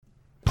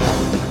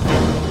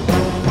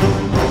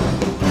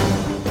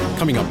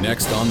Coming up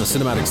next on the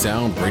Cinematic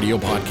Sound Radio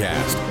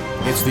Podcast,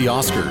 it's the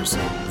Oscars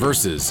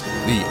versus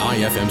the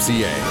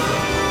IFMCA.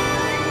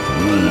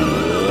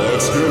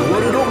 Let's get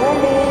ready to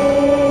rumble!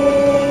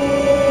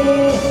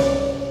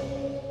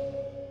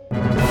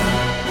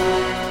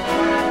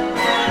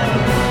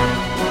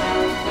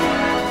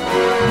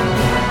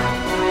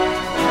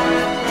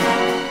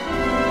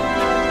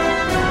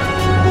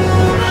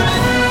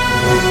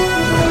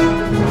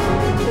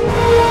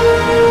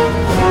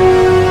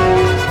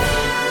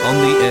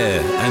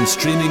 And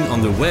streaming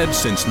on the web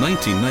since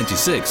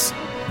 1996,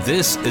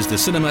 this is the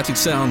Cinematic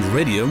Sound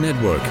Radio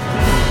Network.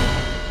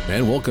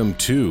 And welcome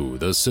to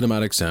the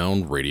Cinematic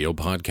Sound Radio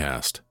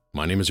Podcast.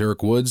 My name is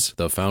Eric Woods,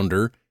 the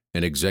founder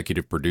and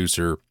executive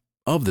producer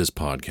of this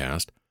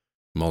podcast.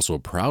 I'm also a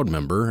proud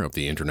member of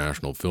the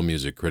International Film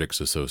Music Critics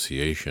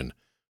Association.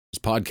 This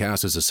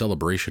podcast is a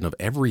celebration of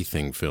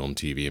everything film,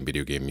 TV, and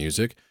video game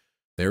music.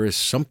 There is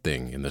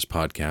something in this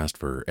podcast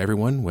for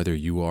everyone, whether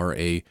you are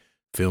a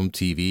film,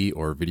 TV,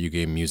 or video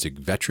game music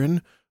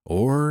veteran,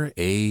 or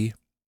a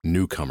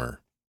newcomer.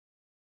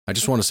 I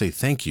just want to say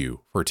thank you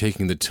for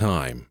taking the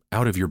time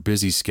out of your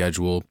busy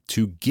schedule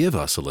to give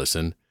us a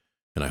listen,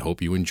 and I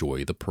hope you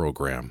enjoy the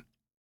program.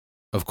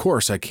 Of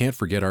course, I can't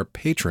forget our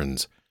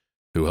patrons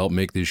who help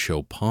make this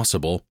show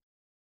possible.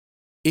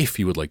 If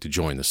you would like to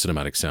join the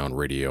Cinematic Sound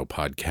Radio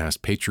Podcast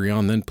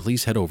Patreon, then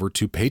please head over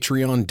to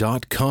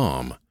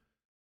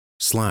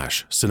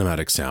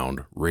patreon.com/Cinematic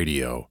Sound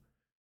Radio.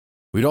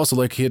 We'd also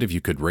like it if you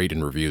could rate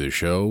and review the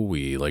show.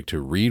 We like to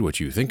read what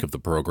you think of the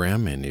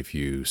program, and if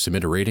you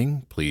submit a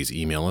rating, please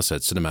email us at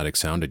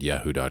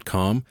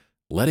cinematicsound@yahoo.com,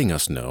 letting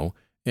us know,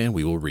 and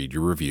we will read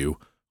your review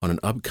on an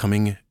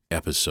upcoming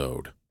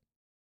episode.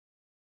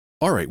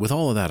 All right, with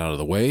all of that out of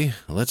the way,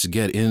 let's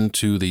get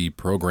into the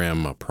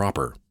program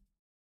proper.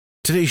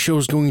 Today's show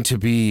is going to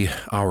be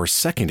our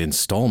second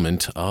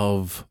installment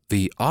of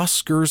The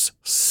Oscars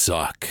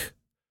Suck.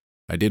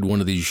 I did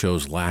one of these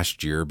shows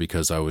last year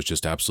because I was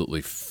just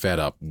absolutely fed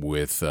up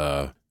with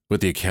the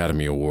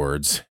Academy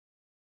Awards.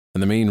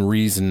 And the main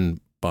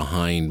reason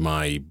behind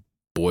my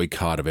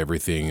boycott of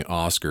everything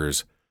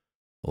Oscars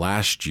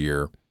last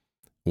year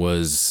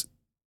was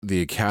the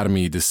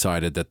Academy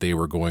decided that they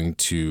were going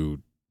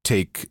to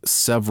take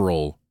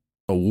several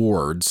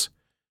awards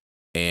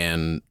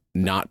and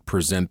not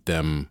present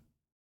them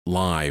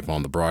live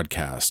on the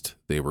broadcast.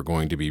 They were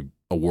going to be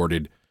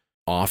awarded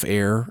off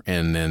air,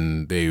 and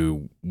then they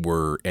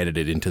were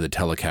edited into the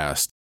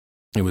telecast.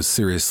 It was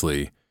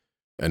seriously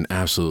an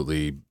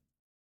absolutely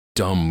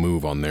dumb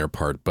move on their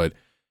part, but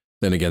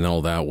then again,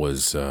 all that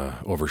was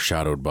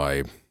overshadowed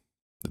by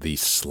the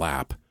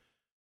slap.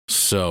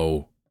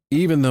 So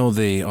even though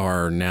they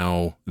are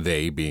now,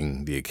 they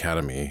being the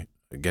Academy,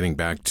 getting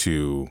back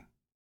to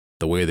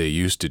the way they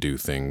used to do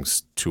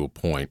things to a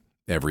point,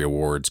 every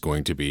award's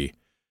going to be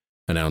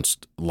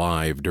announced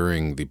live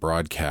during the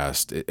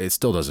broadcast, it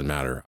still doesn't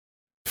matter.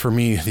 For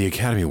me, the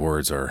Academy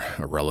Awards are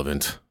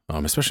irrelevant,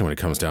 especially when it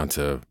comes down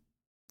to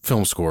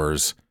film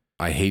scores.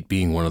 I hate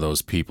being one of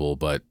those people,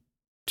 but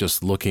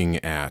just looking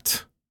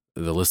at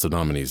the list of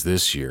nominees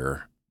this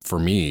year, for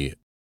me,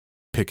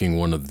 picking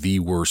one of the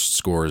worst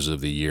scores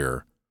of the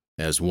year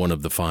as one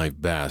of the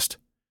 5 best,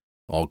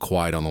 All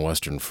Quiet on the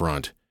Western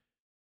Front,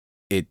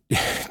 it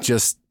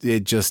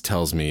just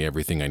tells me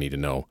everything I need to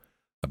know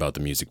about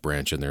the music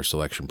branch and their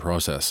selection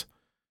process.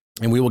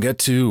 And we will get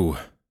to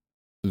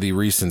the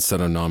recent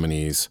set of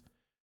nominees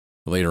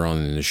later on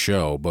in the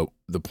show, but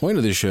the point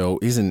of this show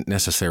isn't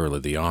necessarily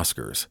the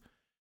Oscars.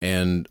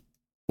 And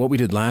what we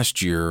did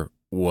last year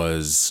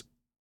was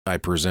I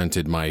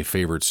presented my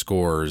favorite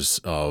scores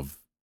of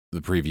the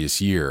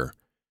previous year.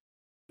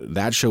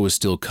 That show is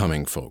still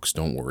coming, folks.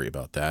 Don't worry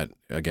about that.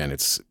 Again,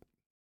 it's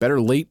better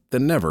late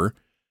than never.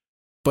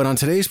 But on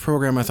today's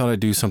program, I thought I'd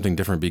do something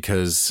different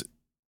because,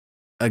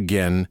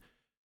 again,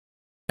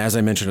 as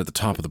I mentioned at the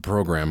top of the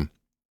program,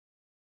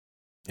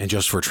 and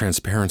just for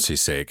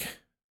transparency's sake,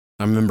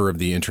 I'm a member of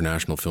the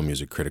International Film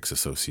Music Critics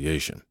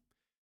Association.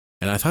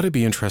 And I thought it'd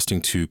be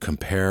interesting to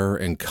compare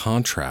and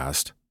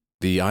contrast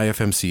the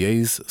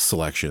IFMCA's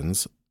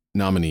selections,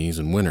 nominees,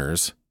 and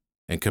winners,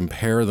 and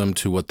compare them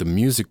to what the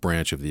music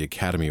branch of the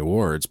Academy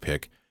Awards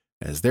pick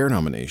as their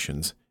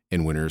nominations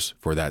and winners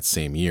for that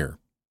same year.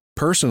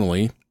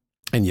 Personally,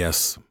 and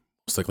yes,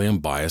 most likely I'm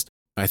biased,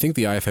 I think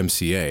the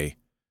IFMCA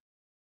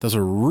does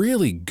a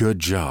really good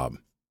job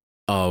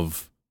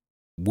of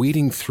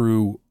weeding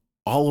through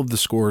all of the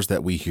scores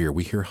that we hear.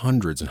 We hear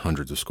hundreds and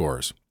hundreds of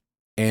scores,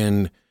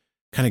 and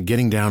kind of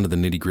getting down to the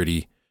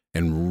nitty-gritty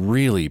and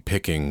really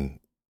picking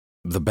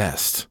the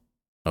best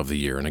of the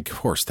year. And of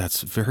course,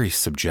 that's very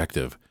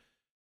subjective.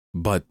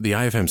 But the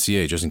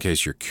IFMCA, just in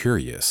case you're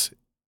curious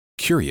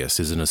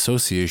is an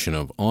association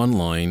of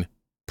online,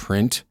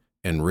 print,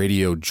 and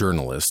radio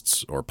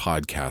journalists or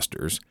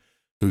podcasters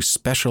who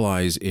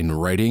specialize in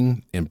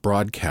writing and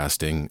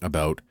broadcasting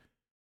about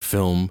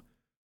film,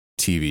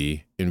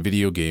 TV, and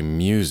video game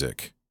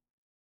music.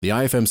 The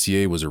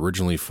IFMCA was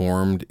originally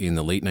formed in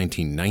the late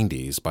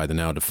 1990s by the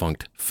now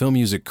defunct Film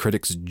Music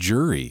Critics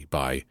Jury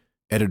by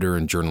editor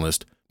and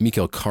journalist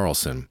Mikael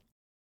Karlsson.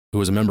 who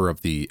was a member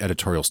of the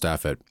editorial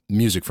staff at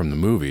Music from the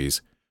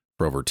Movies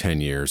for over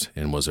 10 years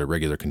and was a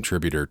regular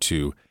contributor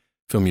to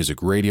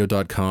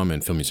filmmusicradio.com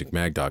and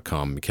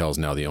filmmusicmag.com. Mikkel is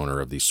now the owner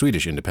of the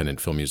Swedish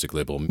independent film music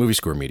label Movie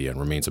Score Media and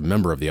remains a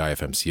member of the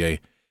IFMCA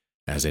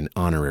as an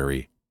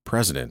honorary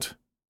president.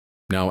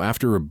 Now,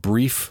 after a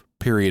brief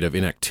period of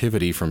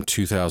inactivity from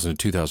 2000 to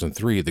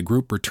 2003, the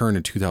group returned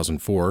in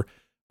 2004,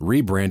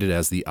 rebranded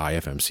as the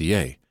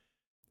IFMCA.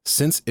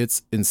 Since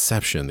its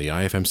inception, the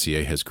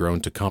IFMCA has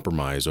grown to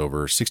comprise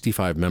over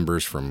 65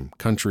 members from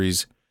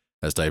countries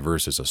as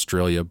diverse as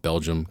Australia,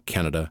 Belgium,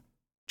 Canada,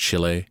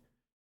 Chile,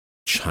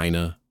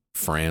 China,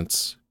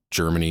 France,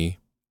 Germany,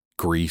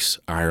 Greece,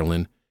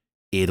 Ireland,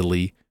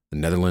 Italy, the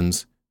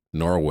Netherlands,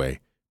 Norway,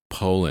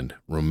 Poland,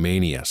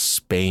 Romania,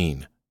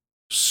 Spain,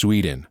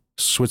 Sweden,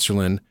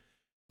 Switzerland,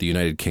 the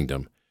United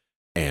Kingdom,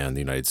 and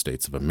the United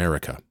States of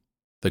America.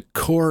 The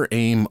core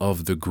aim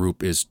of the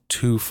group is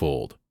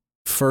twofold.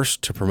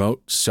 First, to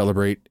promote,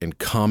 celebrate, and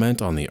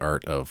comment on the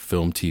art of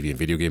film, TV, and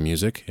video game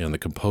music and the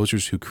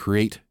composers who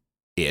create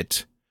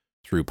it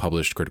through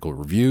published critical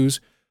reviews,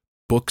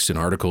 books and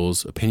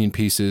articles, opinion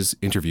pieces,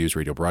 interviews,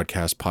 radio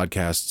broadcasts,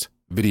 podcasts,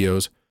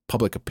 videos,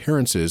 public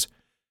appearances,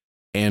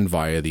 and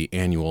via the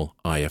annual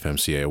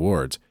IFMCA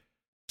Awards.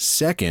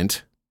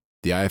 Second,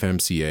 the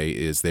IFMCA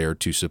is there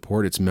to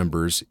support its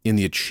members in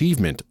the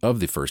achievement of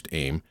the first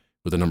aim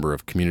with a number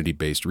of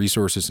community-based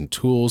resources and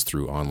tools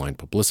through online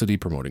publicity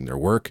promoting their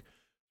work,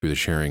 through the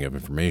sharing of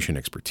information,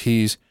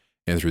 expertise,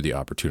 and through the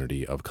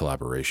opportunity of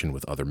collaboration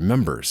with other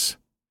members.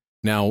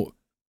 Now,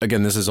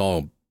 again, this is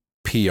all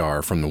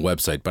PR from the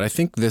website, but I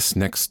think this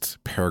next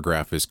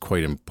paragraph is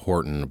quite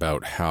important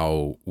about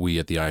how we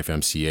at the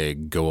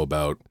IFMCA go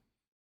about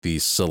the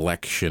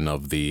selection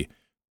of the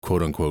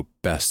quote-unquote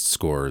best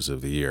scores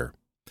of the year.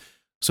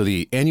 So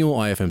the annual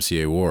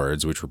IFMCA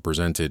Awards, which were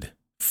presented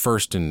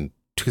first in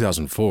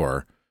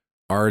 2004,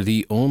 are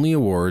the only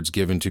awards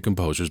given to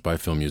composers by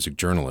film music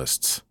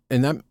journalists.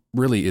 And that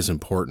really is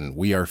important.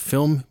 We are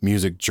film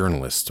music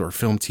journalists, or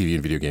film, TV,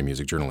 and video game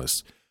music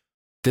journalists.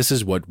 This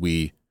is what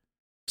we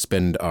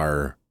spend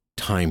our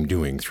time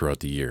doing throughout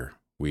the year.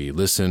 We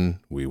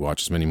listen, we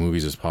watch as many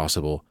movies as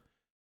possible.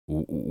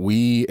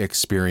 We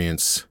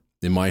experience,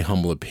 in my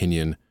humble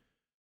opinion,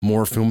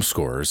 more film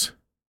scores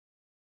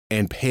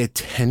and pay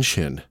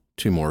attention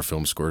to more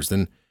film scores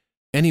than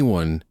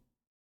anyone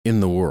in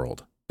the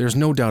world. There's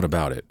no doubt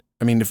about it.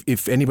 I mean,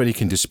 if anybody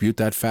can dispute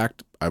that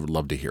fact, I would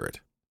love to hear it.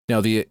 Now,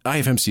 the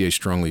IFMCA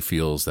strongly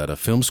feels that a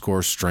film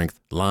score's strength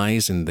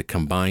lies in the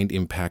combined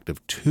impact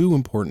of two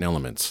important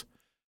elements: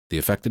 the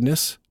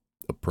effectiveness,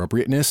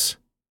 appropriateness,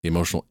 the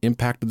emotional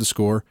impact of the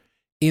score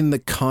in the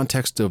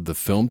context of the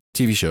film,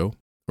 TV show,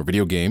 or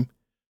video game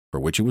for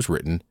which it was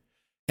written,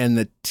 and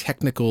the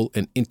technical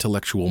and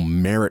intellectual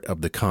merit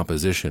of the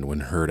composition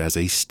when heard as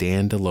a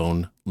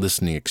standalone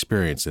listening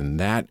experience. And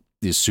that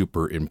is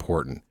super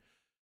important.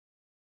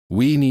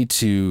 We need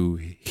to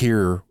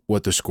hear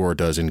what the score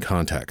does in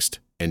context.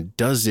 And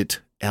does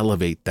it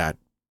elevate that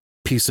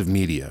piece of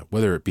media,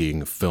 whether it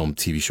being a film,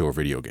 TV show, or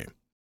video game?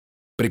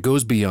 But it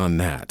goes beyond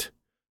that.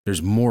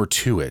 There's more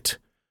to it.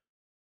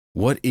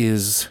 What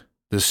is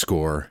the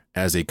score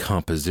as a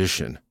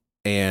composition?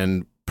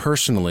 And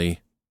personally,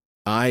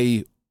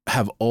 I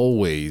have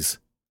always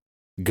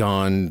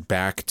gone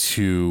back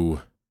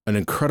to an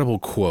incredible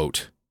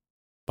quote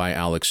by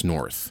Alex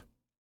North,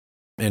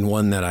 and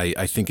one that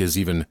I think is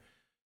even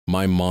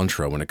my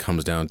mantra when it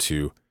comes down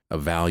to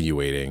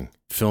evaluating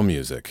film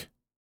music.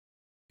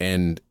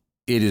 And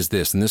it is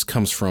this, and this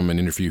comes from an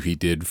interview he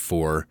did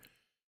for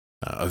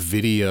a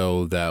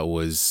video that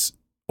was,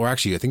 or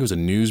actually I think it was a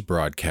news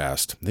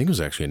broadcast. I think it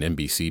was actually an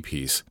NBC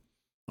piece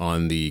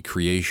on the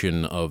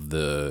creation of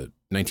the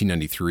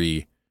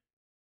 1993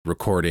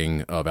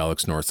 recording of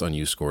Alex North's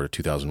unused score to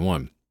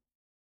 2001.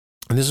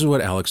 And this is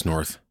what Alex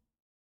North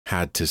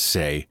had to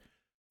say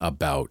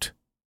about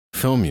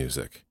film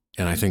music.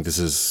 And I think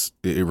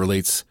it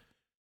relates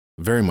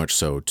very much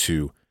so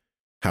to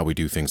how we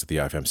do things at the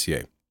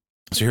IFMCA.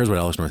 So here's what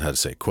Alex North had to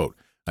say, quote,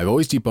 "I've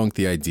always debunked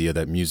the idea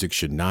that music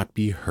should not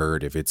be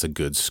heard if it's a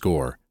good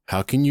score.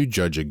 How can you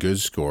judge a good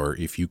score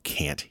if you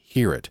can't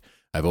hear it?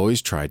 I've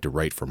always tried to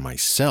write for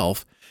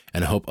myself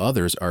and hope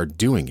others are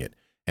doing it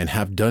and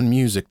have done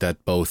music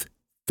that both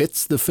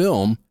fits the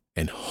film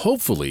and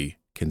hopefully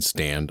can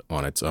stand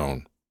on its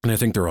own." And I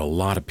think there are a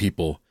lot of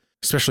people,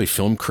 especially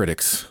film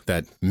critics,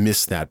 that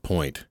miss that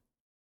point.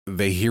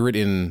 They hear it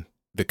in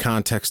the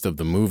context of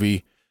the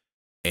movie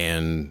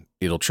and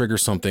it'll trigger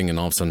something and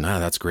all of a sudden,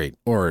 that's great.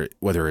 Or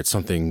whether it's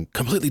something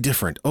completely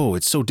different. Oh,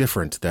 it's so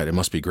different that it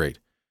must be great.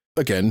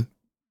 Again,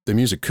 the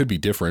music could be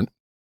different.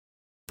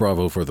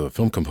 Bravo for the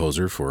film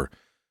composer for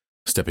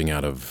stepping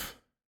out of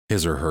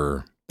his or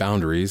her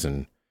boundaries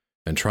and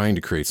trying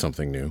to create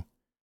something new.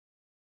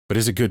 But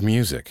is it good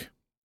music?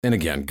 And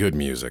again, good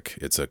music,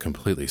 it's a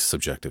completely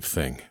subjective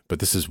thing. But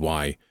this is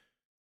why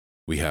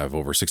we have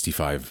over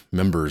 65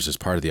 members as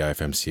part of the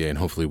IFMCA, and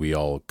hopefully we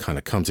all kind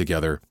of come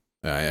together.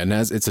 And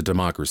as it's a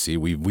democracy,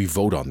 we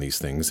vote on these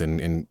things,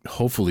 and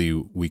hopefully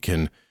we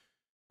can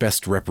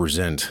best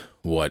represent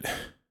what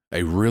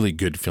a really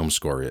good film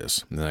score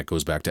is. And that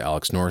goes back to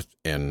Alex North,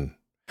 and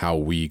how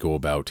we go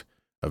about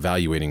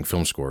evaluating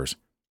film scores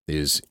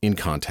is in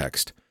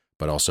context,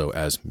 but also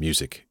as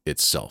music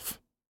itself.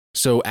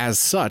 So as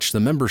such, the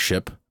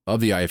membership of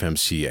the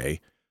IFMCA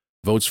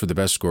votes for the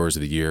best scores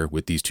of the year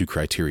with these two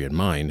criteria in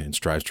mind and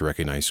strives to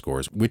recognize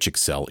scores which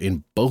excel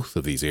in both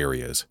of these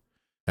areas.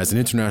 As an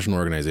international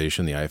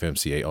organization, the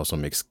IFMCA also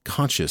makes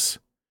conscious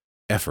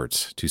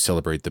efforts to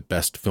celebrate the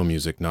best film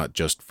music, not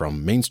just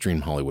from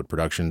mainstream Hollywood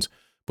productions,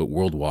 but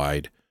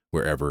worldwide,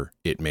 wherever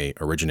it may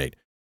originate.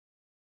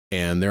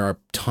 And there are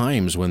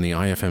times when the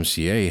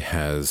IFMCA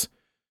has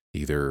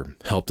either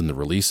helped in the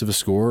release of a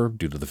score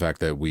due to the fact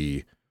that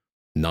we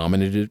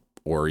nominated it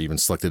or even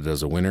selected it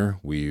as a winner.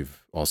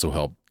 We've also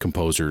helped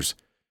composers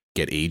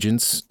get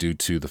agents due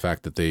to the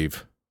fact that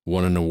they've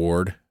won an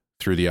award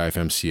through the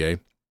IFMCA.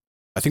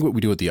 I think what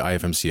we do at the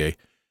IFMCA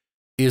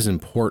is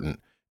important.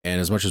 And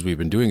as much as we've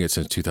been doing it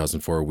since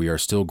 2004, we are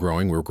still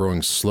growing. We're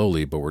growing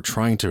slowly, but we're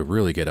trying to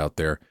really get out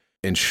there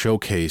and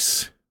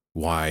showcase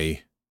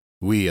why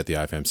we at the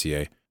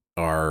IFMCA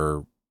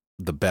are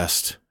the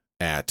best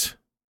at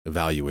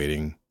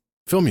evaluating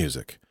film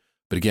music.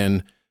 But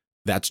again,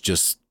 that's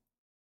just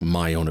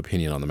my own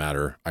opinion on the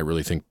matter. I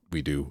really think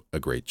we do a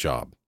great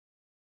job.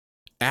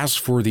 As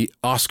for the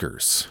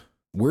Oscars,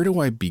 where do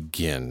I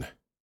begin?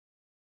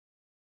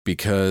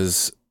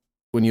 Because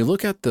when you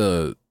look at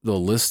the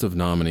list of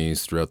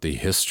nominees throughout the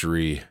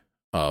history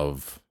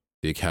of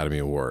the Academy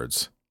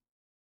Awards,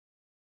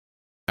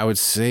 I would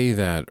say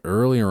that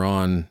earlier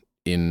on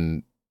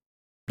in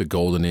the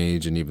Golden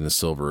Age and even the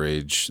Silver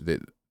Age,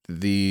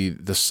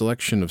 the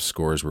selection of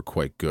scores were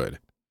quite good.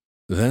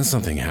 Then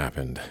something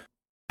happened.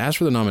 As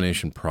for the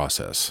nomination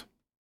process,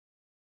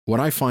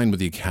 what I find with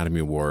the Academy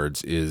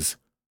Awards is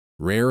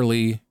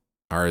rarely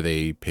are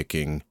they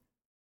picking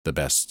the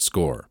best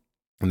score.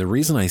 And the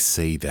reason I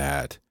say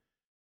that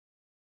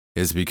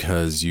is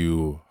because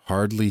you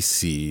hardly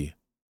see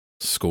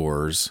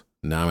scores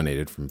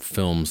nominated from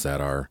films that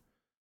are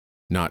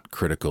not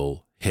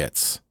critical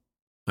hits.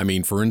 I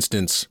mean, for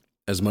instance,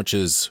 as much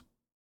as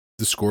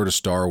the score to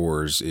Star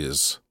Wars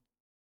is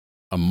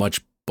a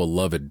much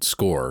beloved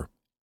score,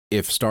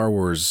 if Star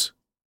Wars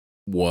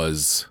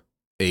was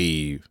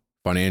a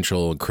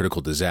financial and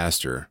critical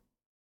disaster,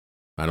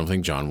 I don't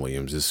think John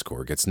Williams'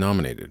 score gets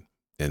nominated.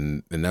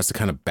 And that's the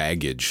kind of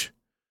baggage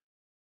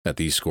that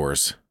these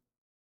scores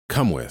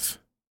come with.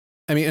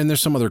 I mean, and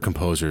there's some other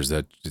composers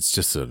that it's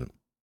just an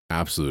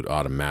absolute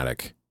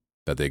automatic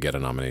that they get a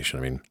nomination.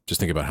 I mean, just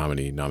think about how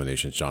many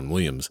nominations John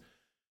Williams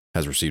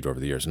has received over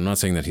the years. I'm not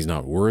saying that he's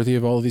not worthy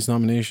of all of these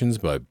nominations,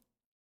 but,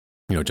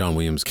 you know, John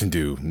Williams can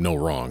do no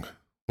wrong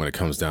when it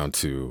comes down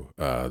to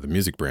the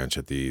music branch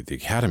at the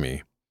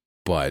Academy.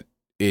 But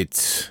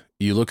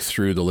you look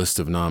through the list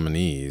of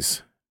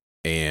nominees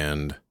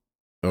and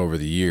over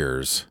the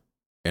years,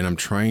 and I'm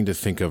trying to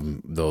think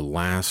of the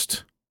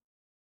last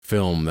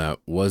film that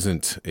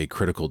wasn't a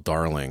critical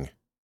darling,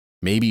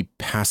 maybe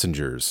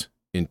Passengers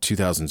in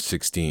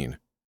 2016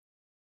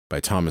 by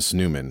Thomas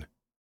Newman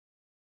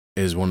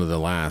is one of the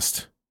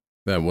last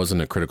that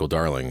wasn't a critical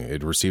darling.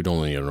 It received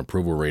only an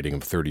approval rating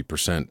of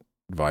 30%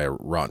 via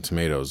Rotten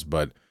Tomatoes,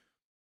 but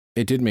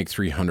it did make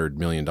 $300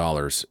 million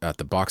at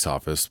the box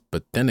office.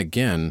 But then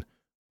again,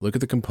 look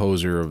at the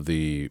composer of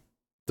the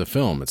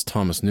film. It's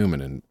Thomas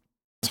Newman, and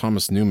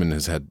Thomas Newman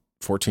has had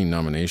 14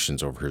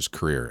 nominations over his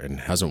career and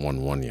hasn't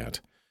won one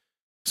yet.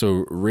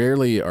 So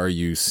rarely are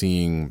you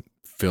seeing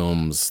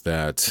films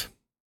that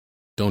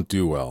don't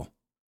do well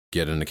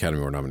get an Academy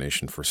Award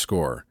nomination for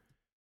score.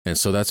 And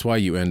so that's why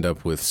you end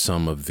up with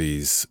some of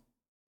these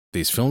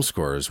film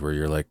scores where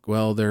you're like,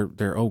 well, they're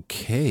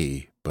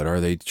okay, but are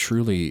they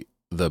truly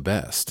the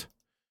best?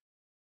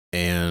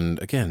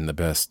 And again, the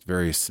best,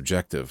 very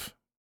subjective.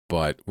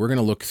 But we're going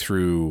to look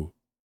through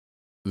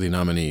the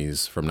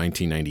nominees from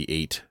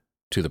 1998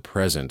 to the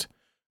present.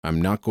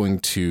 I'm not going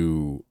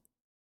to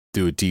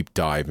do a deep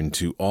dive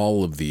into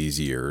all of these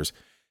years.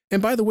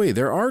 And by the way,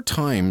 there are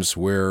times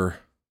where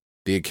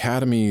the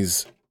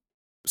Academy's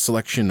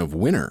selection of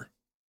winner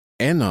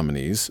and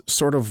nominees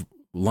sort of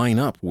line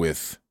up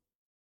with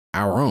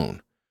our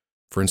own.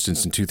 For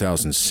instance, in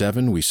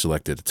 2007, we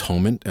selected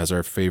Atonement as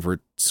our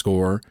favorite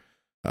score.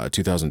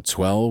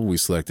 2012, we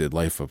selected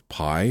Life of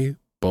Pi.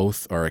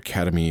 Both are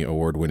Academy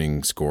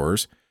Award-winning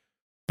scores.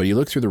 But you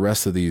look through the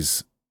rest of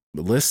these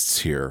lists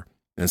here,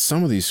 and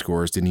some of these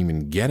scores didn't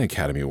even get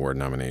Academy Award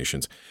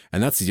nominations.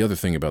 And that's the other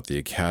thing about the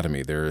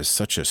Academy. There is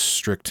such a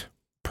strict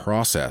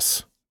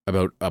process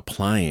about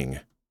applying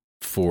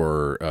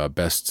for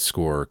best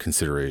score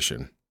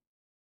consideration.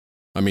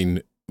 I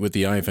mean, with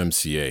the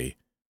IFMCA,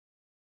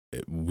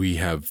 we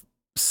have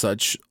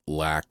such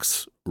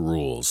lax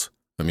rules.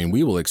 I mean,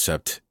 we will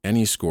accept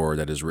any score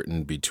that is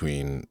written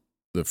between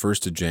the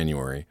 1st of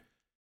January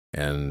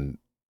and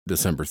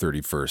December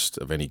 31st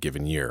of any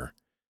given year.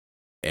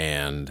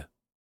 And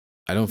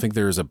I don't think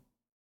there is a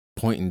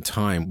point in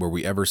time where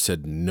we ever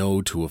said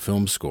no to a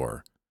film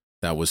score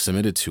that was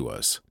submitted to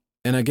us.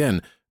 And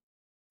again,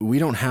 we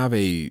don't have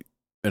an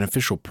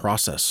official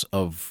process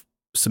of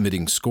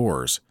submitting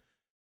scores.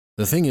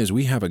 The thing is,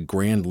 we have a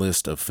grand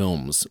list of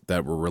films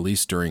that were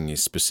released during a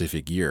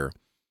specific year.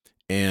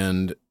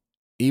 And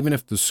even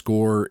if the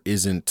score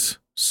isn't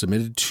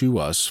submitted to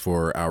us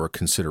for our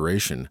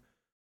consideration,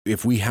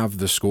 if we have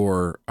the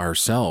score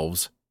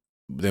ourselves,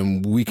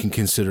 then we can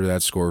consider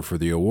that score for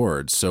the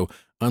awards. So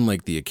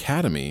unlike the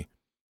Academy,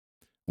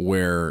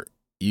 where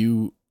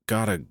you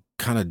gotta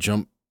kind of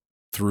jump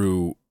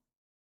through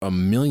a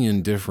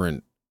million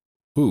different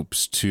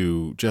hoops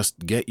to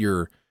just get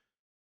your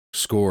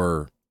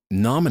score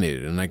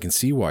nominated. And I can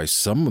see why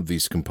some of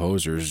these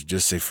composers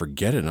just say,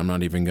 forget it, I'm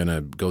not even going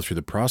to go through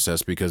the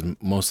process, because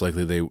most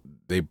likely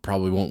they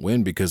probably won't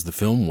win because the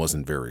film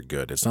wasn't very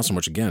good. It's not so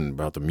much, again,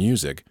 about the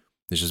music.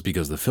 It's just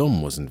because the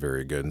film wasn't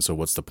very good. And so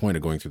what's the point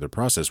of going through the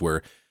process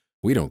where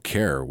we don't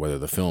care whether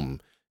the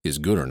film is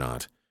good or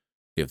not?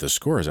 If the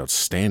score is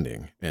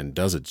outstanding and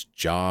does its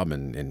job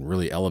and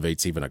really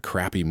elevates even a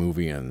crappy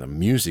movie and the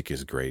music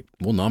is great,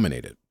 we'll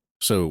nominate it.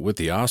 So with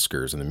the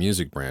Oscars and the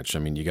music branch, I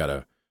mean, you got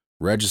to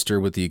register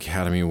with the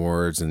Academy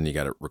Awards and you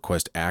got to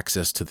request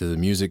access to the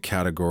music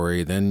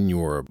category. Then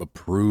you're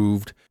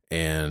approved,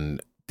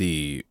 and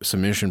the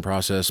submission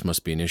process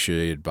must be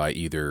initiated by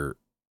either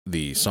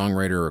the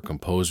songwriter or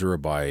composer or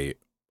by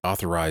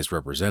authorized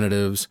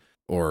representatives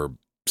or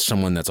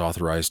someone that's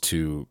authorized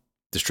to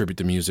distribute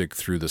the music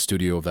through the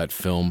studio of that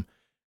film.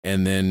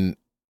 And then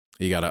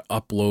you got to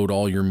upload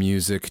all your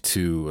music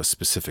to a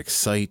specific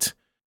site.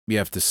 You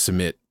have to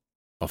submit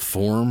a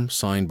form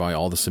signed by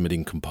all the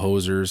submitting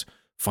composers,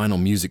 final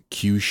music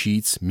cue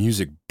sheets,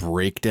 music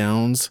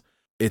breakdowns.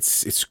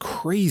 It's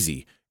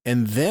crazy.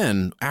 And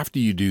then after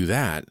you do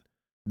that,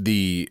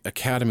 the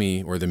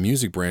Academy or the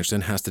music branch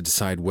then has to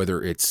decide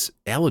whether it's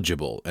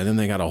eligible. And then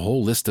they got a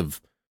whole list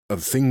of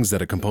things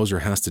that a composer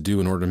has to do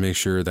in order to make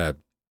sure that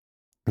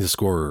the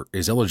score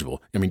is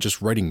eligible. I mean,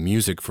 just writing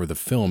music for the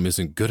film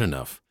isn't good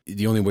enough.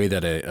 The only way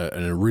that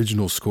an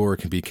original score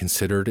can be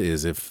considered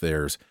is if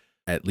there's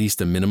at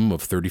least a minimum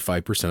of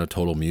 35% of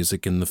total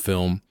music in the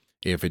film.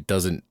 If it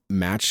doesn't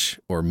match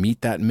or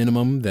meet that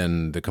minimum,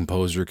 then the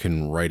composer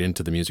can write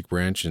into the music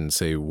branch and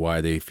say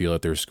why they feel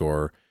that their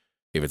score,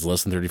 if it's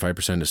less than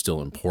 35%, is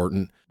still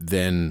important.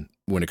 Then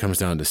when it comes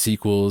down to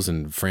sequels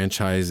and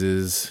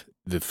franchises,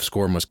 the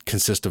score must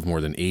consist of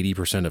more than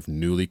 80% of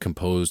newly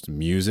composed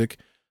music.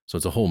 So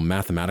it's a whole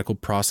mathematical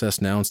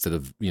process now instead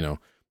of,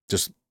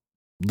 just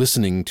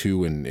listening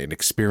to and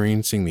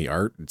experiencing the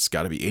art. It's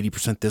got to be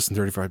 80% this and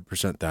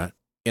 35% that.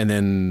 And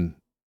then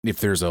if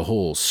there's a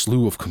whole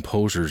slew of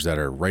composers that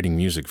are writing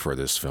music for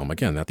this film,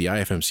 again, at the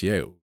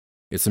IFMCA,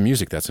 it's the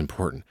music that's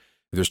important.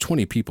 If there's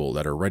 20 people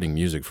that are writing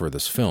music for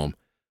this film,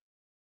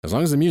 as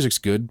long as the music's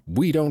good,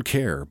 we don't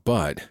care.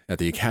 But at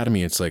the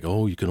Academy, it's like,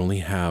 oh, you can only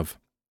have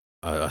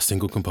a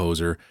single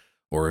composer,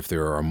 or if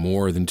there are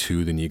more than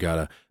two, then you got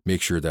to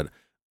make sure that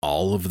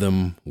all of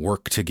them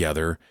work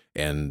together.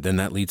 And then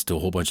that leads to a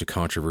whole bunch of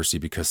controversy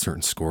because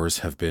certain scores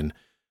have been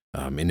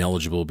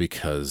ineligible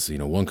because,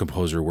 one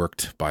composer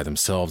worked by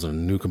themselves and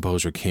a new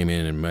composer came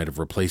in and might have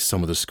replaced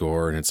some of the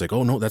score. And it's like,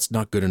 oh, no, that's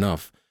not good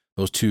enough.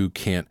 Those two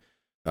can't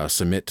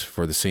submit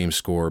for the same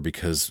score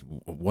because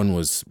one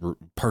was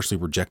partially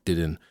rejected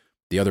and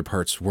the other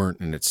parts weren't.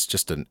 And it's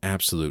just an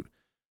absolute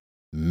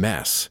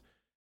mess.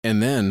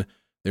 And then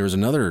there was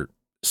another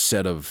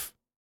set of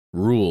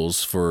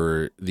rules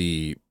for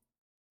the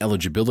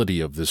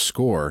eligibility of the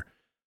score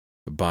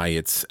by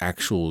its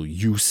actual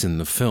use in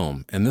the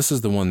film. And this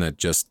is the one that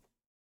just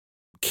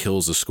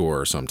kills a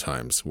score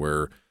sometimes,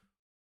 where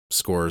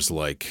scores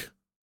like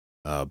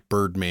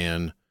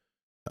Birdman,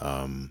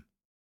 Johan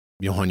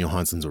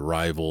Johansson's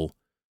Arrival,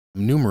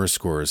 numerous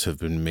scores have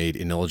been made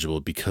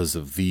ineligible because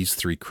of these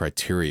three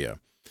criteria.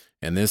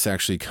 And this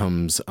actually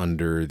comes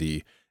under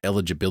the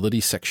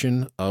eligibility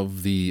section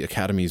of the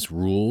Academy's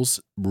rules,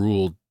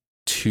 Rule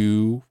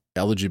 2,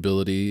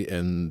 eligibility,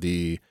 and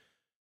the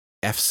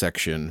F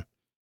section,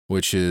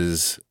 which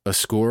is a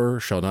score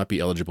shall not be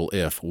eligible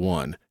if,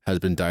 1, has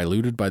been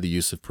diluted by the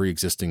use of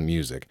pre-existing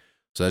music.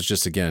 So that's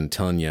just, again,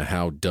 telling you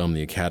how dumb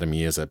the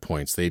Academy is at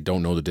points. They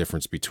don't know the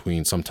difference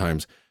between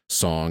sometimes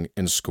song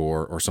and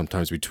score, or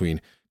sometimes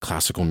between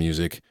classical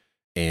music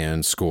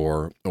and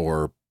score,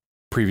 or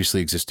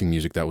previously existing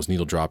music that was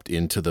needle dropped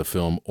into the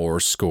film or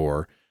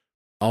score.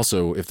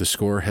 Also, if the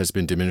score has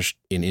been diminished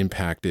and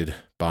impacted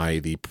by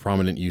the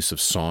prominent use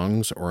of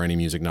songs or any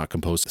music not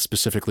composed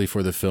specifically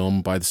for the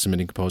film by the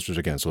submitting composers,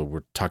 again, so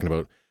we're talking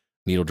about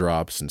needle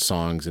drops and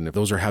songs, and if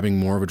those are having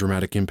more of a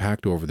dramatic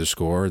impact over the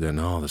score, then,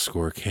 the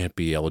score can't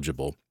be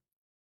eligible.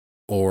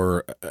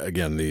 Or,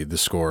 again, the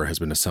score has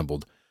been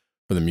assembled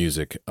for the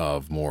music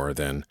of more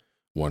than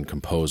one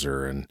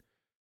composer, and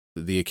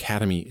the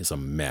Academy is a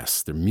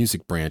mess. Their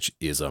music branch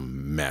is a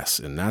mess,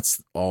 and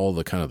that's all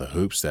the kind of the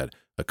hoops that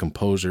a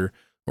composer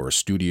or a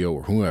studio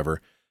or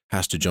whoever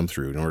has to jump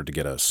through in order to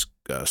get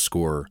a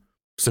score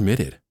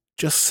submitted.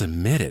 Just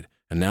submitted.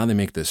 And now they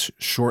make this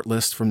short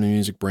list from the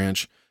music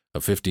branch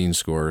of 15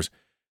 scores,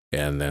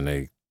 and then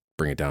they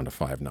bring it down to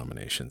 5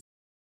 nominations.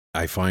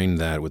 I find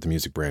that with the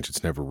music branch,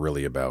 it's never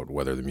really about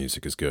whether the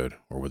music is good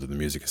or whether the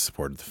music has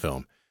supported the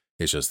film.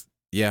 It's just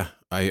yeah,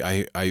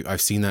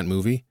 I've seen that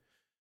movie,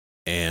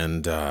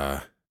 and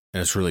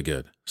it's really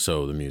good.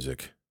 So the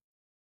music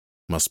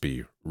must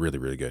be really,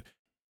 really good.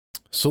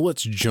 So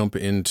let's jump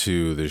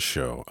into this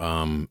show.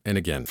 And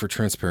again, for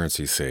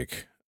transparency's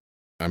sake,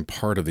 I'm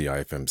part of the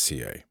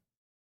IFMCA.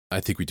 I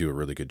think we do a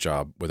really good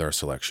job with our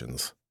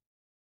selections.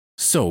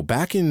 So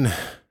back in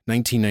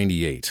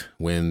 1998,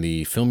 when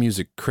the Film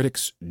Music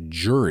Critics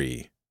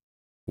Jury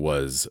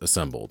was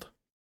assembled,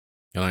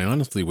 and I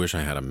honestly wish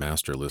I had a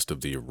master list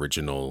of the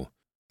original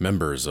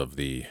members of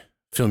the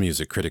Film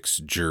Music Critics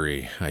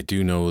Jury. I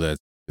do know that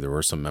there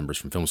were some members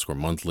from Film Score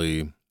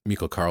Monthly.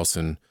 Mikkel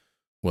Carlson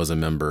was a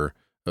member.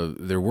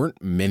 There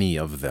weren't many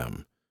of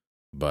them,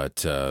 but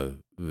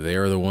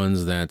they're the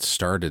ones that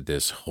started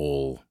this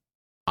whole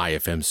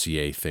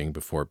IFMCA thing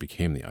before it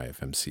became the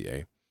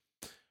IFMCA.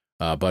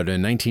 But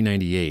in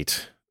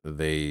 1998,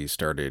 they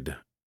started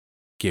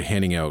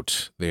handing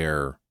out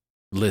their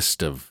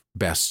list of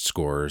best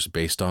scores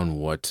based on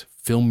what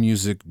film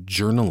music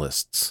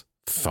journalists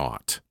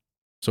thought.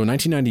 So in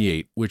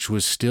 1998, which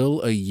was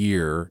still a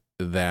year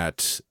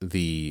that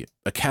the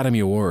Academy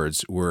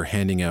Awards were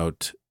handing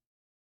out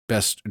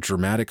Best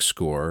Dramatic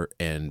Score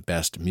and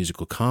Best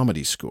Musical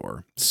Comedy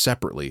Score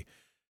separately,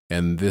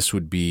 and this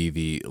would be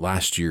the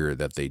last year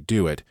that they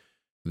do it,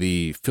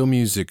 the Film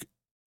Music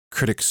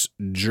Critics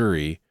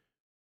Jury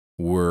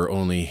were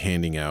only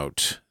handing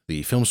out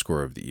the film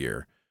score of the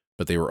year,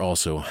 but they were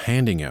also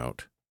handing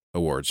out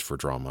awards for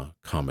drama,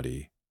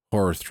 comedy,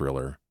 horror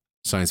thriller,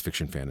 science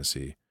fiction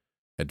fantasy,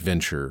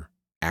 adventure,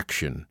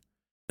 action.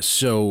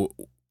 So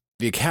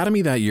the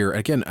Academy that year,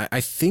 again,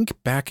 I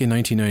think back in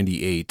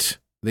 1998,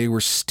 they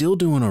were still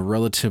doing a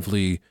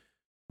relatively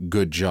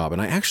good job.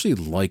 And I actually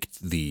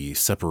liked the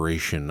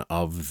separation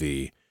of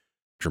the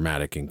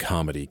dramatic and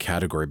comedy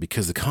category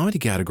because the comedy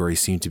category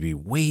seemed to be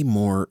way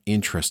more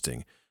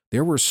interesting.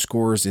 There were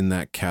scores in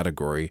that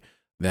category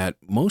that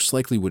most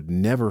likely would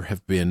never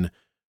have been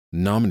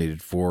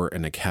nominated for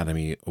an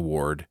Academy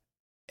Award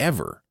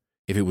ever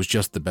if it was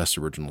just the best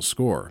original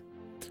score.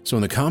 So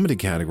in the comedy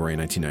category in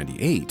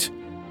 1998,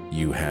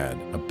 you had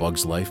A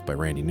Bug's Life by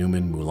Randy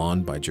Newman,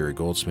 Mulan by Jerry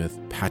Goldsmith,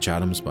 Patch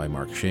Adams by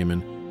Mark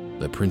Shaman,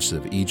 The Prince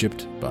of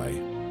Egypt by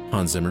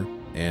Hans Zimmer,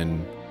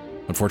 and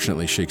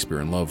unfortunately Shakespeare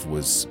in Love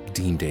was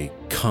deemed a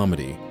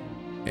comedy,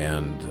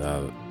 and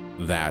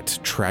that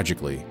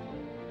tragically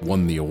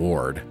won the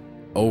award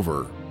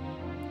over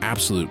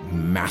absolute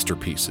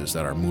masterpieces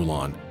that are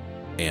Mulan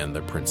and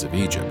The Prince of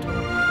Egypt.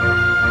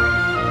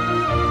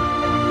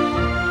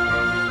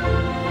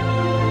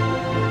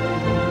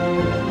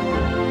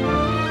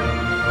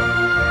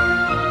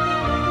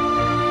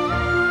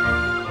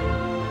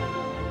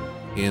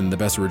 In the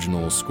Best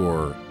Original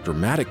Score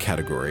Dramatic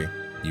category,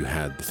 you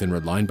had The Thin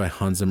Red Line by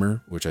Hans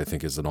Zimmer, which I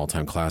think is an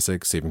all-time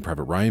classic, Saving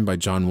Private Ryan by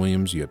John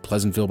Williams, you had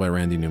Pleasantville by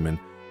Randy Newman,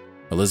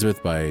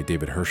 Elizabeth by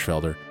David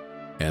Hirschfelder,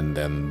 and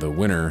then the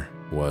winner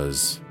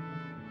was,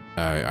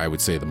 I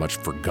would say, the much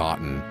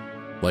forgotten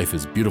Life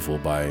is Beautiful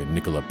by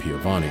Nicola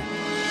Piovani.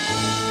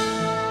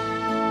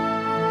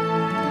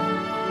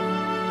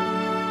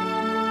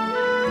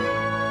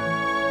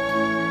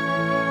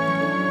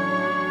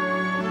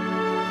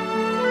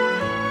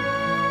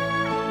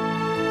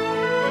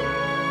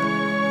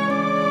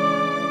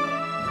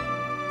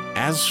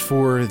 As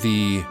for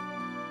the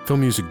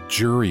Film Music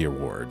Jury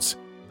Awards,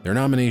 their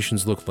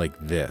nominations look like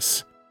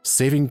this: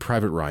 Saving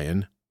Private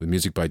Ryan, with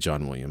music by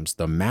John Williams,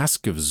 The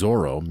Mask of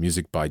Zorro,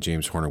 music by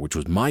James Horner, which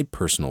was my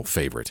personal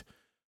favorite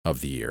of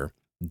the year,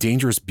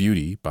 Dangerous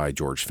Beauty by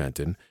George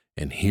Fenton,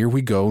 and here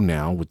we go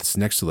now with this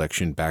next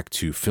selection back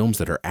to films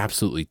that are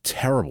absolutely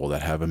terrible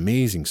that have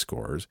amazing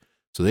scores.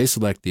 So they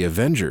select The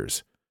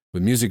Avengers,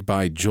 with music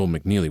by Joel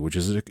McNeely, which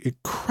is an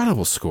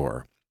incredible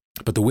score.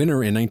 But the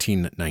winner in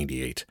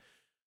 1998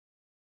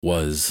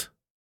 was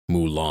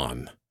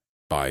Mulan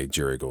by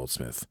Jerry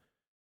Goldsmith.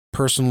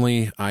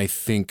 Personally, I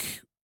think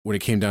when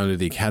it came down to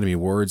the Academy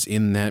Awards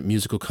in that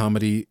musical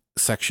comedy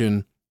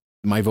section,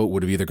 my vote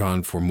would have either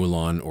gone for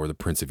Mulan or The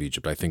Prince of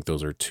Egypt. I think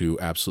those are two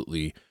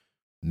absolutely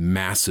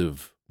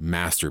massive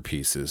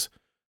masterpieces.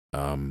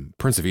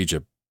 Prince of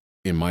Egypt,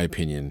 in my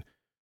opinion,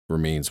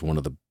 remains one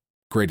of the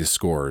greatest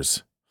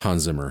scores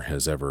Hans Zimmer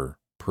has ever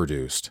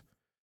produced.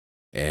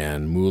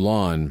 And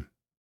Mulan,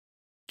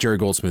 Jerry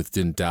Goldsmith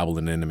didn't dabble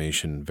in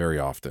animation very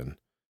often.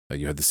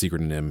 You had The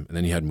Secret in Him, and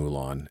then you had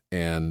Mulan.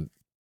 And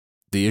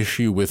the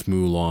issue with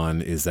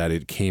Mulan is that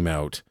it came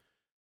out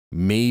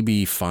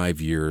maybe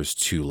 5 years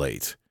too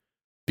late.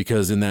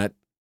 Because in that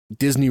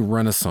Disney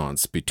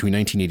Renaissance between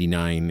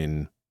 1989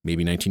 and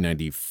maybe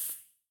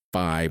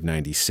 1995,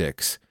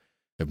 96,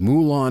 if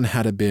Mulan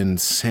had been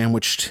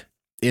sandwiched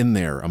in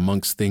there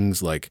amongst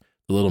things like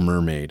The Little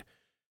Mermaid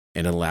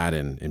and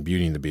Aladdin and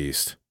Beauty and the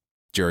Beast,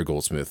 Jerry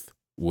Goldsmith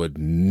would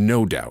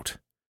no doubt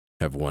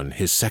have won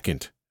his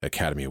second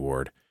Academy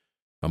Award,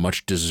 a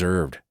much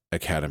deserved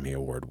Academy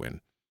Award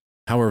win.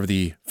 However,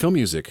 the Film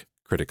Music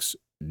Critics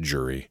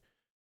Jury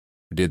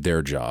did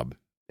their job,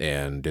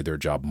 and did their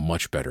job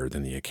much better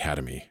than the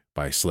Academy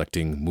by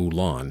selecting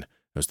Mulan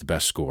as the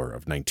best score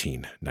of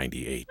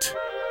 1998.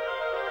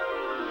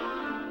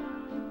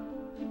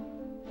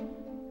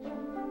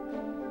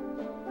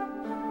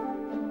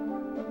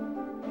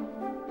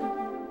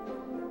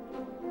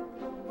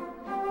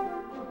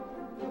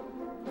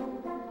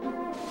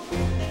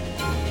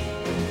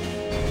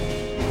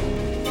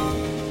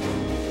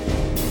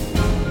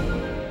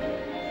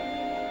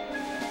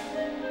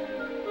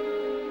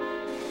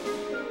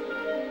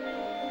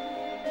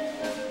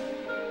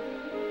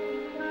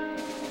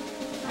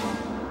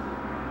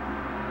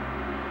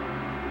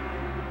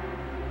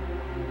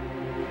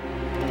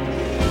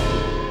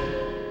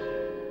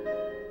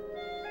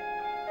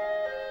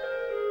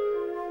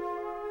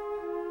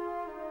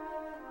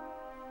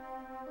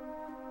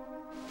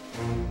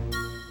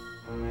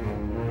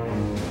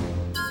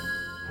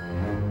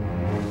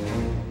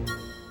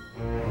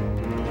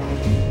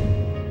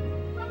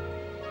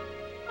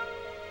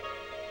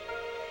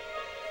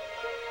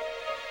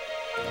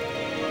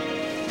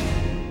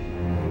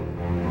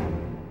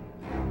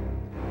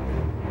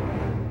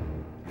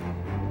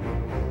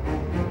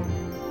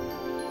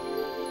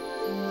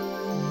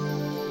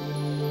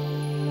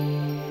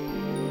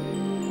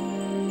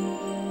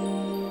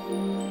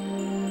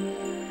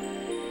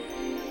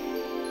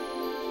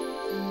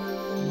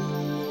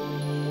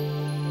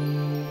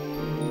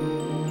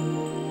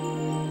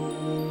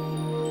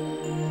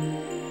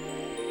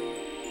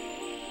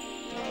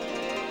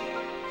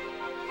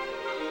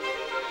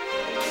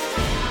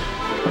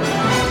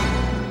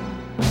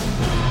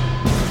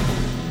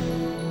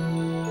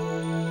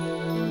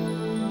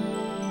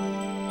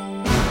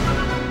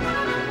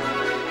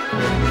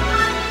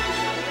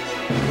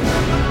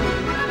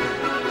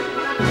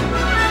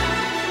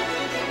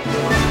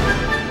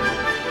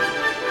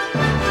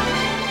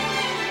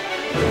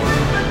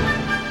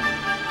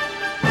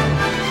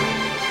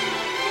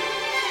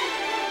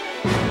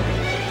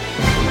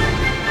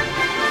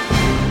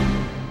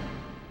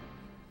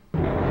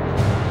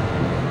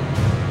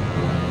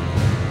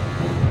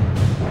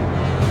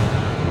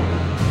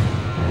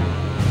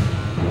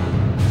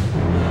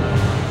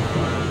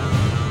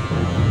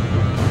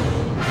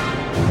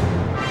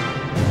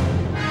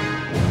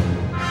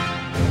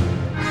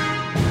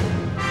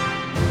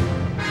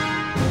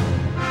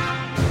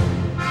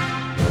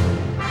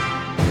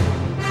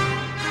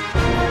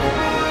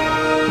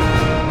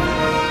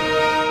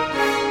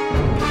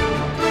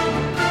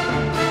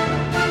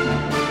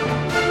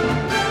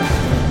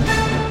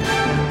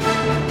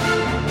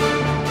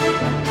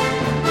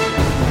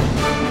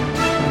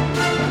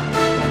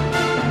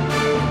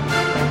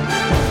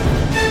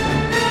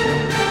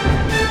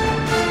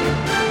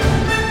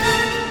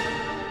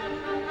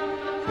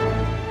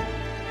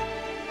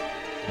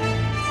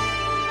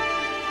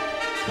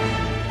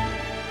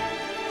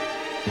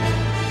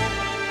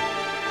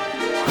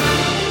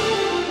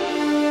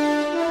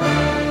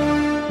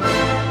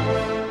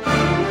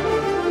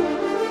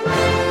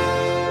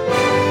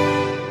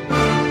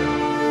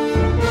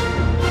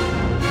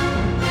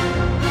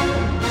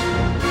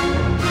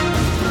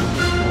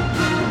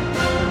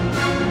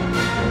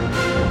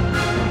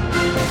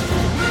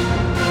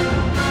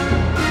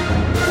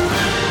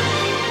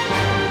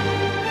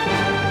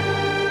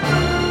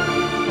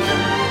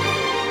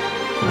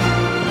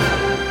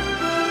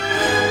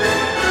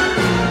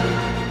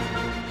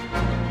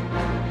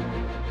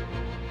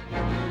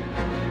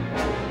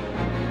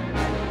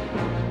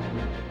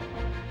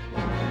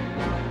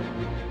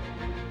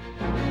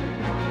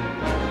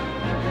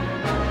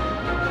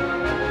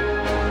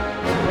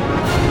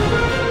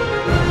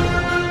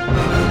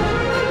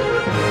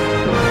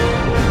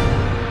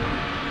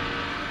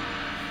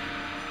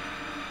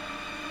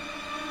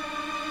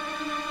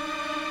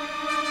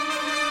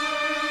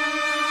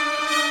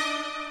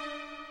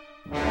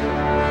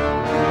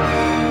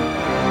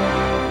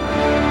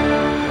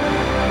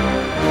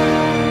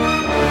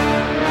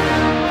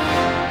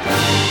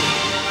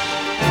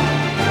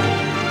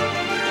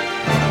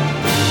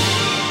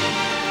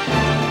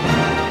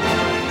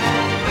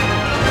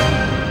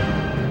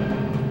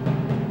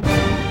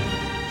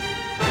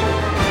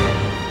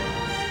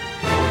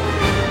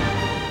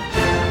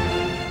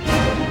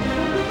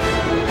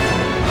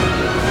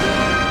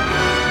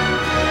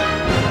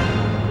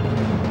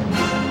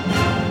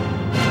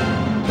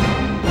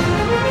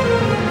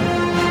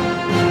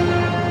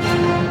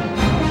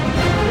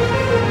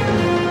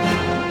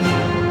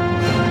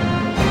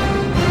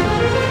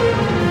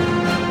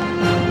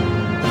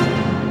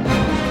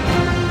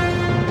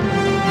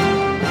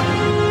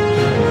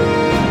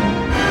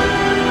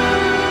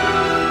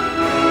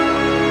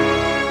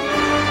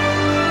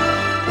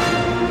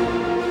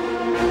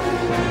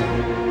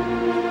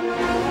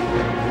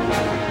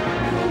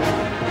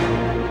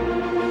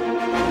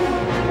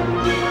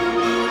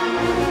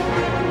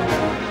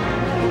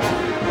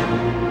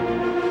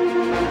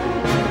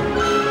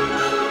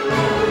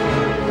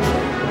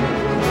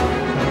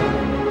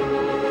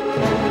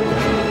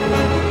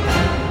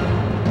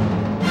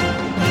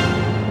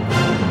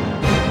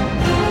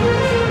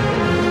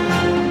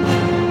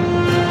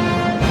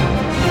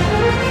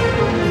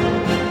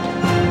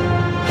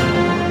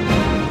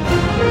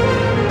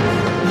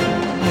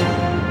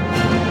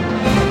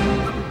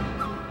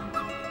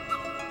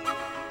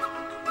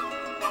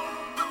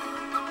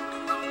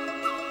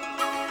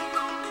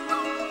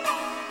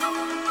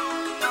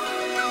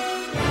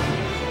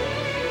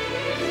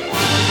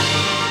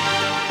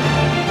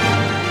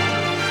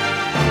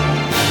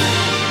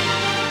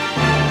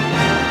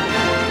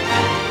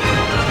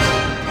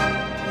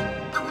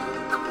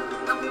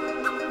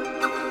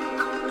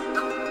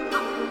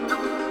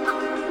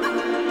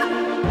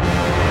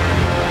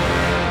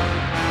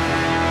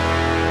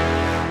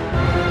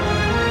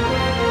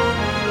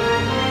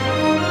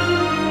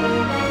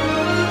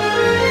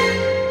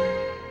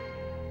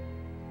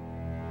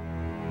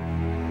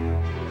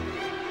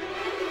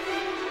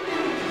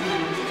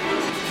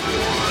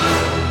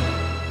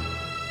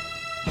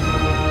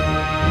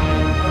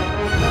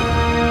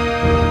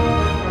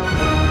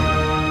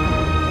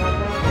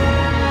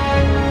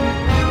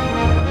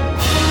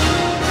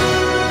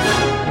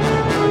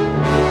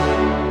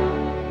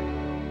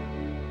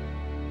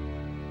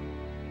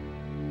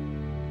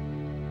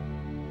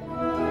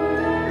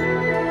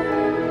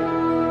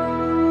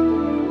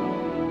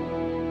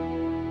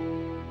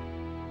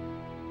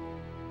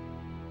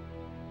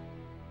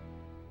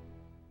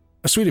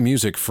 suite of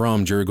music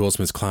from Jerry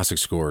Goldsmith's classic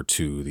score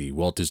to the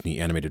Walt Disney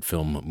animated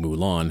film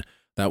Mulan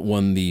that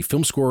won the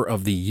Film Score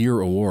of the Year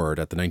award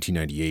at the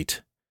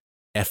 1998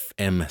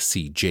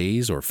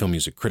 FMCJs, or Film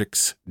Music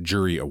Critics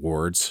Jury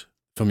Awards.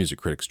 Film Music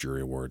Critics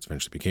Jury Awards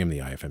eventually became the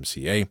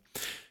IFMCA.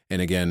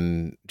 And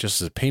again, just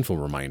as a painful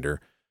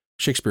reminder,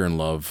 Shakespeare in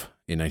Love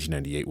in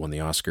 1998 won the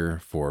Oscar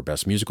for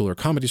Best Musical or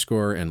Comedy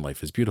Score, and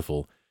Life is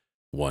Beautiful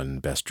won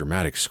Best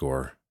Dramatic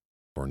Score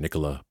for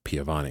Nicola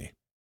Piovani.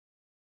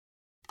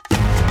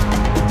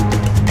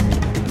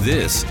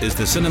 This is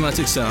the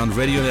Cinematic Sound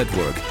Radio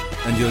Network,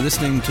 and you're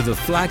listening to the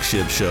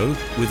flagship show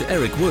with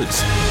Eric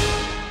Woods.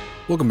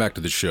 Welcome back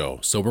to the show.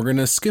 So we're going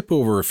to skip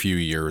over a few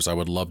years. I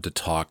would love to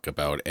talk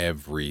about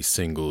every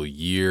single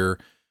year,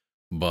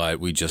 but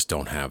we just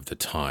don't have the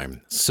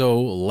time.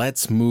 So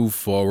let's move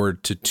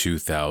forward to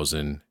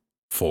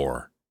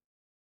 2004.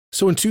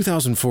 So in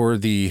 2004,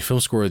 the Film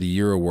Score of the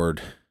Year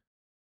award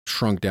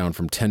shrunk down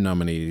from 10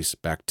 nominees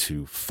back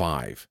to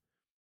 5.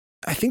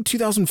 I think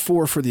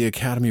 2004 for the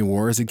Academy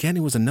Awards, again,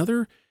 it was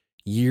another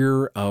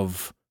year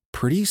of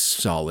pretty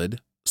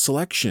solid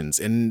selections,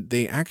 and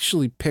they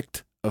actually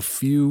picked a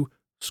few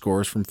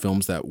scores from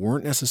films that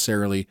weren't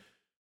necessarily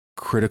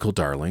critical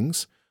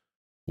darlings.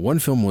 One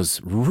film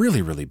was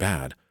really, really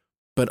bad,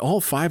 but all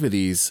 5 of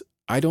these,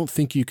 I don't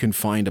think you can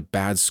find a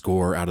bad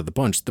score out of the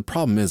bunch. The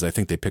problem is I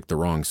think they picked the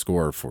wrong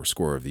score for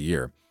Score of the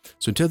Year.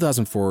 So in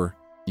 2004,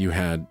 you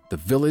had The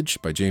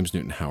Village by James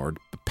Newton Howard,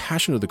 The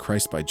Passion of the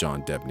Christ by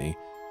John Debney,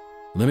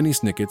 Lemony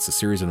Snicket's A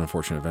Series of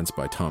Unfortunate Events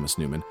by Thomas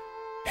Newman,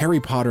 Harry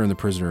Potter and the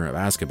Prisoner of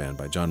Azkaban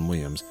by John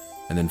Williams,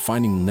 and then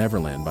Finding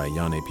Neverland by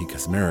Jan A.P.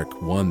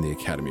 Kaczmarek won the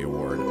Academy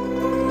Award.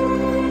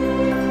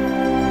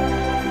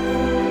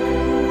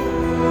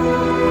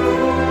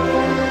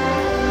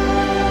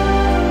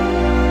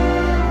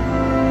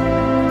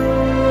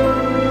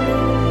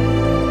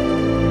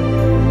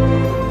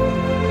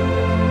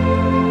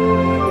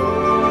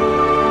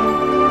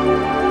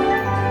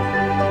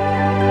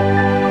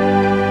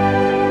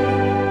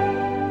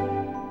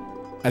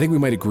 I think we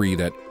might agree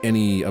that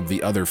any of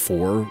the other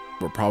 4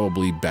 were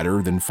probably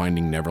better than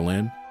Finding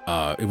Neverland.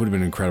 It would have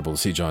been incredible to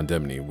see John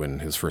Debney win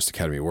his first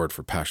Academy Award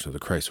for Passion of the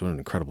Christ. What an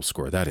incredible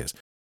score that is.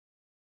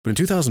 But in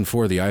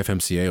 2004, the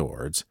IFMCA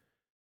Awards,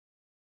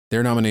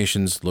 their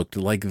nominations looked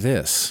like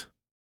this.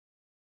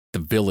 The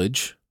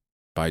Village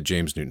by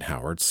James Newton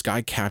Howard,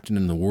 Sky Captain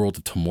and the World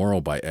of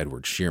Tomorrow by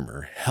Edward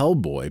Shearer,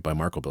 Hellboy by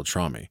Marco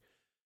Beltrami,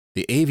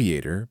 The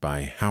Aviator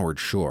by Howard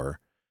Shore,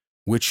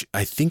 which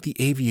I think The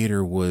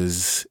Aviator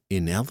was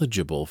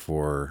ineligible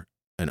for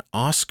an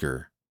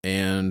Oscar,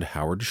 and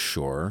Howard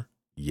Shore,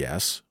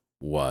 yes,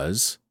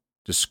 was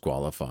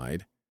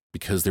disqualified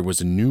because there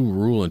was a new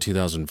rule in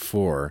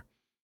 2004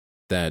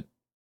 that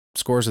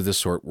scores of this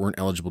sort weren't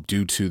eligible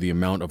due to the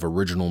amount of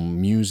original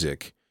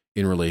music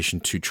in relation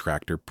to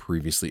tracked or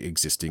previously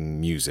existing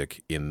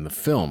music in the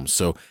film.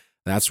 So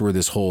that's where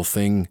this whole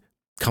thing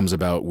comes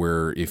about,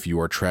 where if you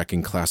are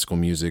tracking classical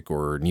music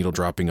or needle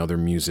dropping other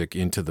music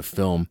into the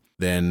film,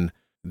 then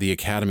the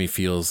Academy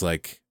feels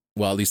like,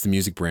 well, at least the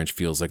music branch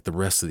feels like the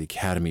rest of the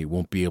Academy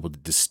won't be able to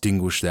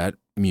distinguish that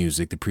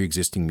music, the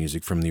pre-existing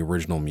music, from the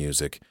original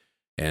music,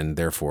 and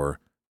therefore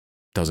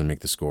doesn't make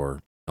the score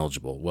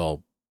eligible.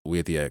 Well, we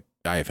at the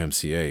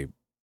IFMCA,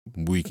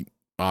 we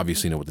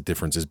obviously know what the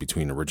difference is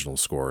between original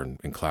score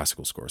and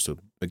classical score. So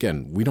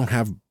again, we don't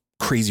have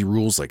crazy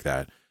rules like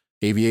that.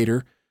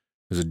 Aviator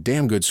was a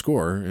damn good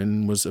score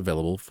and was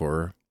available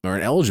for, or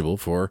eligible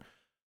for,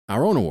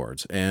 our own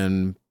awards.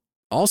 And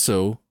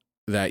also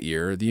that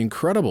year, The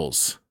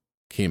Incredibles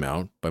came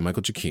out by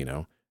Michael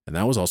Giacchino, and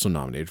that was also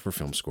nominated for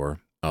Film Score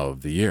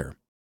of the Year.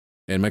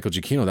 And Michael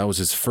Giacchino, that was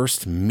his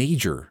first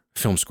major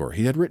film score.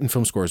 He had written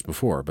film scores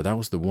before, but that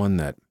was the one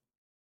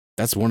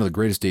that's one of the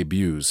greatest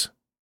debuts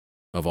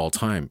of all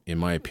time, in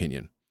my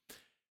opinion.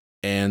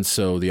 And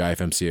so the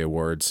IFMCA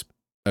Awards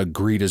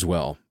agreed as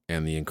well,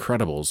 and The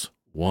Incredibles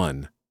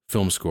won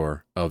Film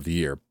Score of the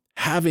Year.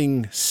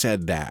 Having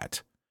said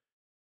that,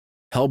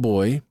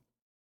 Hellboy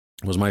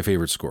was my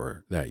favorite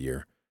score that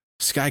year.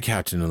 Sky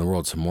Captain and the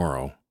World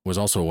Tomorrow was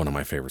also one of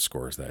my favorite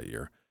scores that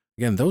year.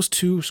 Again, those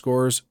 2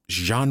 scores,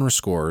 genre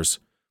scores,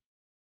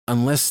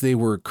 unless they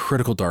were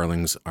critical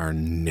darlings, are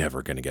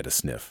never going to get a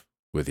sniff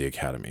with the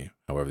Academy.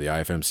 However, the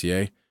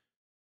IFMCA,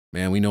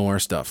 man, we know our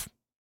stuff.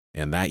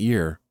 And that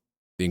year,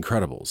 The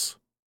Incredibles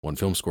won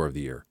Film Score of the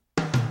Year.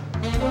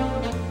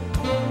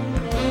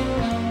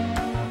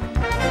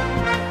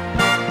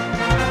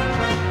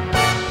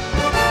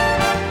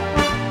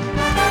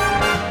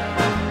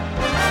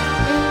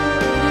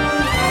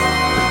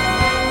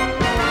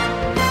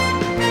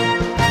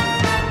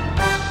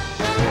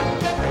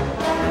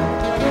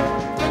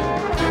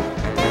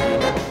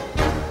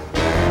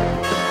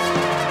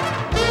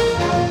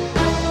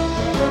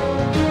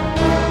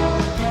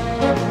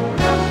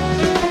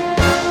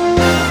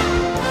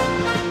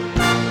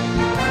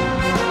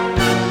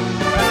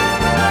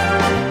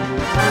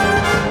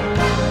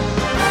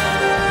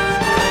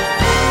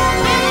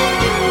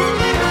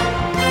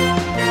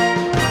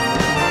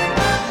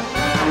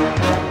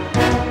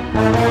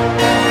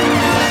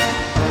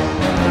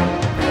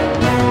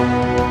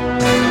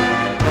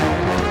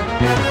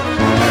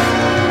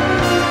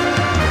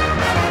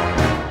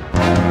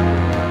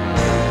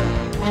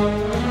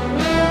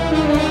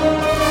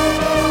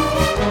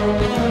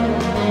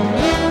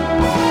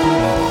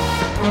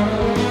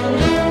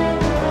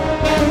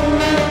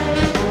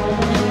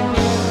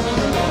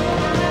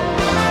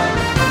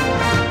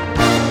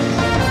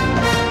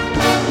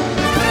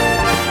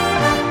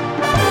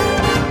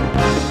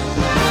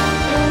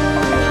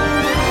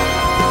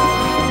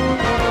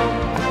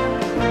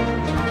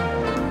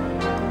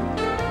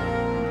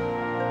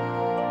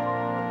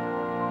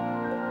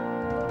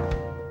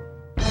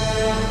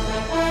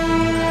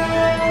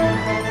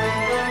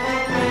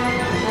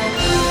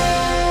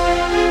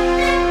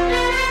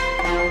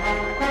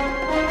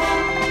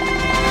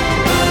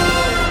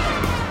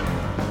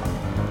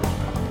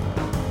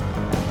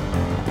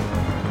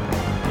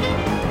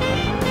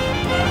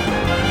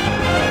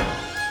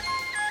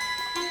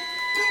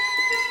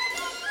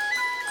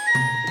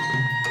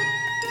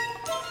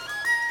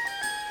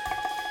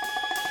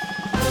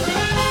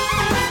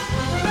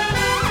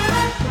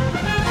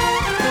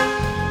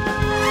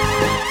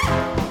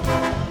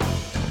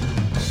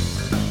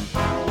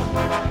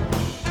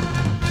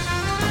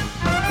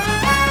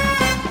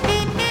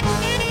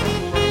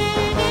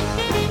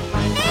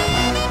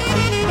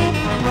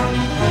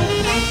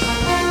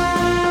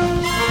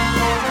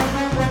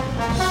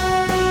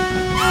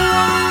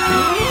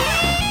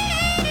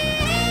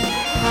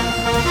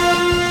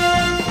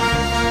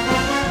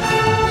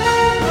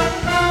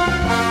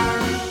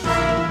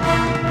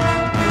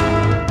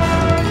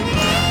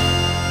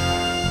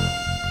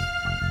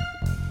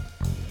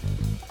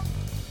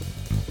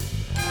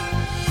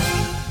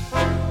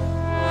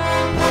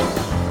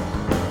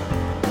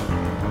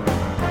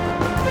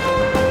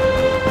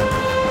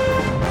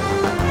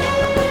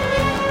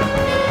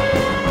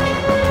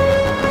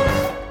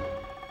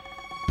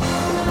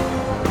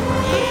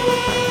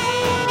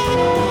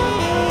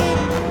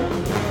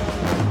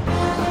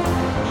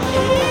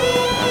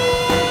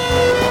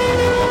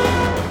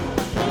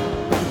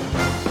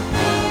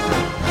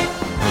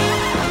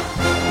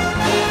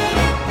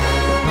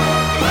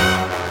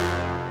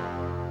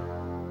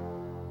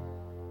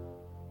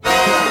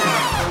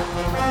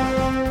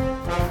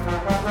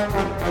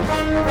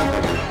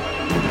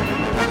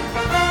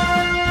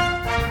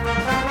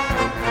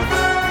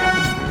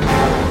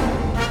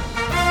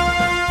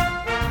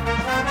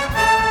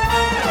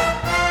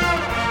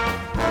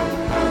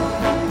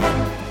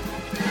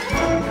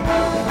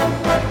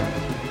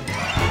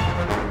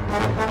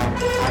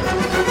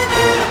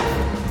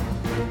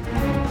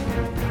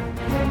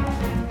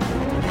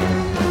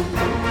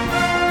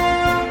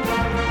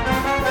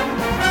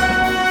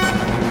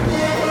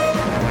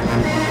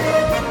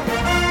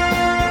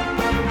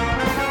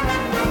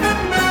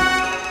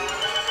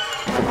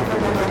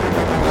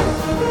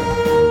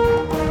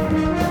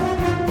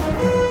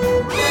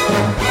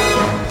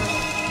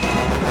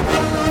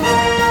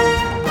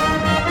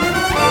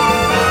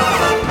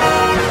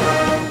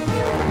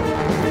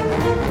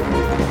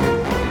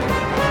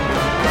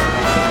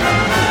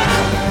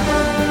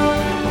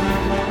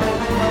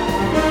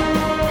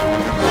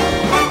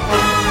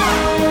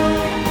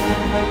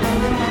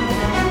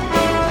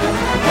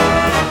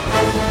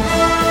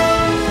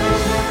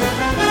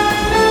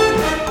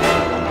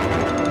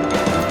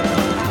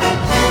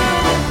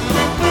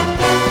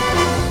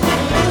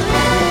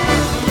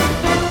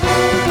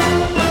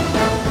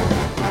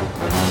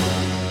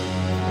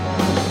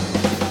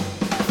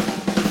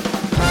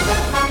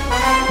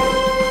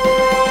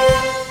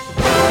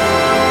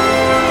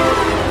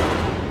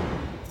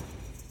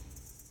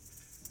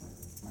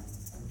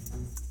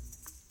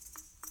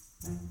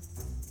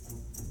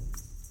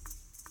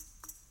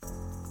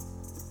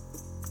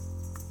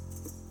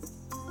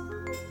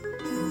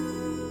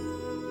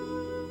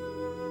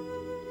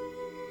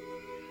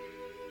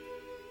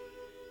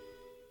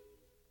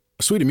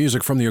 Suite of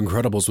music from The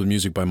Incredibles with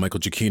music by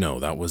Michael Giacchino.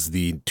 That was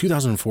the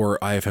 2004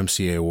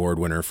 IFMCA Award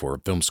winner for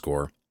Film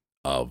Score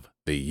of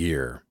the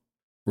Year.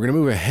 We're going to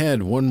move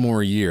ahead one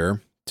more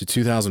year to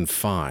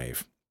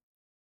 2005.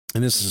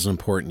 And this is an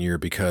important year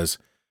because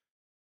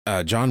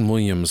John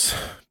Williams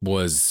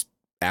was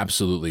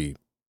absolutely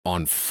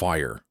on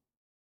fire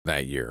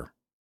that year.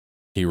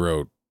 He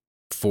wrote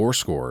 4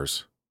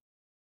 scores,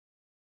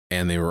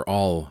 and they were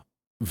all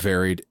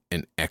varied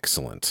and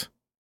excellent.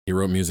 He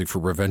wrote music for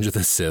Revenge of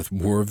the Sith,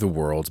 War of the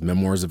Worlds,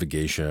 Memoirs of a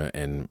Geisha,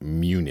 and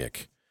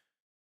Munich.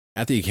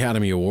 At the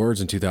Academy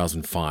Awards in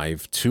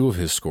 2005, 2 of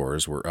his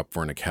scores were up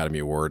for an Academy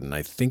Award, and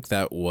I think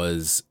that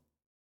was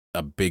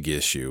a big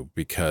issue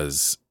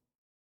because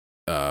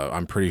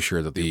I'm pretty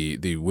sure that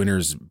the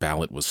winner's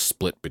ballot was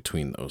split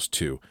between those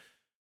 2.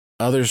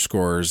 Other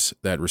scores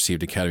that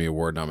received Academy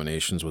Award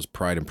nominations was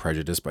Pride and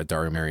Prejudice by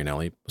Dario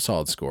Marianelli, a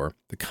solid score.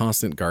 The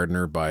Constant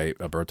Gardener by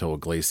Alberto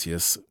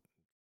Iglesias,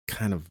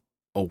 kind of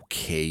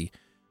okay.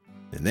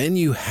 And then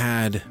you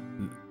had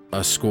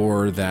a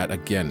score that,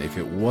 again, if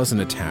it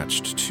wasn't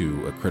attached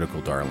to a critical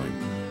darling,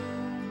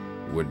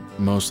 would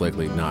most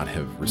likely not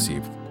have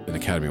received an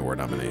Academy Award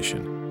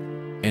nomination.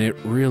 And it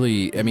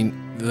really, I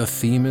mean, the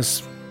theme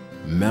is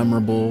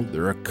memorable.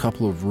 There are a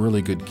couple of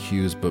really good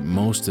cues, but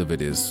most of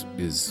it is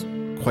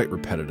quite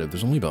repetitive.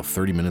 There's only about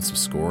 30 minutes of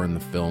score in the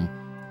film.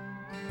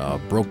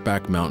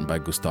 Brokeback Mountain by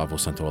Gustavo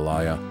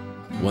Santaolalla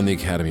won the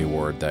Academy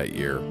Award that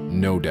year,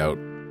 no doubt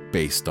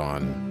based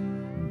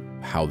on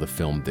how the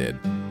film did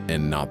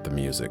and not the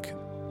music.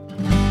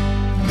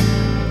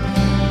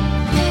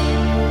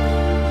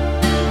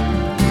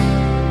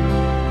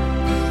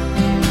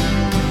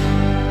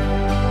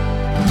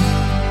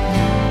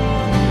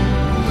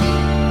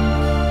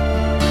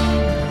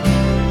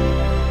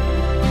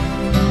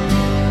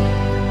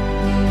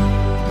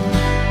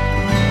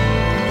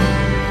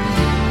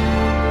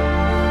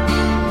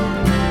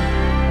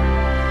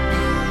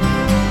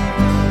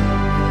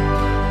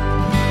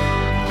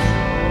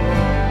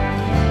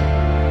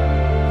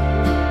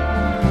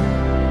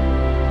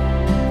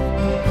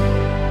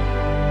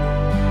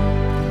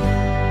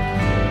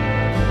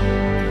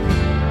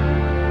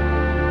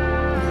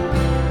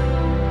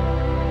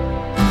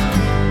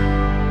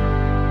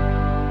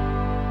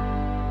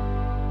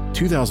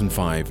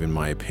 2005, in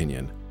my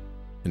opinion,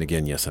 and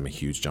again, yes, I'm a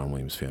huge John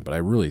Williams fan, but I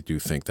really do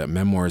think that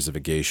Memoirs of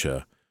a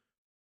Geisha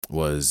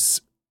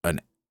was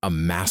a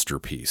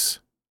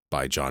masterpiece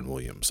by John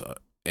Williams.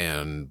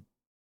 And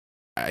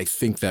I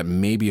think that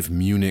maybe if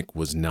Munich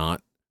was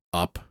not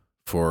up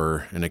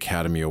for an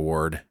Academy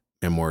Award,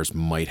 Memoirs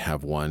might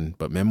have won,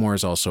 but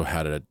Memoirs also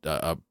had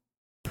a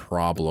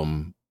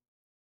problem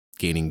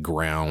gaining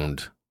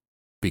ground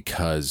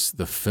because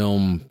the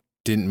film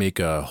didn't make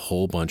a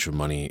whole bunch of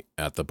money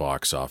at the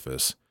box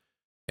office,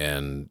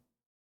 and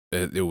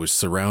it was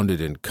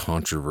surrounded in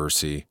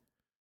controversy,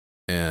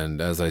 and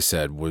as I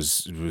said,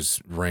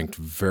 was ranked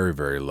very,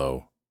 very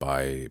low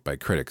by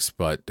critics.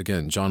 But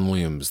again, John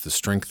Williams, the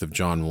strength of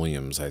John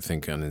Williams, I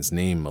think on his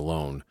name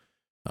alone,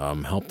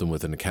 helped him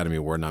with an Academy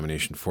Award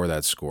nomination for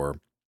that score,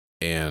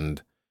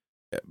 and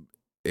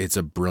it's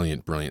a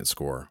brilliant, brilliant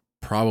score.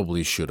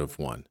 Probably should have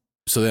won.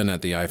 So then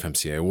at the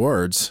IFMCA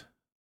Awards,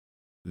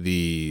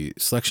 the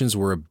selections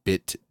were a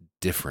bit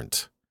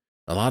different.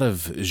 A lot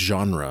of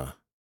genre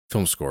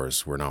film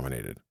scores were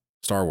nominated.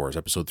 Star Wars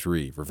Episode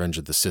 3, Revenge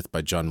of the Sith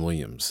by John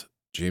Williams,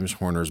 James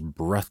Horner's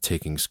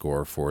breathtaking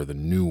score for The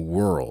New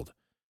World,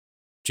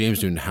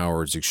 James Newton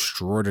Howard's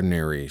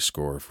extraordinary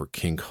score for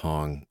King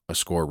Kong, a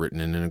score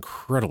written in an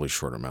incredibly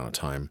short amount of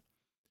time,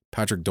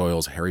 Patrick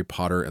Doyle's Harry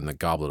Potter and the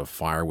Goblet of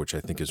Fire, which I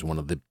think is one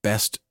of the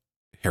best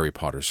Harry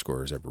Potter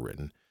scores ever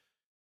written,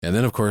 and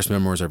then, of course,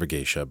 Memoirs of a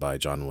Geisha by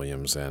John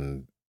Williams,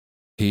 and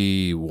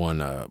he won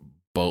a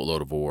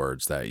boatload of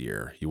awards that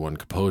year. He won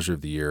Composer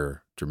of the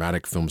Year,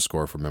 Dramatic Film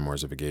Score for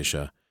Memoirs of a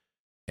Geisha,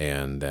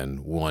 and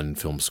then won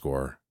Film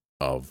Score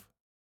of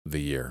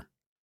the Year.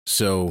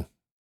 So,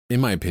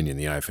 in my opinion,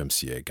 the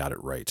IFMCA got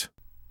it right.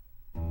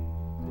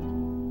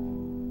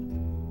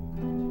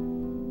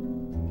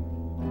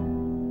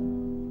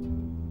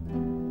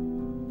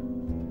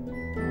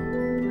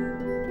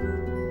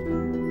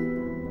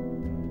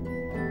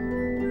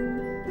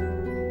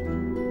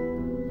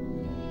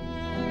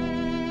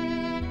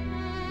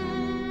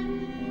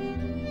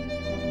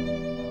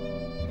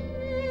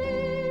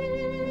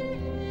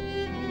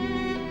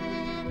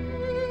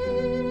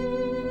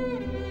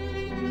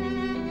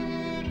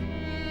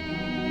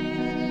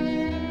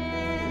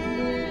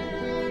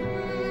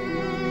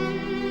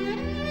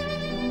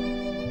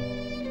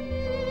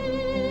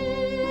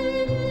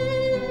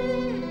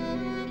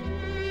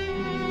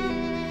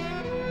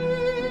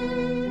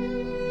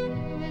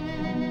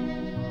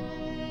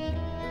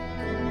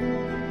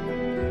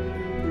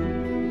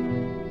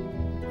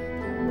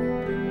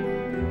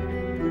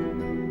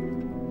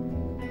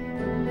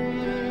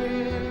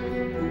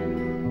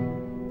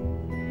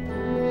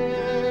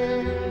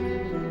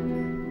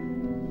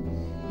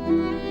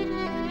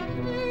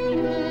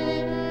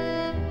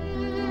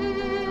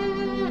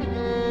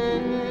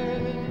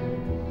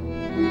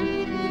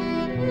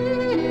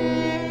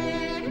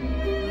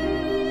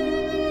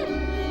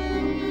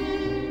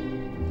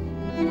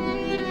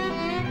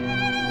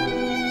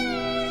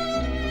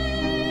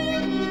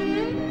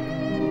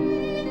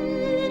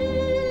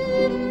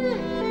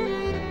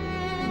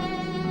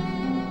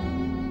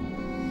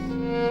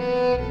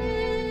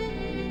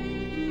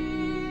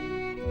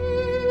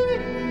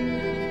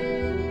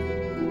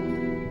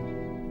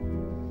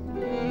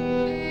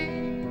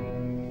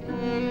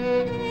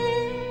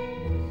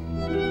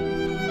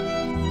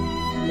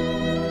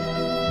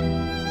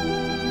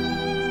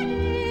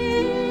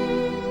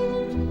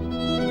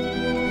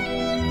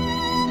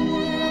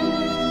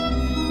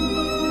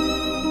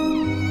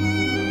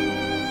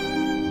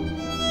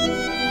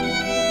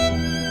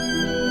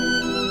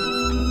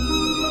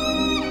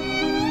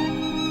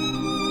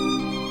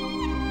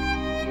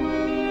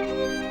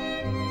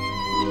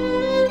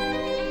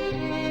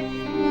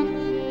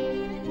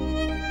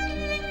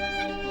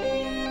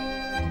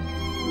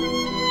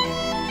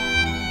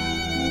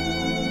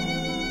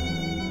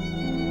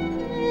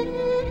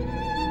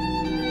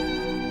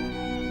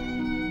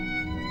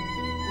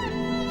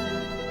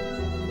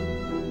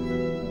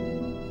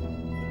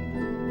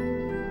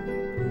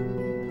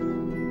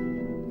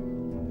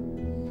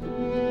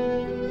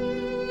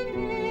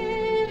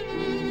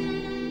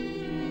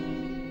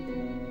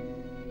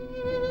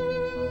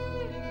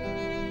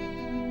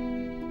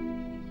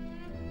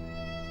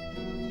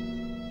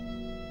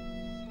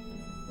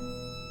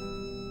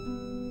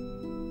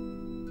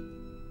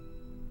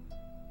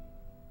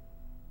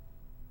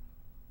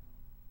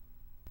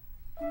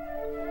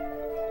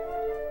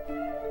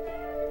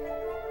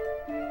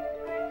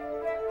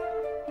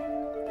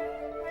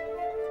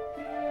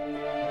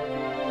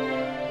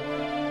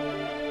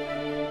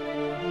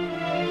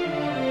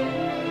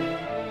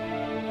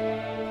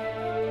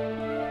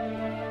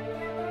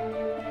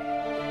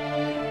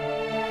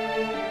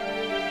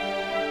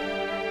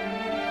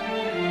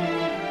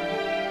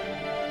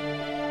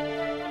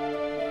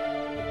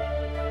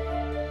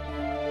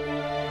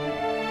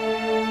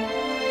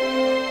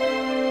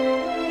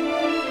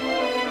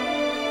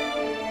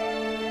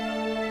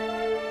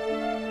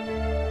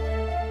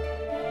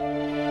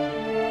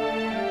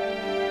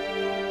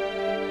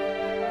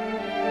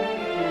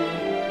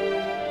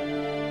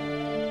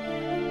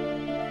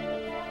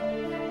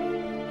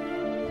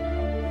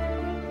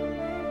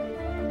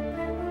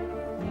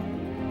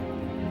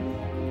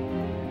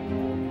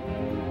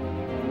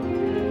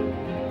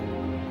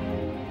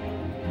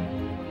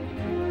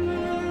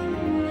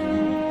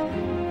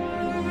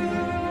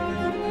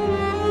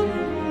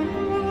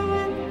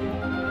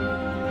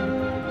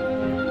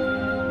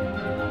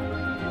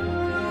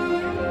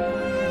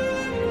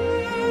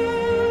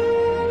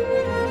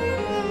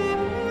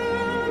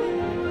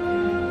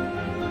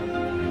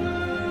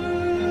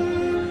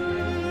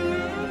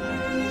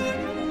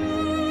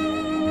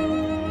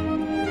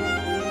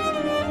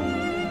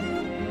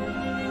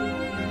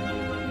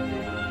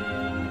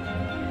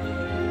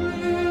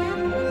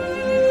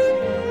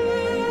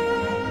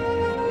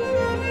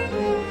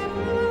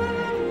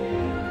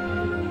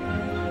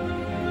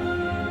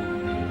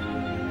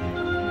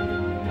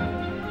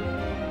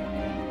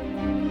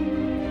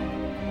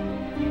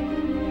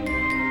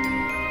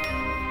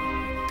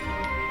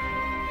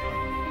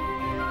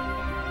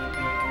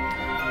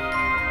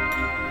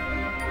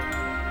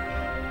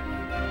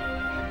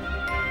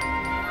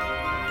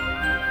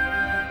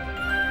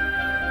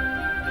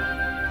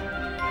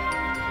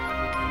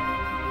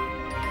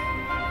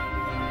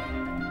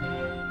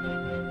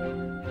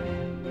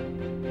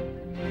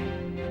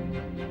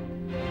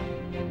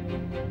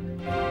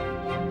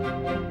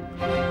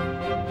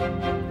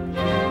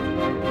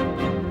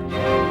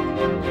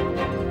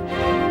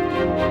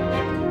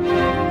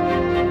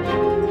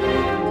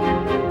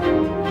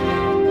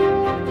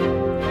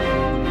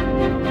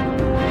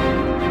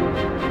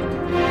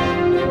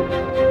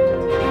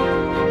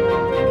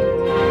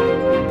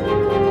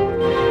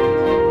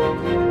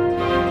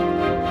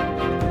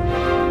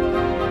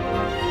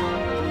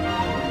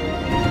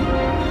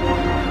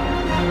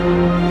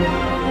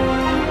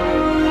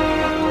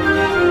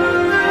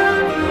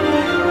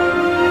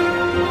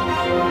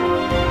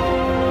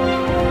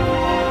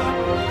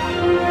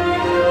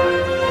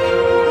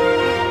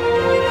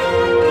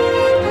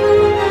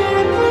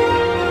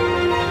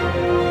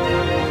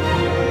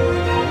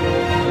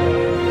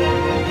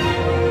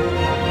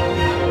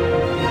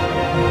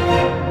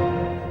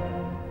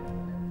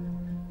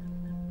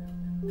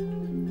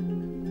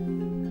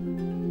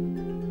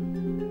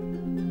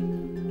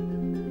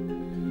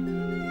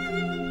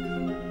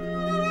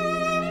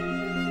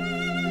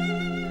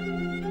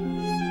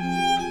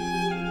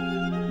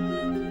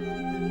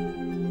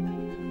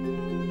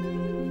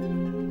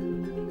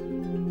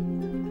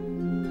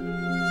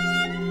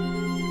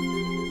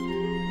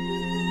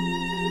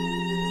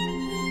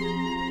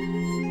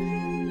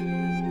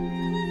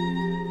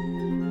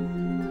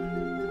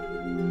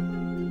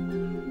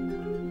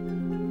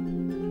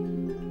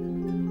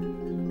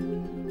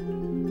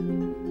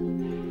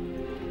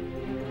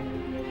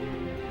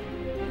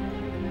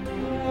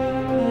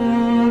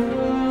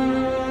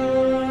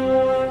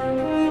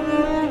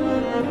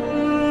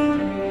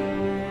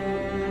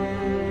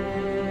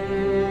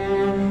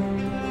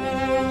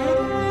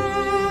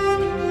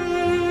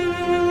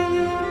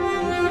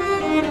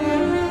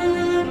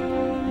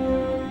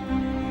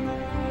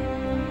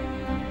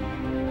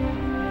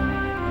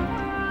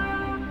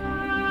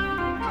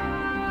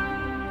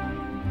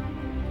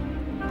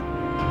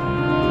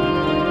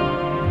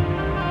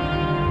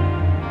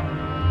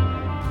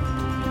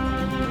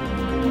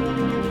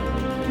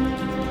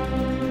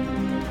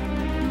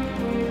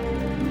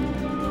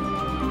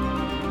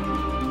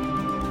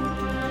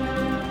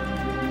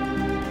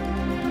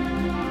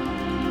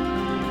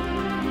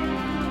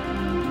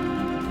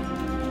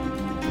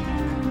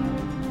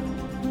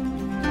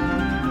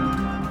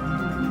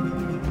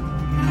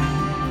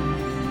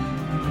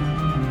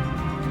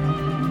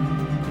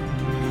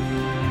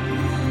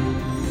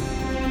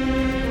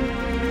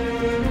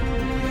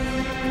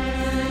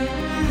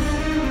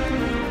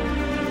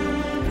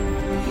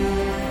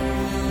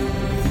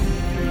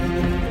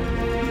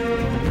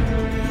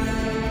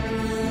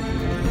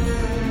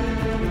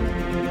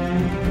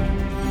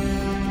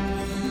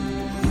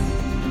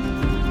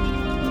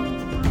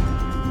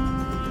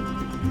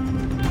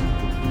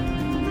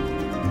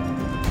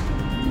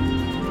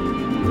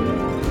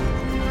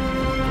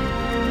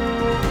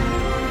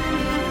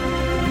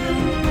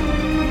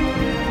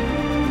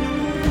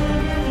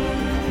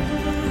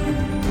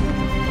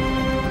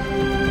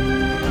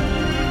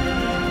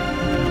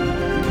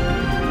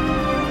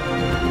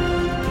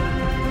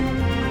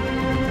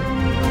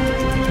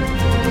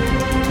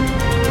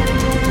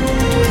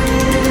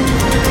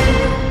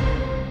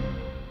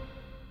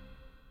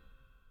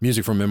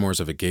 Music from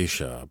Memoirs of a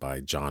Geisha by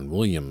John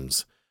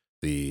Williams,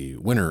 the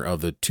winner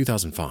of the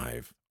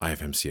 2005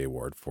 IFMCA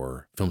Award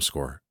for Film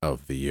Score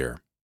of the Year.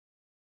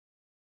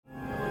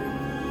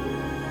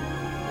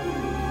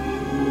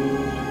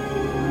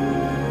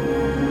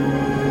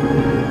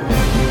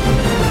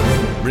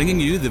 Bringing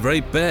you the very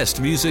best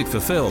music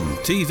for film,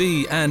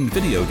 TV, and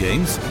video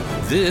games,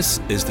 this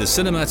is the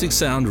Cinematic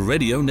Sound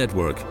Radio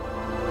Network.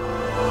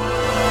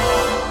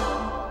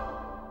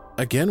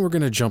 Again, we're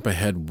going to jump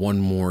ahead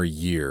one more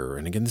year.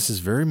 And again, this is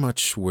very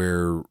much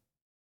where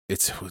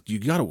you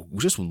got to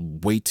just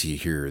wait till you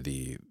hear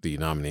the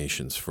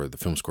nominations for the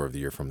Film Score of the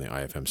Year from the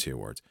IFMCA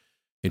Awards.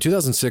 In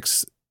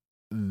 2006,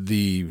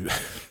 the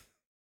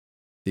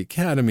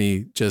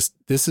Academy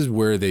this is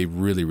where they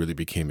really, really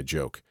became a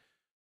joke.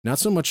 Not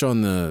so much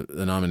on the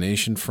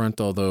nomination front,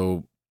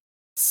 although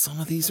some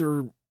of these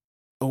are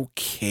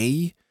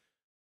okay.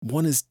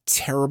 One is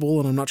terrible,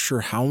 and I'm not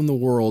sure how in the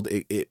world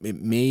it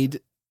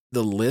made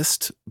the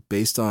list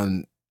based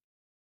on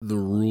the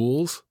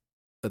rules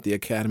that the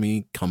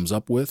Academy comes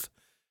up with.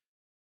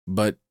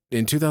 But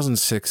in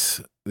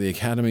 2006, the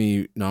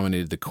Academy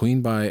nominated The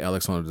Queen by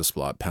Alexandre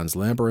Desplat, Pan's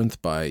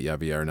Labyrinth by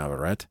Javier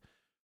Navarrete,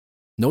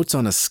 Notes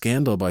on a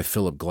Scandal by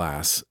Philip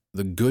Glass,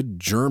 The Good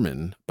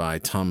German by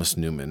Thomas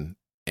Newman,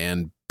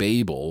 and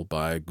Babel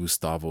by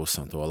Gustavo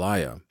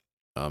Santaolalla.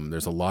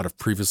 There's a lot of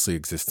previously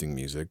existing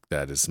music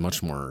that is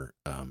much more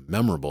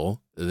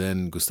memorable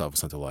than Gustavo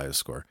Santaolla's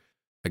score.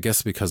 I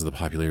guess because of the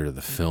popularity of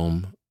the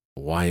film,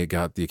 why it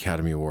got the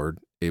Academy Award,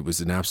 it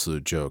was an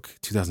absolute joke.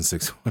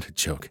 2006, what a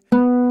joke.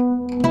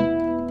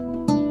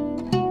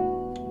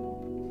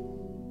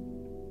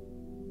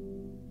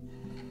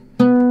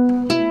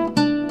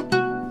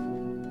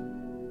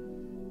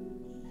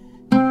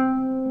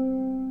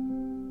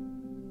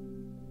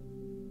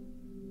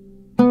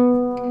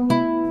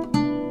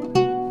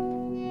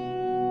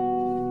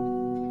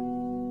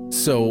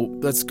 So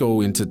let's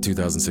go into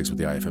 2006 with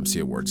the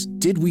IFMCA Awards.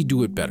 Did we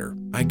do it better?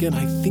 Again,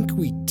 I think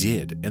we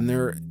did. And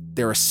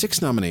there are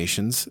 6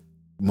 nominations,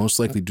 most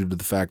likely due to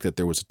the fact that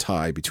there was a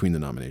tie between the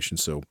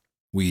nominations. So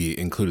we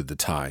included the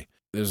tie.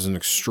 There's an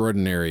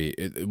extraordinary,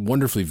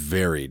 wonderfully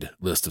varied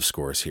list of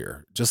scores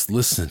here. Just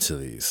listen to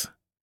these.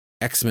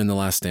 X-Men: The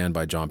Last Stand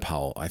by John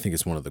Powell. I think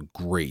it's one of the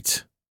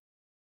great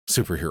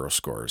superhero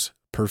scores.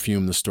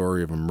 Perfume: The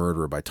Story of a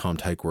Murderer by Tom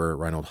Tykwer,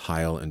 Reinhold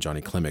Heil, and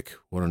Johnny Klimek.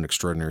 What an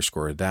extraordinary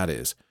score that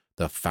is.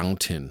 The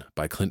Fountain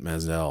by Clint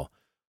Mansell,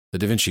 The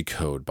Da Vinci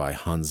Code by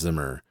Hans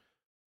Zimmer,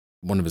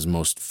 one of his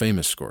most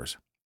famous scores.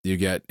 You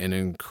get an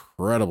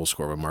incredible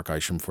score by Mark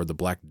Isham for The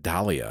Black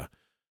Dahlia,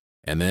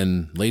 and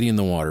then Lady in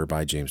the Water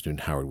by James Newton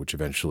Howard, which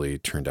eventually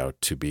turned out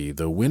to be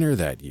the winner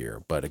that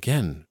year. But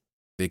again,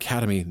 the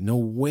Academy, no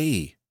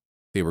way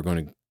they were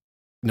going to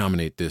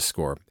nominate this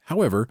score.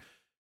 However,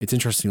 it's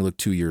interesting to look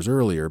 2 years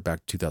earlier, back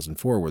to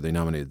 2004, where they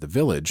nominated The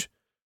Village,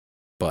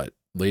 but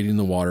Lady in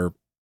the Water,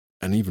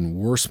 an even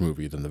worse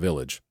movie than The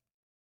Village.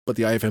 But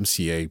the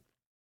IFMCA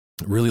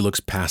really looks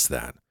past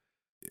that.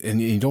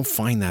 And you don't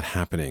find that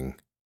happening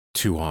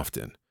too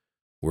often,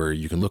 where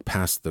you can look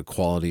past the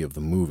quality of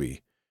the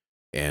movie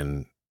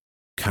and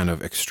kind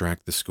of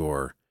extract the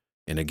score.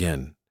 And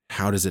again,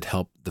 how does it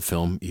help the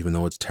film, even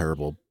though it's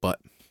terrible? But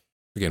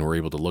again, we're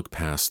able to look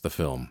past the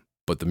film.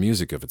 But the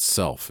music of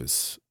itself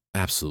is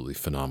absolutely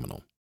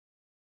phenomenal.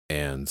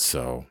 And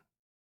so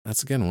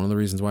that's, again, one of the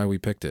reasons why we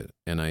picked it.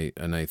 And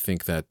I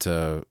think that,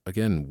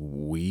 again,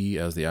 we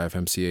as the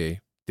IFMCA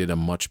did a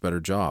much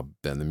better job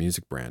than the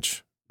music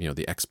branch,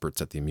 the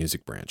experts at the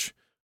music branch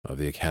of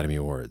the Academy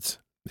Awards.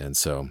 And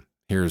so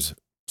here's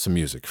some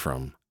music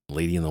from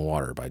Lady in the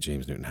Water by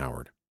James Newton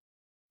Howard.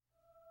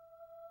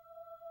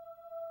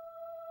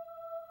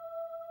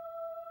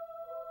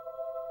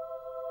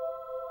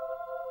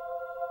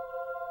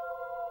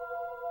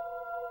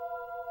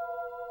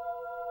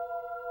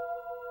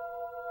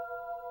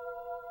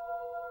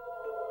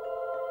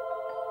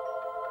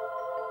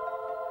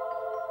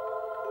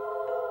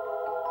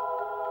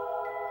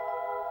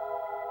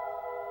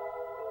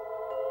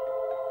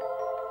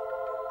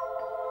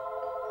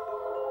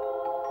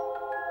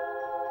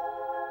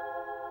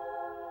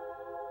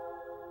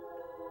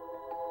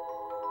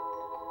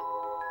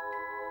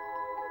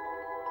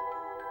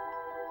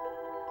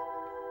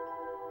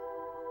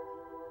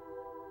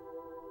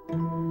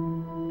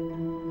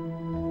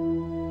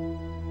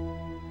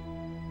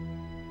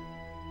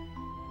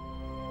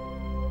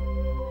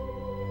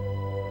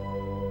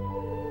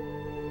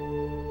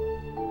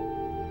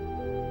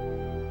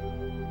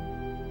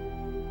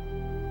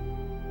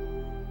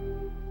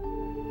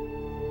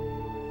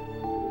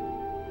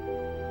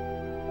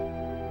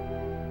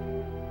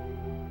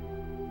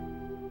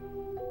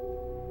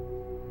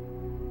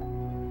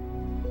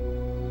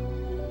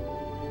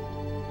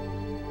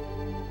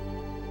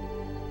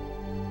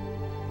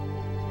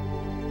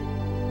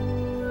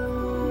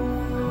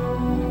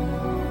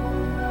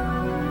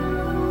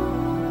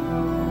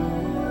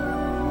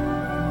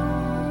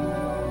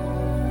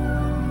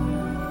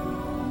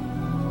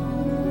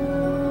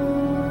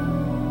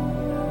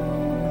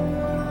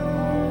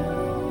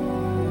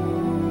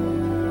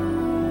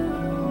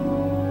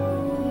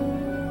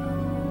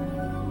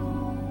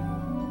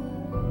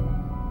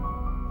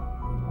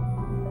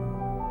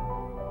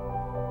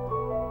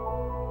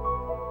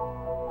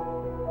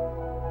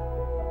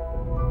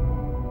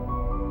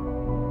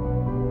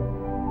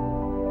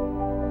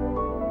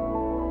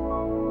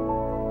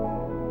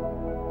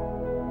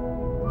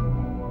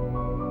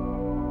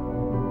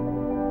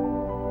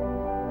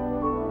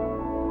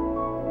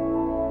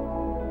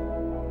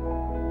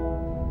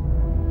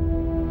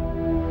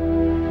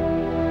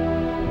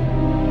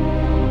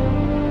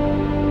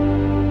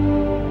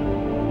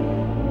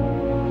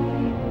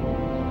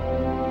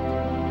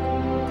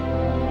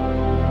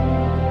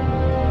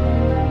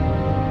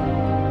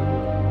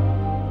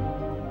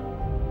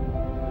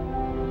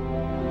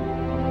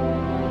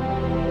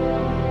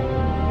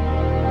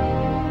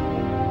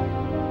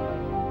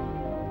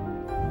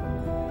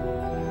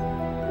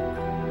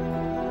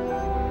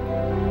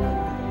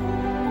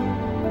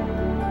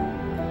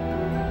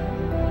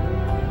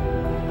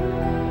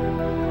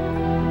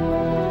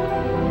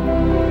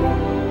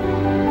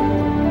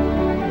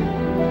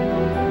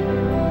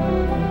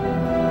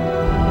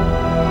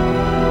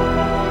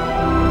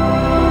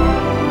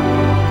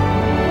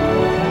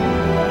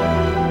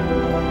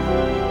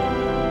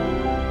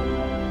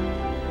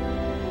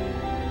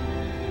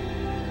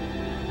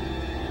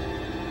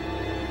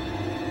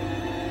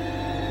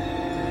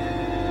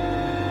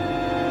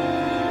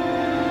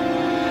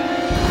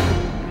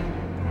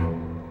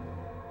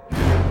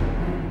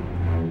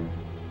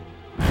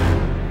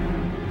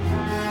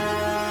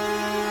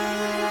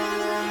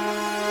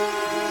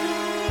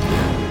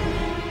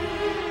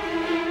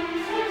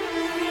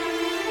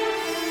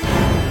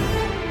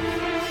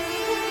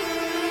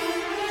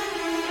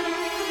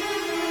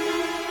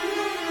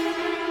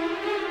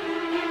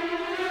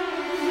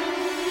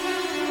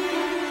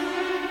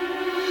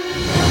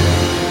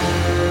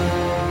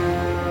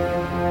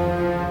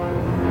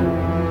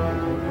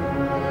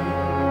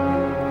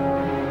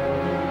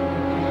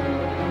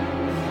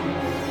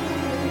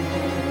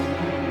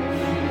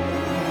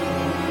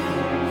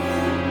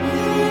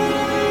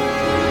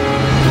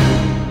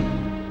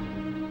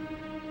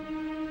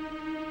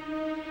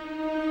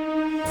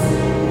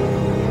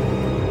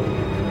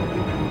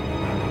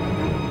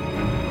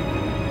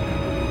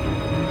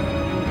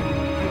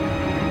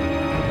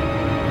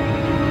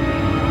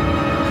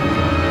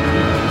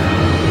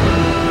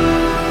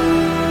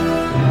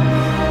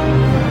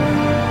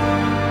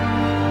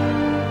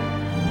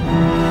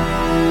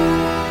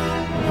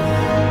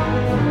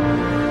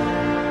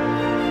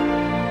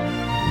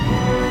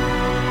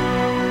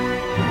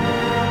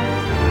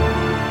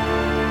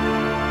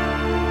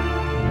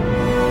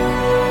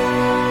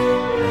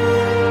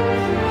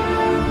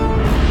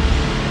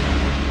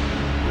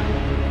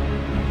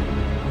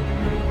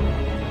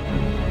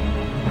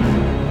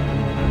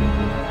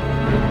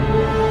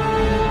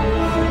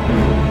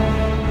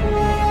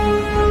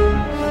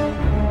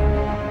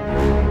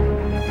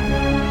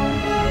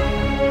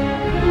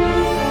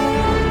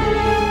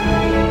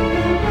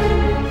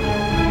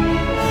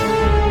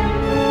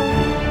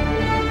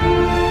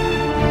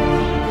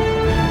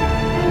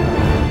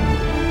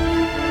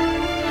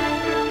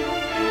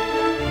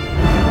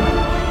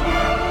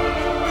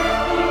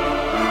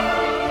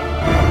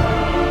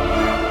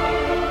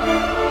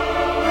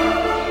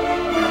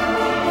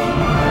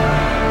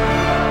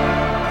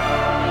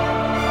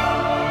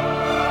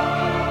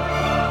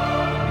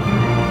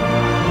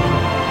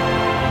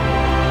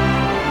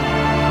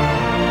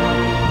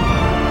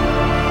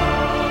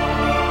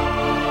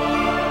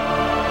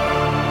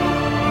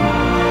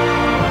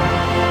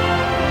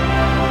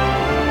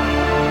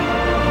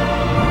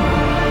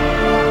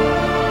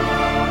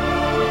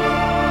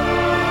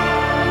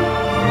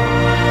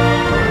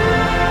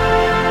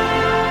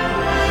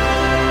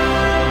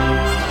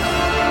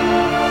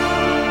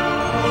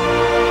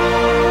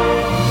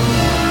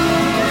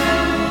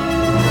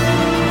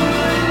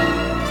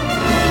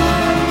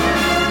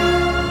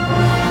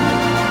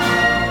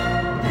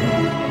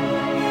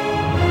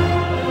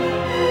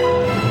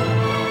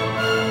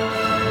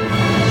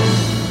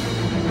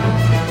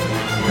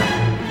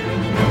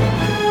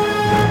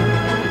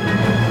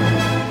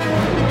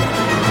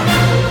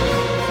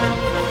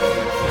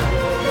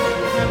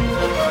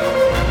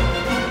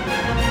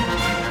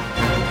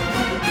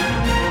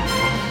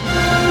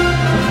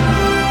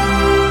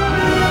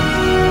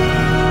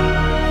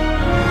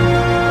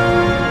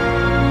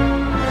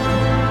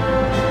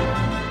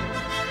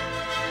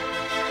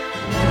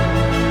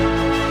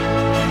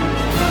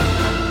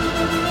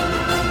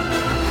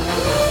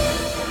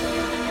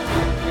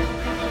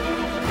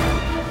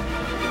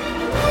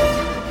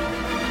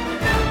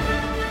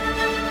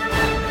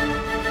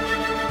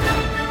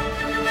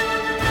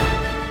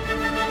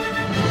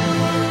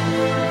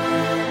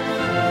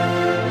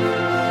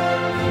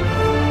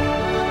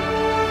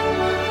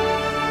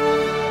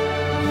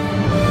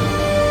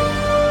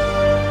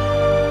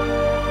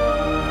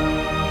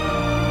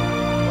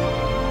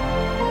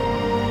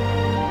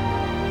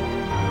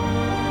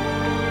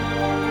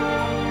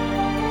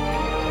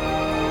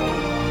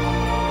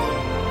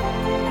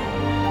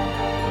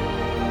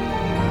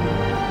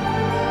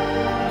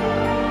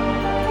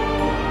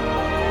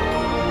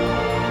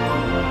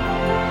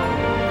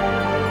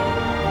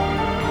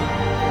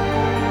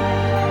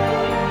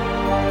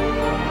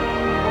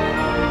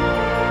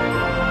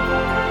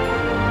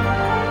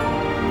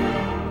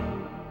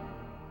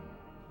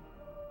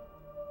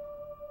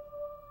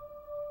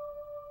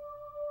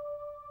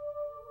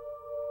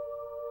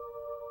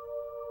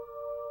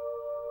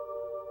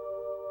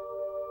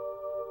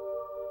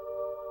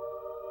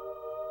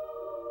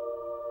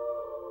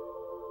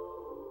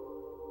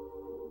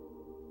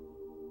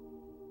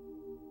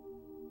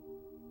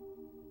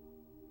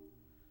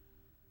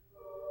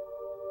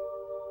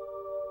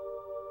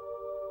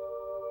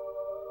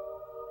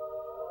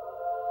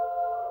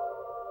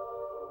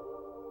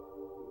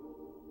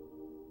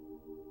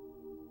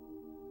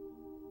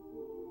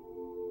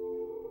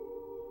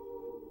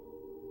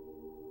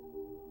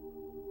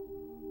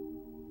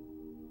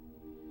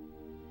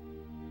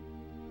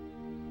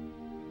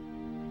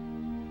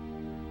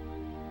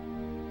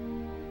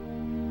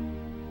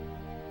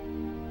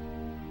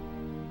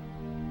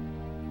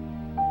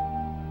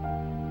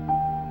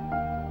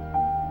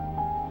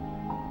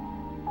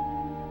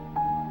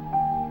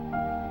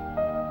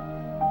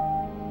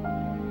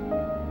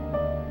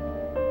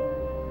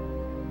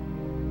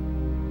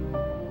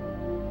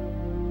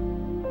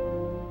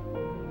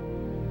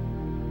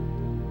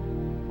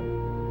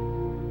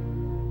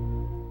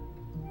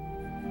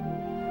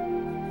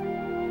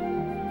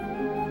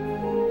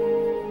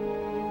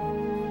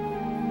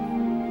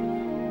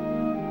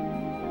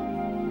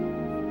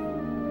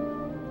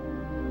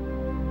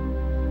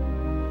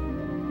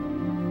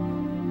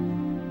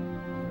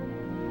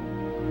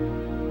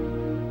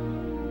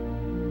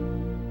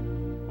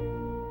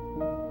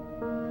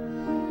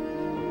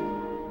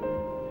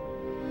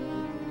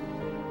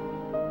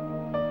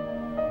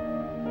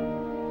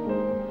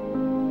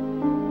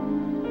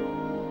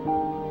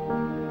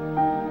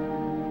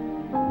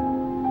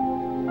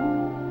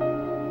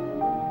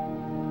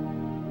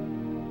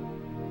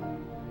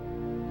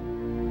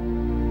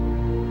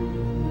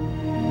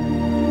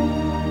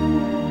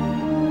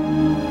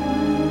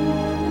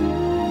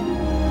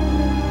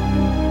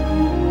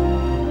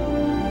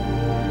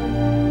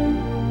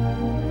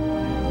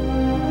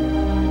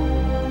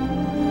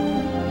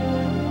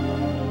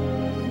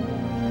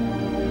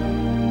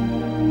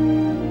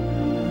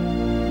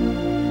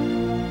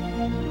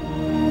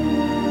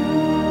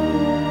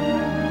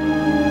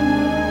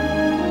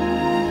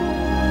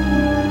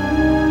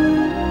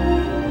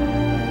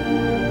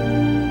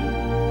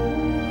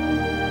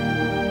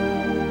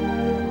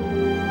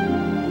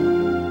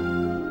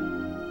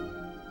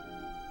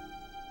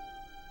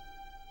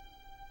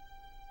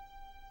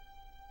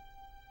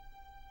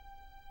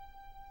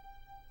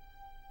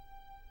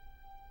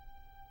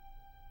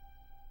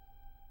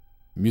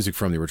 music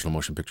from the original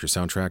motion picture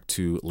soundtrack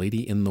to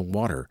Lady in the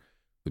Water,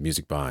 with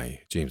music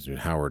by James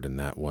Newton Howard, and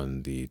that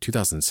won the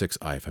 2006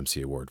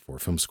 IFMC Award for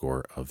Film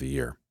Score of the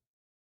Year.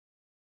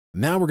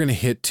 Now we're going to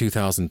hit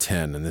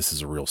 2010, and this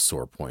is a real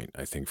sore point,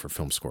 I think, for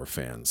film score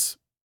fans.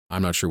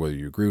 I'm not sure whether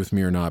you agree with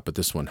me or not, but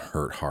this one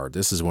hurt hard.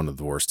 This is one of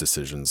the worst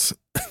decisions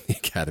the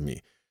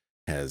Academy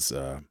has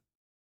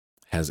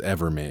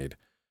ever made.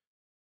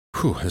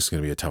 Whew, this is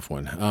going to be a tough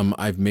one.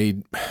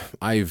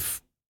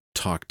 I've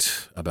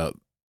talked about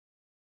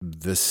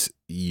this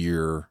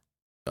year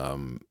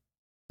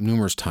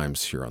numerous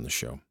times here on the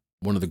show.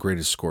 One of the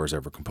greatest scores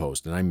ever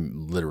composed, and I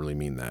literally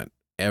mean that,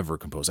 ever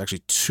composed.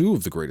 Actually, two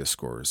of the greatest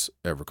scores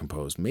ever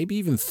composed, maybe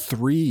even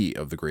three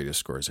of the greatest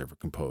scores ever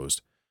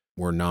composed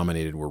were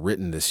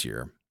written this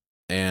year.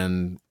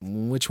 And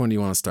which one do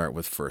you want to start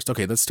with first?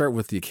 Okay, let's start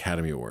with the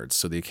Academy Awards.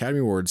 So the Academy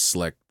Awards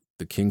select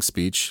The King's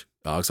Speech,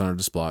 Alexander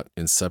Desplat,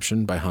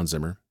 Inception by Hans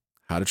Zimmer,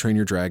 How to Train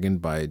Your Dragon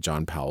by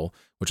John Powell,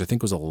 which I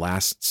think was a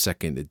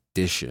last-second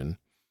edition,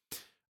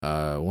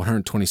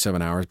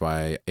 127 Hours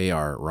by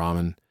A.R.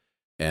 Rahman,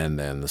 and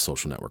then The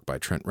Social Network by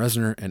Trent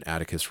Reznor and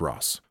Atticus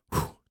Ross.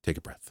 Whew, take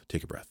a breath.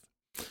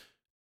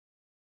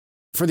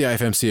 For the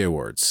IFMCA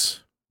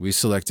Awards, we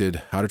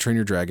selected How to Train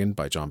Your Dragon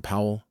by John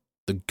Powell,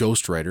 The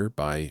Ghostwriter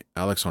by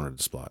Alexander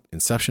Desplat,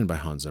 Inception by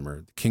Hans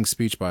Zimmer, The King's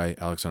Speech by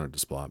Alexander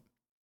Desplat,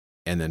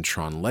 and then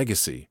Tron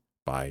Legacy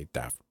by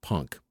Daft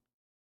Punk.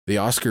 The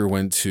Oscar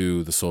went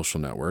to The Social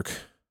Network,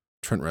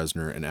 Trent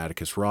Reznor, and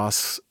Atticus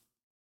Ross,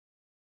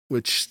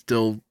 which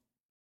still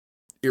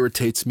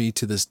irritates me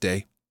to this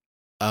day.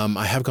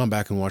 I have gone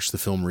back and watched the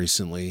film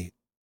recently.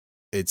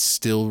 It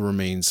still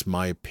remains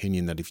my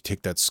opinion that if you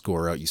take that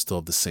score out, you still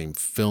have the same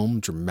film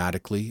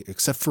dramatically,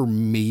 except for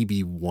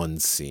maybe one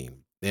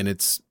scene. And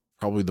it's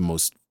probably the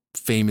most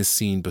famous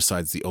scene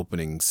besides the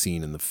opening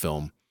scene in the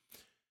film.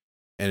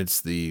 And it's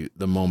the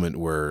moment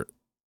where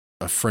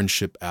a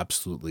friendship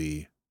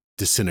absolutely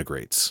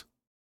disintegrates.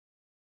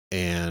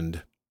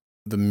 And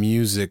the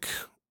music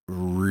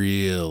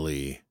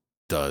really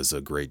does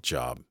a great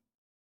job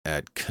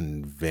at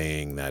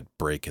conveying that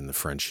break in the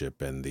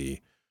friendship and the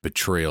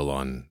betrayal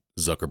on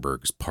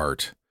Zuckerberg's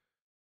part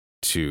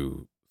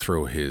to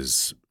throw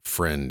his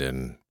friend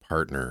and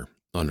partner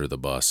under the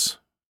bus.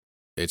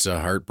 It's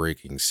a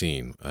heartbreaking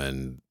scene,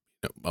 and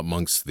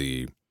amongst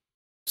the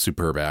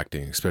superb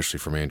acting, especially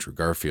from Andrew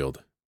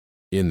Garfield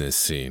in this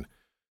scene,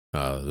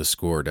 the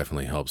score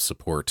definitely helps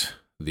support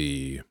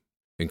the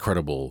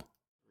incredible,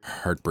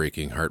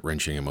 heartbreaking,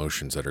 heart-wrenching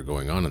emotions that are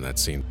going on in that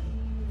scene.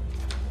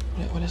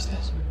 What is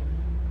this?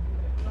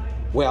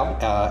 Well,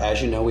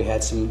 as you know, we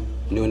had some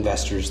new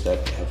investors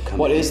that have come.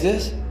 What is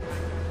this?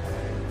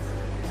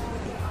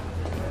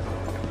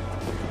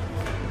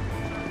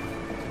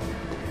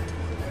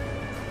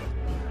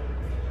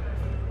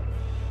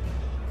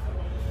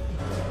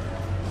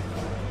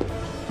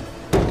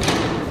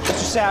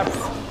 Mr. Sapp.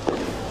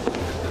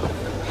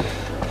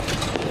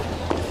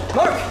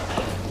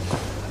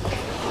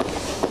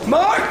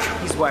 Mark!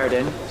 He's wired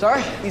in.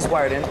 Sorry? He's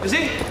wired in. Is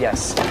he?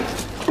 Yes.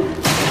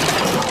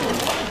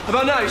 How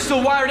about now? You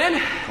still wired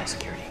in? Call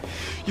security.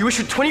 You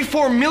issued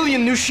 24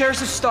 million new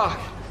shares of stock.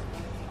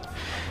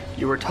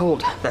 You were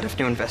told that if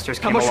new investors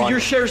came along... How much were your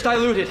shares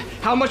diluted?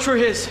 How much were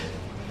his?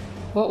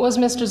 What was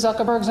Mr.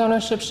 Zuckerberg's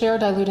ownership share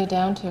diluted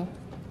down to?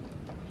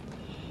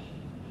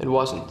 It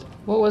wasn't.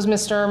 What was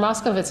Mr.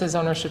 Moskowitz's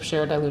ownership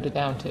share diluted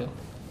down to?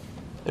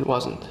 It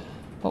wasn't.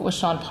 What was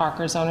Sean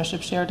Parker's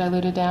ownership share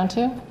diluted down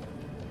to?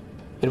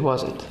 It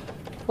wasn't.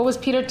 What was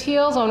Peter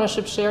Thiel's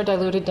ownership share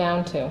diluted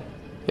down to?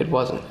 It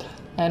wasn't.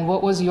 And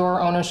what was your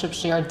ownership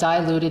share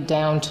diluted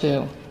down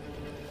to?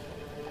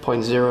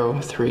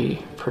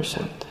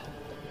 0.03%.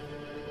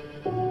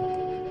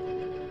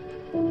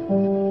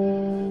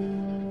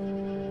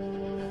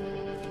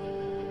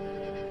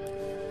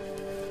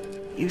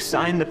 You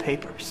signed the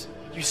papers.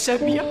 You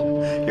set me up.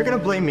 You're gonna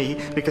blame me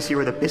because you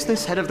were the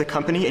business head of the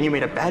company and you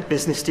made a bad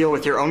business deal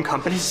with your own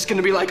company? This is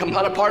gonna be like I'm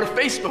not a part of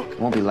Facebook. It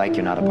won't be like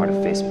you're not a part of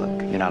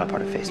Facebook. You're not a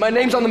part of Facebook. My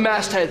name's on the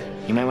masthead.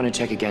 You might want to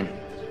check again.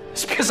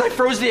 It's because I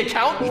froze the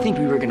account? You think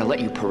we were gonna let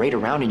you parade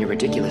around in your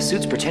ridiculous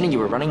suits pretending you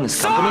were running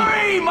this company?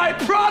 Sorry! My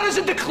Prada's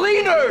at the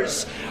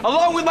cleaners!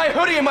 Along with my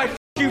hoodie and my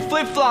you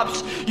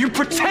flip-flops, you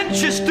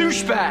pretentious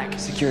douchebag!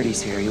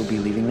 Security's here. You'll be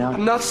leaving now?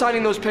 I'm not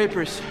signing those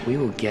papers. We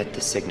will get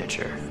the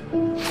signature.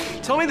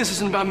 Tell me this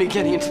isn't about me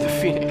getting into the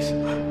Phoenix.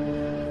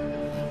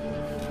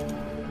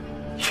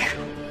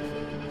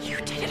 You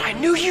did it. I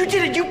knew you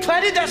did it. You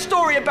planted that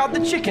story about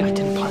the chicken. I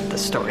didn't plant the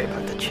story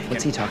about the chicken.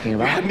 What's he talking You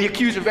about? had me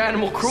accused of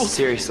animal cruelty.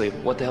 Seriously,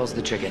 what the hell's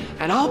the chicken?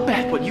 And I'll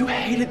bet what you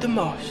hated the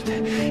most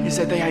is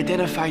that they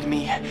identified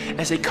me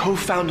as a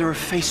co-founder of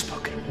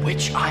Facebook,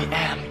 which I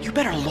am. You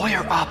better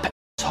lawyer up,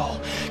 asshole,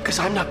 because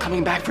I'm not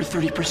coming back for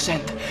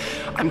 30%.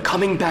 I'm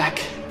coming back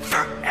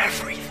for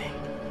everything.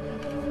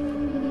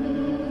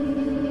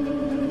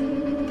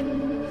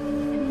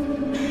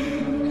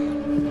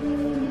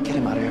 Get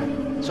him out of here.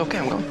 It's okay,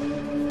 I'm going.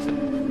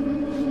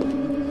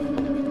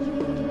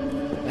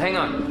 Hang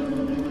on.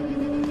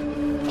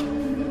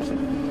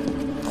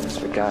 Almost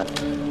forgot.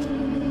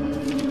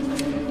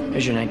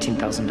 Here's your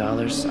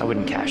 $19,000. I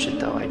wouldn't cash it,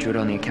 though. I drew it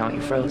on the account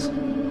you froze.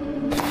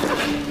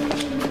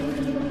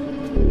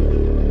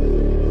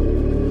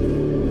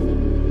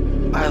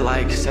 I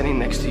like standing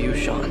next to you,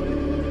 Sean.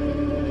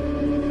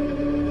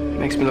 It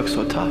makes me look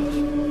so tough.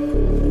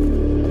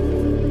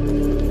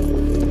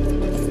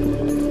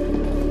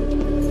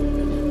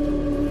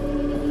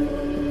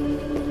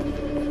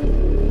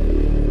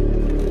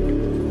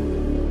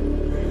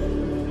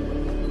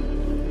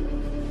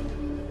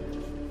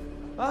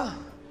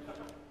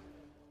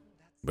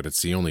 But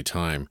it's the only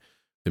time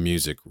the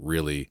music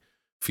really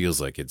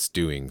feels like it's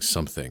doing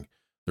something.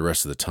 The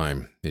rest of the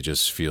time, it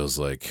just feels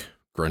like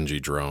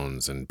grungy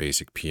drones and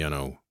basic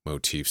piano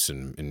motifs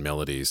and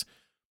melodies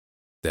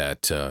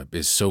that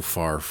is so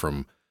far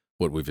from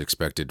what we've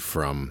expected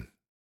from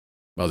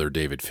other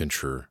David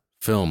Fincher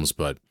films,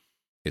 but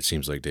it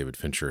seems like David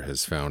Fincher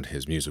has found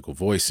his musical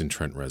voice in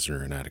Trent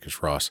Reznor and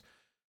Atticus Ross,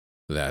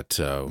 that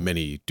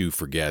many do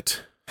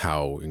forget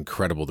how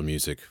incredible the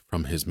music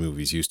from his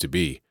movies used to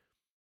be,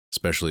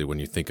 especially when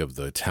you think of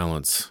the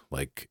talents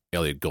like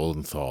Elliot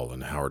Goldenthal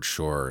and Howard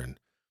Shore and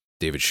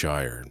David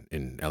Shire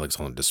and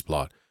Alexandre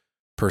Desplat.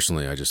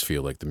 Personally, I just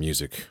feel like the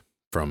music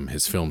from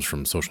his films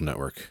from Social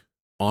Network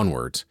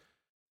onwards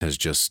has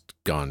just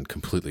gone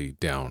completely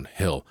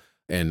downhill.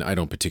 And I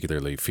don't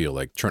particularly feel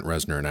like Trent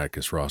Reznor and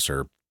Atticus Ross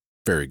are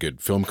very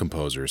good film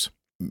composers.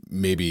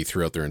 Maybe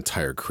throughout their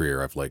entire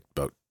career, I've liked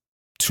about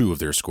 2 of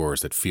their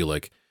scores that feel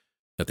like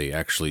that they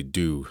actually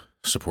do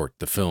support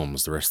the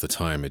films. The rest of the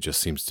time, it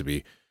just seems to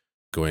be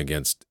going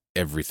against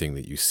everything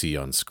that you see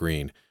on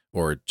screen,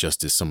 or it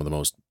just is some of the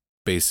most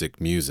basic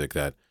music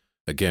that,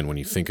 again, when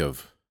you think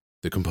of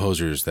the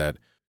composers that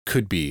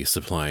could be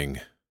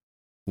supplying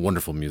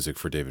wonderful music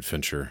for David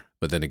Fincher,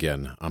 but then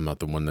again, I'm not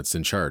the one that's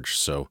in charge,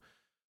 so.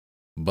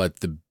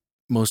 But the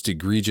most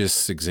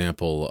egregious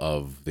example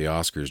of the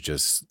Oscars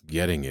just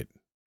getting it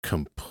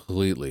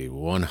completely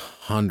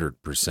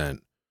 100%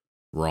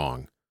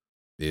 wrong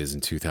is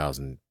in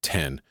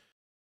 2010.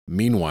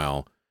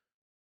 Meanwhile,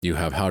 you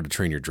have How to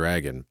Train Your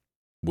Dragon,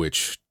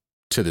 which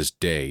to this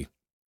day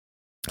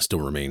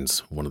still remains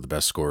one of the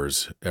best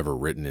scores ever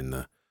written in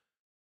the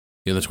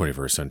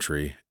 21st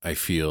century. I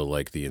feel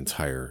like the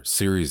entire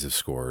series of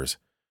scores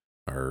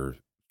are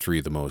 3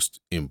 of the most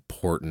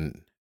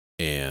important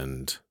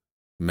and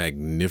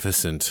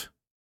magnificent,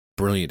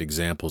 brilliant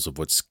examples of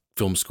what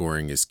film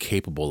scoring is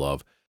capable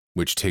of,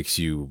 which takes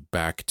you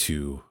back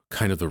to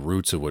kind of the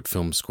roots of what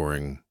film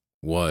scoring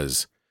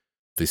was.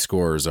 The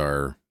scores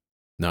are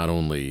not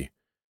only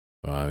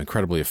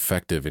incredibly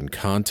effective in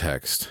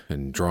context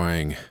and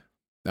drawing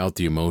out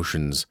the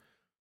emotions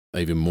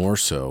even more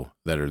so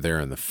that are there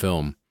in the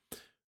film,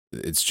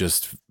 it's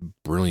just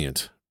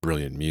brilliant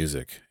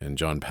music. And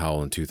John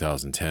Powell in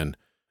 2010,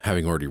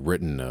 having already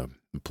written a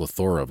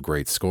plethora of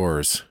great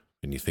scores,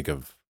 and you think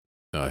of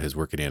his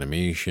work in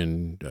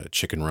animation,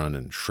 Chicken Run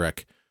and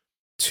Shrek,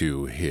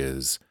 to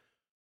his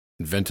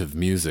inventive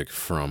music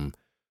from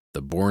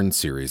the Bourne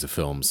series of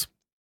films,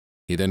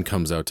 he then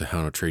comes out to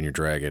How to Train Your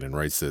Dragon and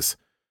writes this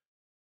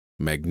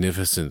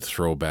magnificent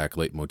throwback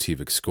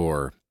leitmotivic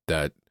score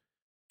that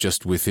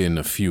just within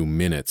a few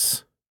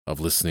minutes of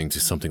listening to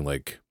something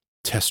like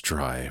Test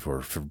Drive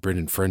or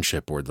Forbidden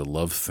Friendship or The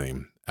Love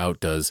Theme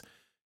outdoes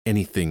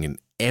anything and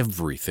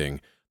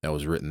everything that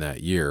was written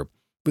that year,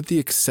 with the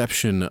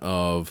exception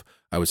of,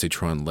 I would say,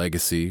 Tron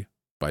Legacy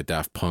by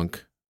Daft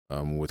Punk,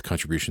 with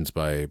contributions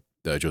by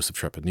Joseph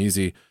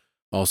Trapanese,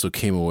 also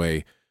came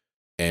away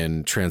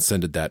and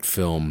transcended that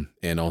film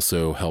and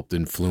also helped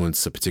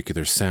influence a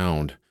particular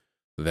sound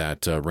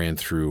that ran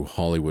through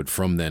Hollywood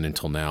from then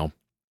until now.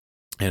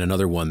 And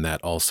another one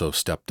that also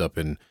stepped up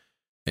and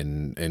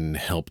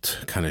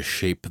helped kind of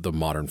shape the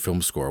modern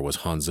film score was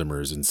Hans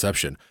Zimmer's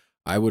Inception.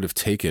 I would have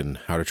taken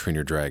How to Train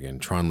Your Dragon,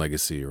 Tron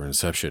Legacy, or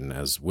Inception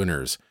as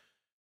winners,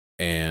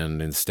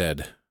 and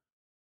instead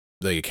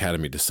the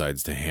Academy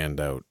decides to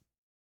hand out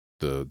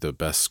the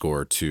best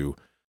score to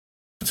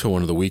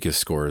one of the weakest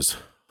scores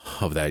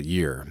of that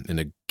year. And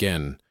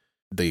again,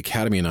 the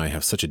Academy and I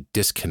have such a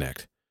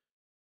disconnect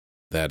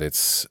that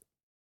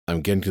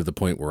I'm getting to the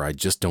point where I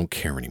just don't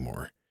care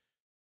anymore.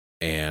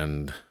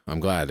 And I'm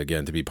glad,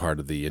 again, to be part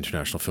of the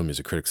International Film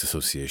Music Critics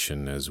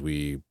Association, as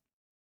we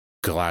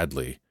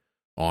gladly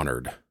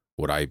honored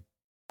what I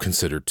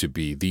consider to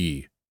be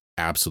the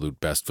absolute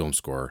best film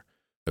score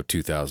of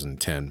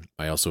 2010.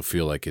 I also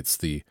feel like it's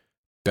the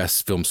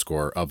best film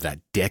score of that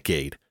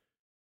decade,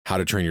 How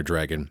to Train Your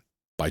Dragon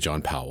by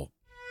John Powell.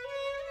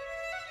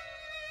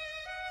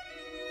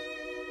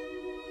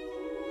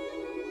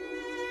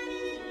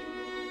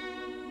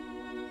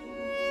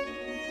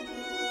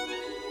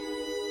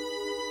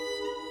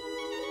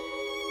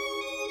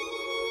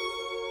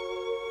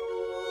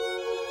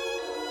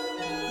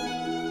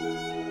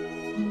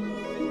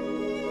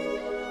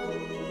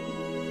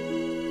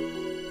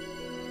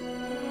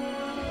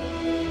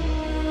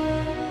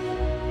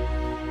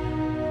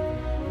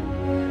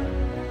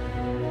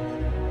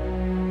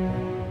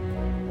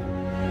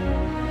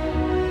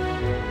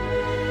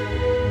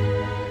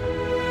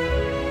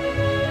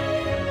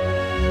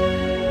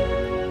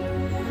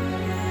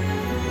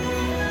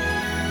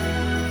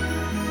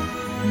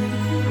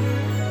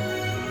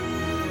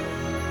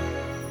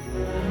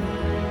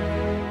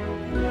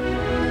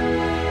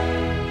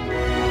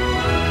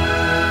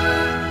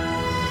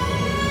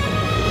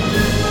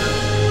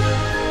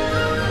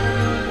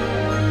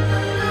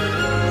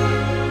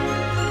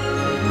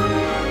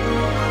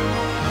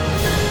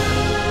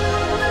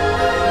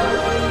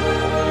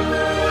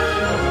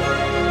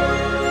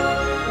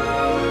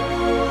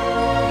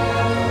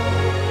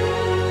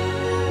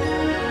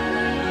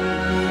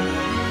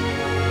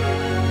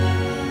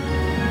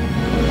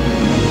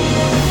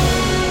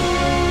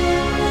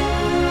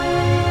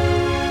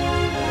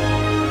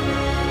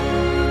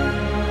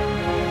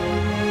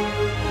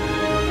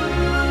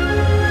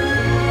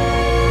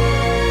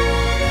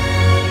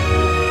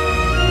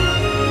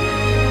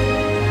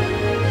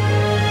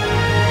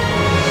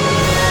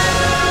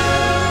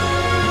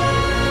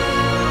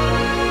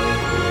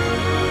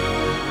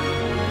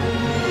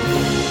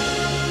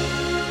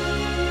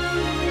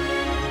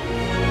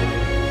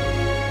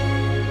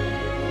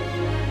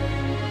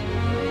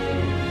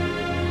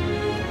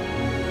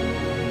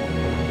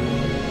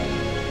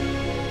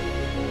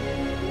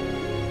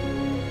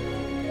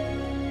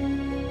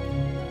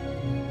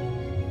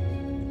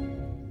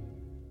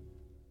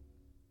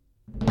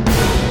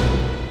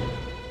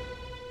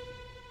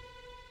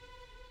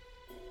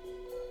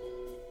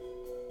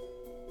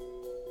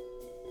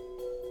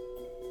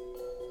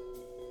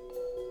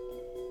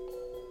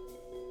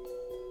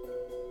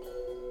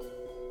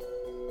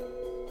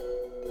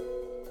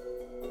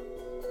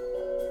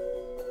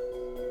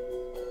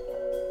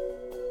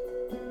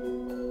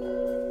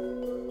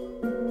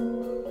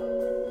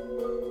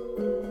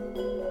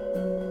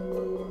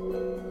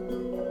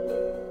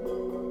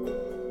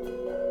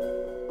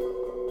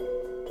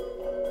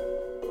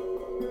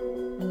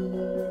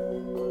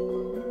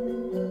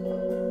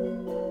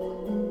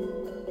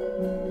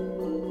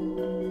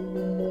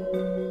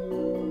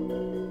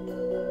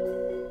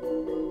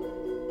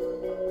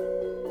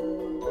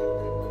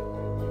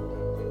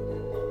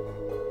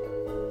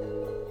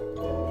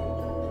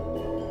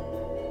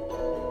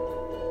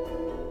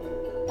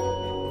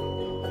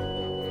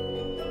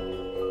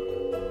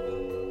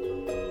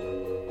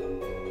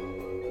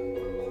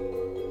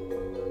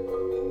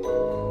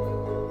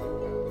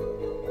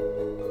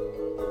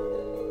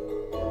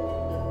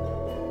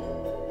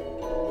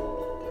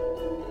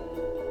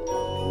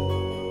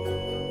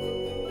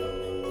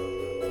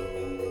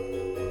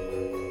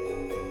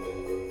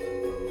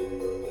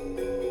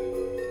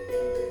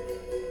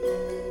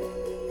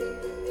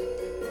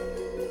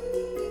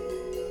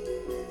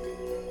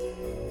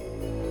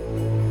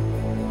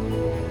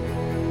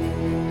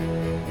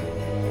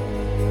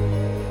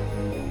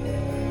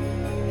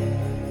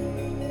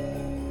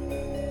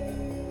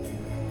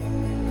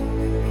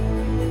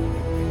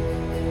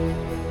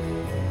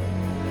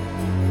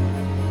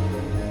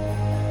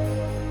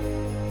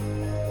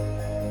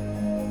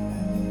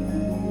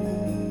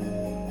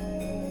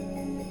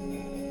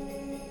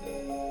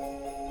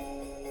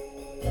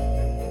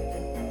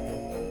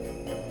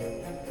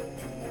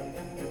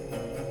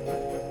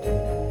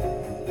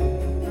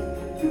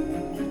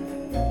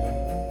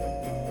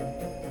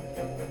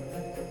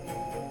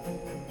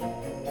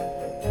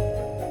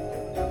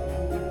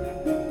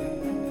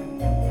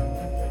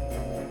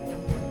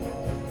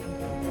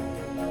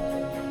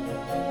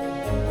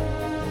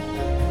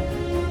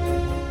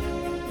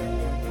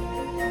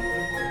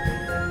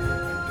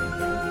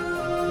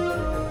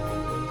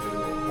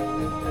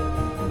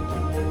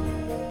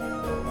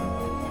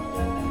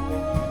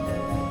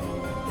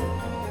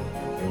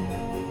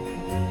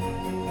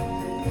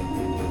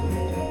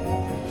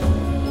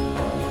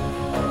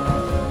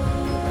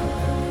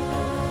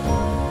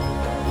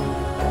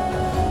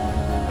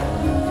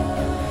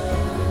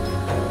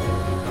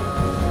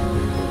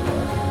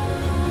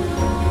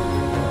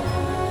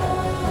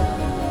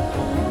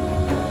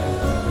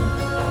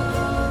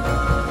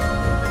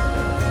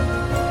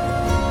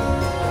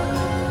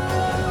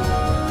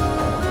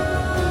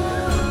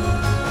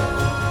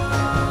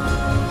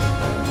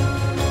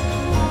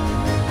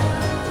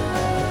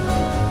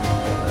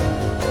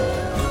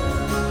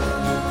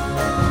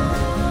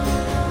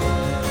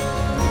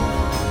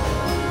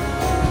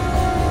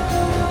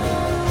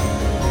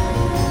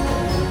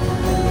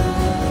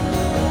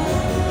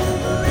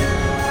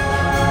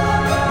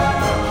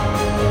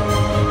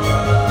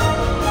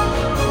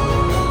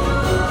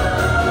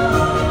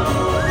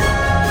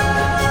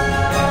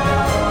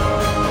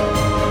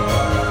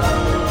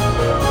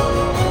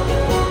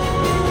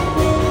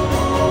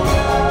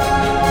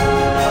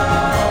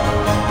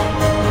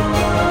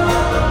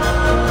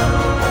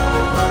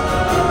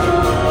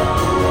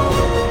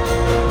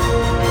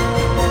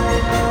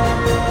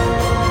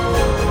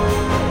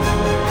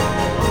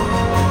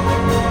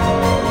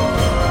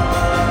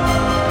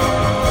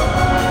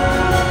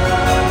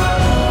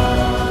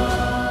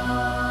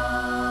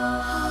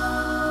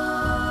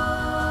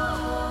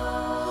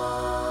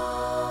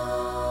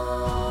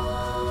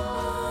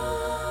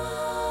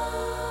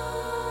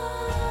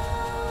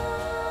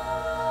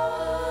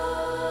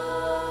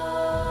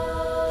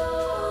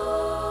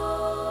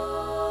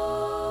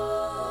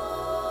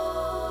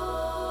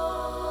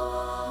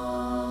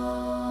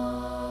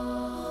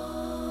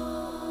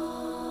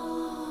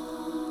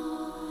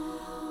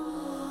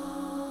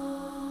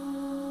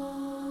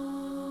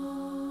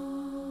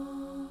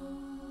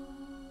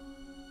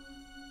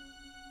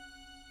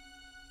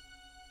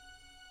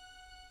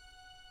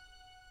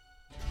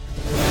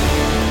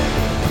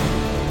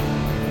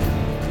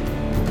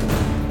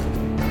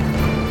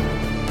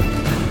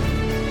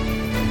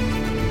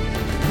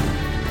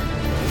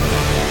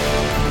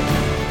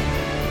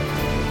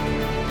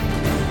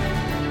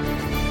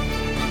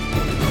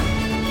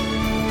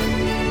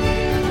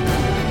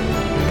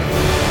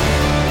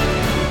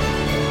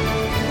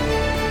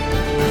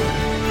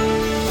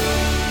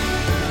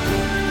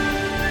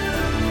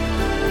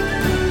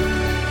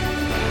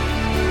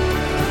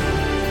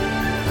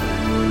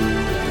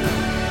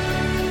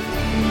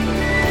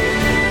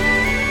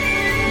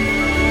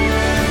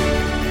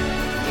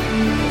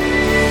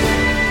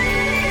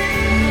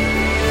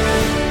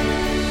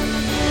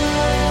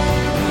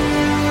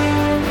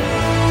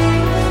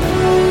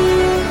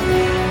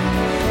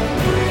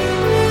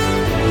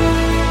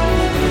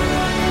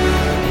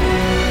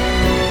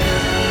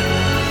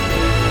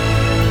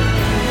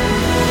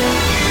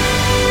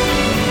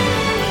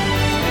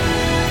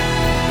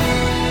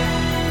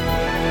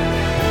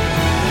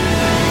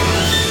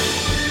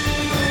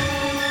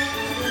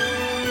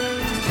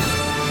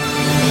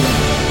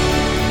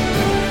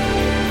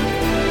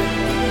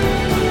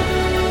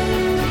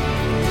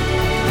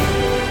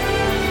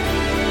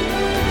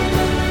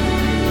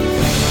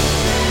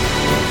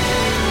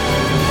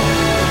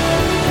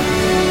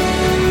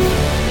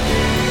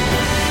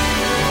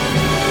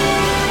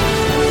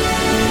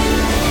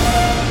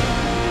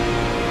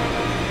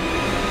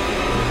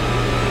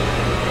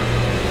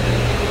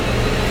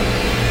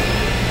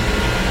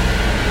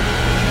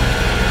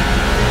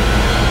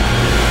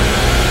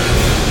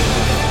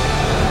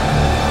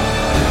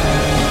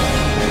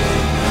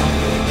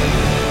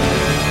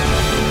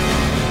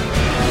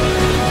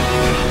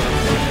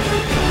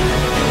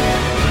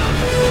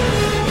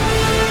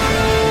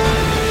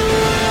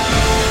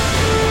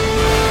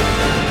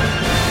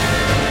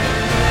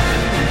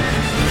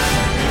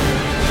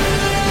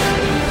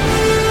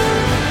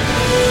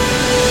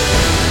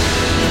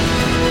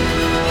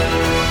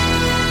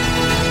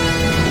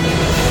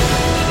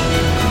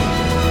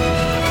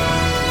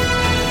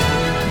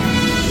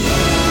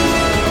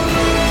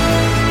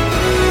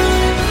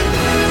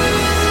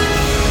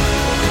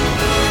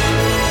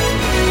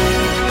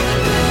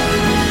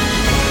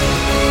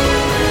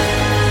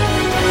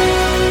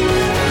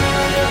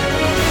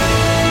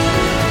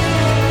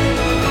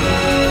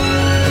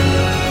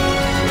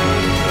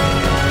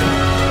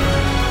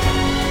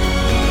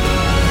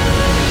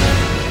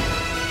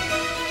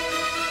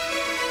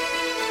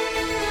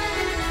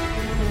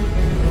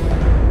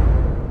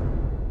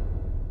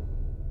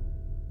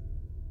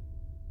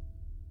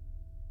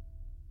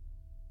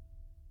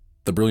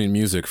 brilliant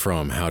music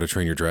from How to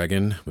Train Your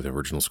Dragon with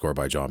original score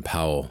by John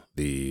Powell,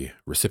 the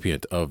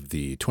recipient of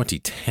the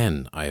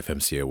 2010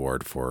 IFMCA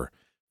Award for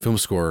Film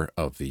Score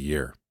of the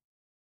Year.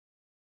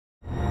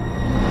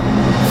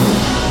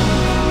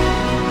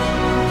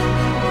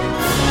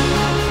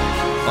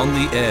 On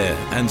the air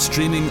and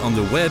streaming on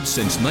the web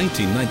since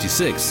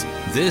 1996,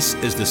 this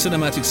is the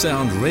Cinematic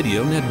Sound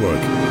Radio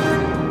Network.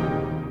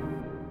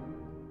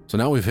 So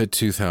now we've hit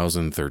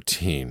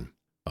 2013,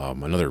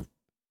 another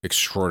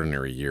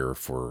extraordinary year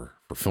for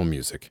film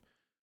music.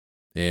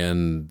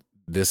 And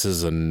this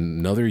is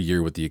another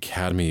year with the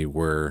Academy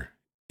where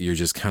you're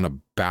just kind of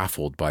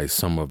baffled by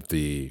some of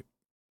the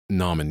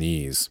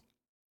nominees.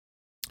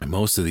 And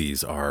most of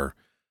these are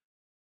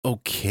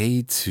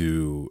okay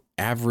to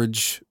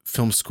average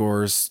film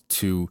scores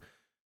to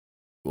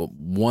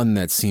one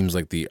that seems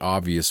like the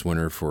obvious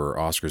winner for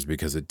Oscars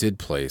because it did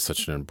play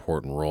such an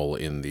important role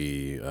in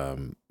the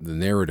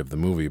narrative of the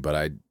movie, but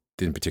I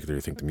didn't particularly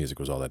think the music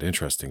was all that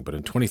interesting. But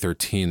in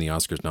 2013, the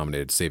Oscars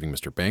nominated Saving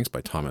Mr. Banks by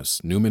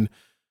Thomas Newman,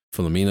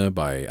 Philomena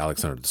by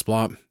Alexander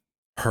Desplat,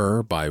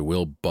 Her by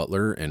Will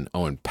Butler and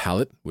Owen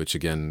Pallett, which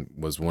again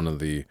was one of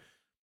the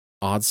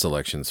odd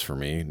selections for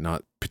me,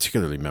 not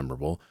particularly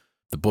memorable.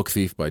 The Book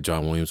Thief by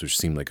John Williams, which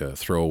seemed like a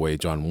throwaway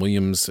John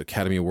Williams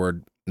Academy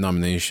Award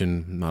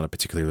nomination, not a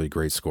particularly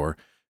great score.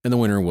 And the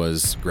winner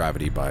was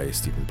Gravity by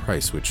Stephen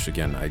Price, which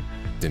again, I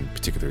didn't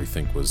particularly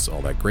think was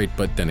all that great,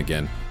 but then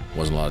again,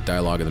 wasn't a lot of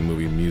dialogue in the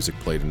movie. Music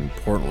played an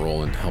important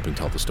role in helping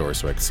tell the story,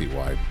 so I could see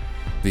why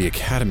the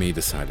Academy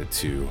decided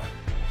to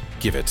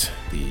give it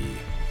the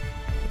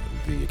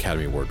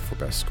Academy Award for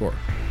Best Score.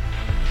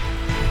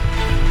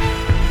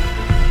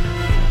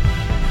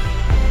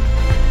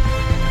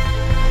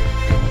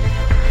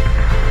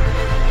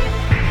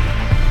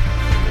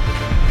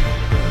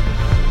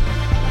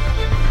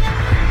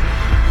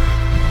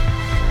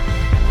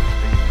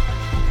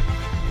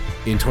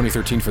 In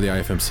 2013 for the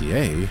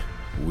IFMCA,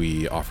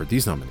 we offered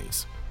these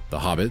nominees. The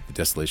Hobbit, The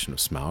Desolation of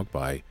Smaug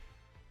by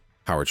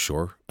Howard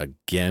Shore.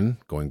 Again,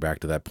 going back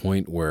to that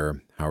point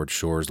where Howard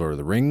Shore's Lord of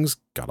the Rings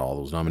got all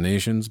those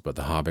nominations, but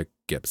The Hobbit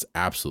gets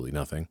absolutely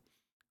nothing.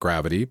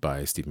 Gravity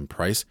by Stephen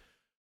Price.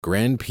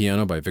 Grand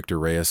Piano by Victor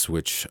Reyes,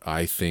 which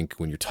I think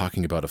when you're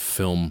talking about a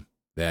film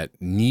that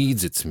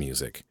needs its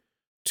music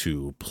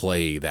to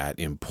play that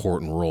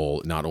important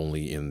role, not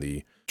only in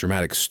the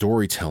dramatic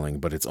storytelling,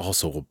 but it's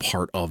also a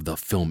part of the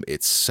film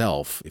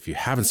itself. If you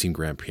haven't seen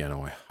Grand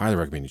Piano, I highly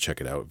recommend you check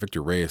it out.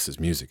 Victor Reyes'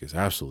 music is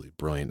absolutely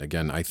brilliant.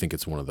 Again, I think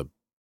it's one of the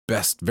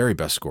best, very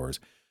best scores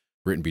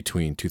written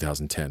between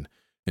 2010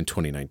 and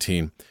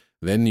 2019.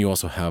 Then you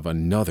also have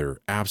another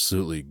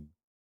absolutely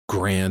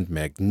grand,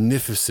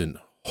 magnificent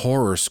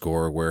horror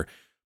score where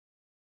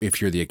if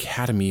you're the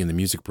Academy and the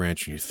music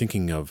branch and you're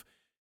thinking of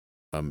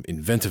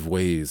inventive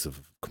ways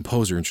of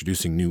composer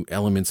introducing new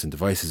elements and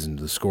devices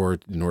into the score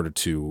in order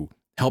to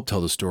help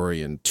tell the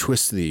story and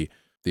twist the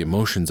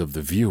emotions of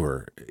the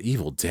viewer.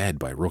 Evil Dead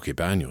by Roque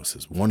Banos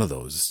is one of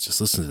those.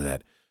 Just listen to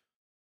that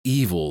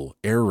evil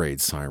air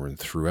raid siren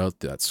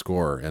throughout that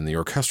score, and the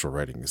orchestral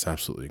writing is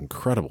absolutely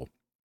incredible.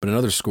 But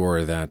another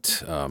score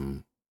that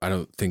I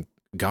don't think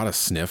got a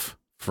sniff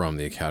from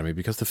the Academy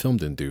because the film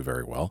didn't do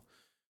very well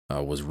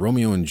was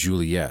Romeo and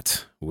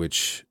Juliet,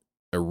 which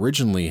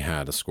originally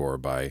had a score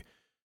by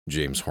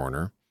James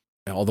Horner.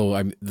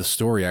 Although the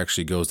story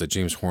actually goes that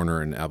James Horner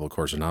and Abel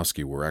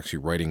Korzeniowski were actually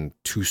writing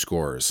two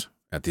scores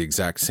at the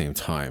exact same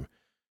time.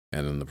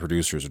 And then the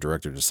producers or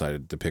director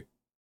decided to pick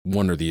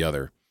one or the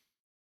other.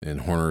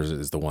 And Horner's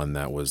is the one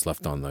that was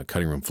left on the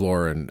cutting room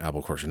floor, and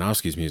Abel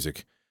Korzeniowski's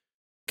music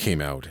came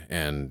out.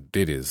 And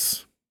it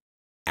is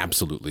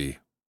absolutely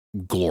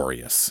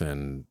glorious.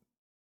 And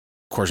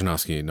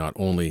Korzeniowski not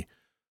only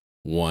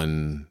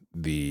won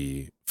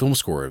the Film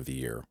Score of the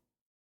Year,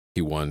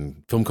 he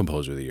won Film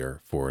Composer of the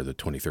Year for the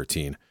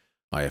 2013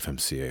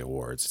 IFMCA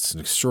Awards. It's an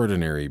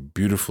extraordinary,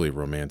 beautifully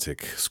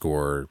romantic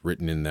score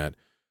written in that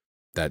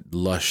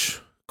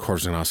lush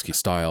Korzeniowski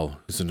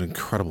style. He's an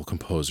incredible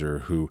composer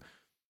who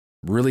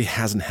really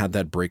hasn't had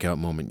that breakout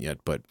moment yet,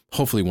 but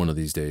hopefully one of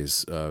these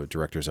days,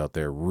 directors out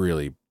there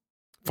really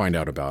find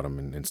out about him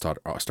and start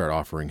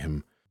offering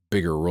him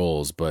bigger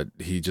roles. But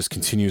he just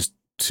continues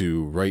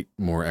to write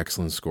more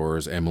excellent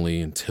scores. Emily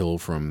and Till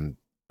from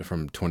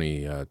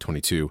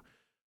 2022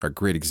 are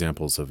great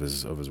examples of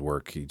his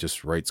work. He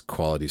just writes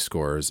quality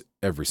scores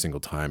every single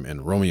time,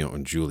 and Romeo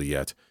and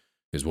Juliet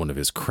is one of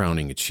his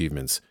crowning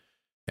achievements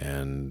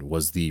and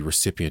was the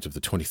recipient of the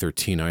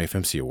 2013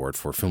 IFMC Award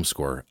for Film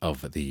Score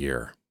of the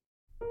Year.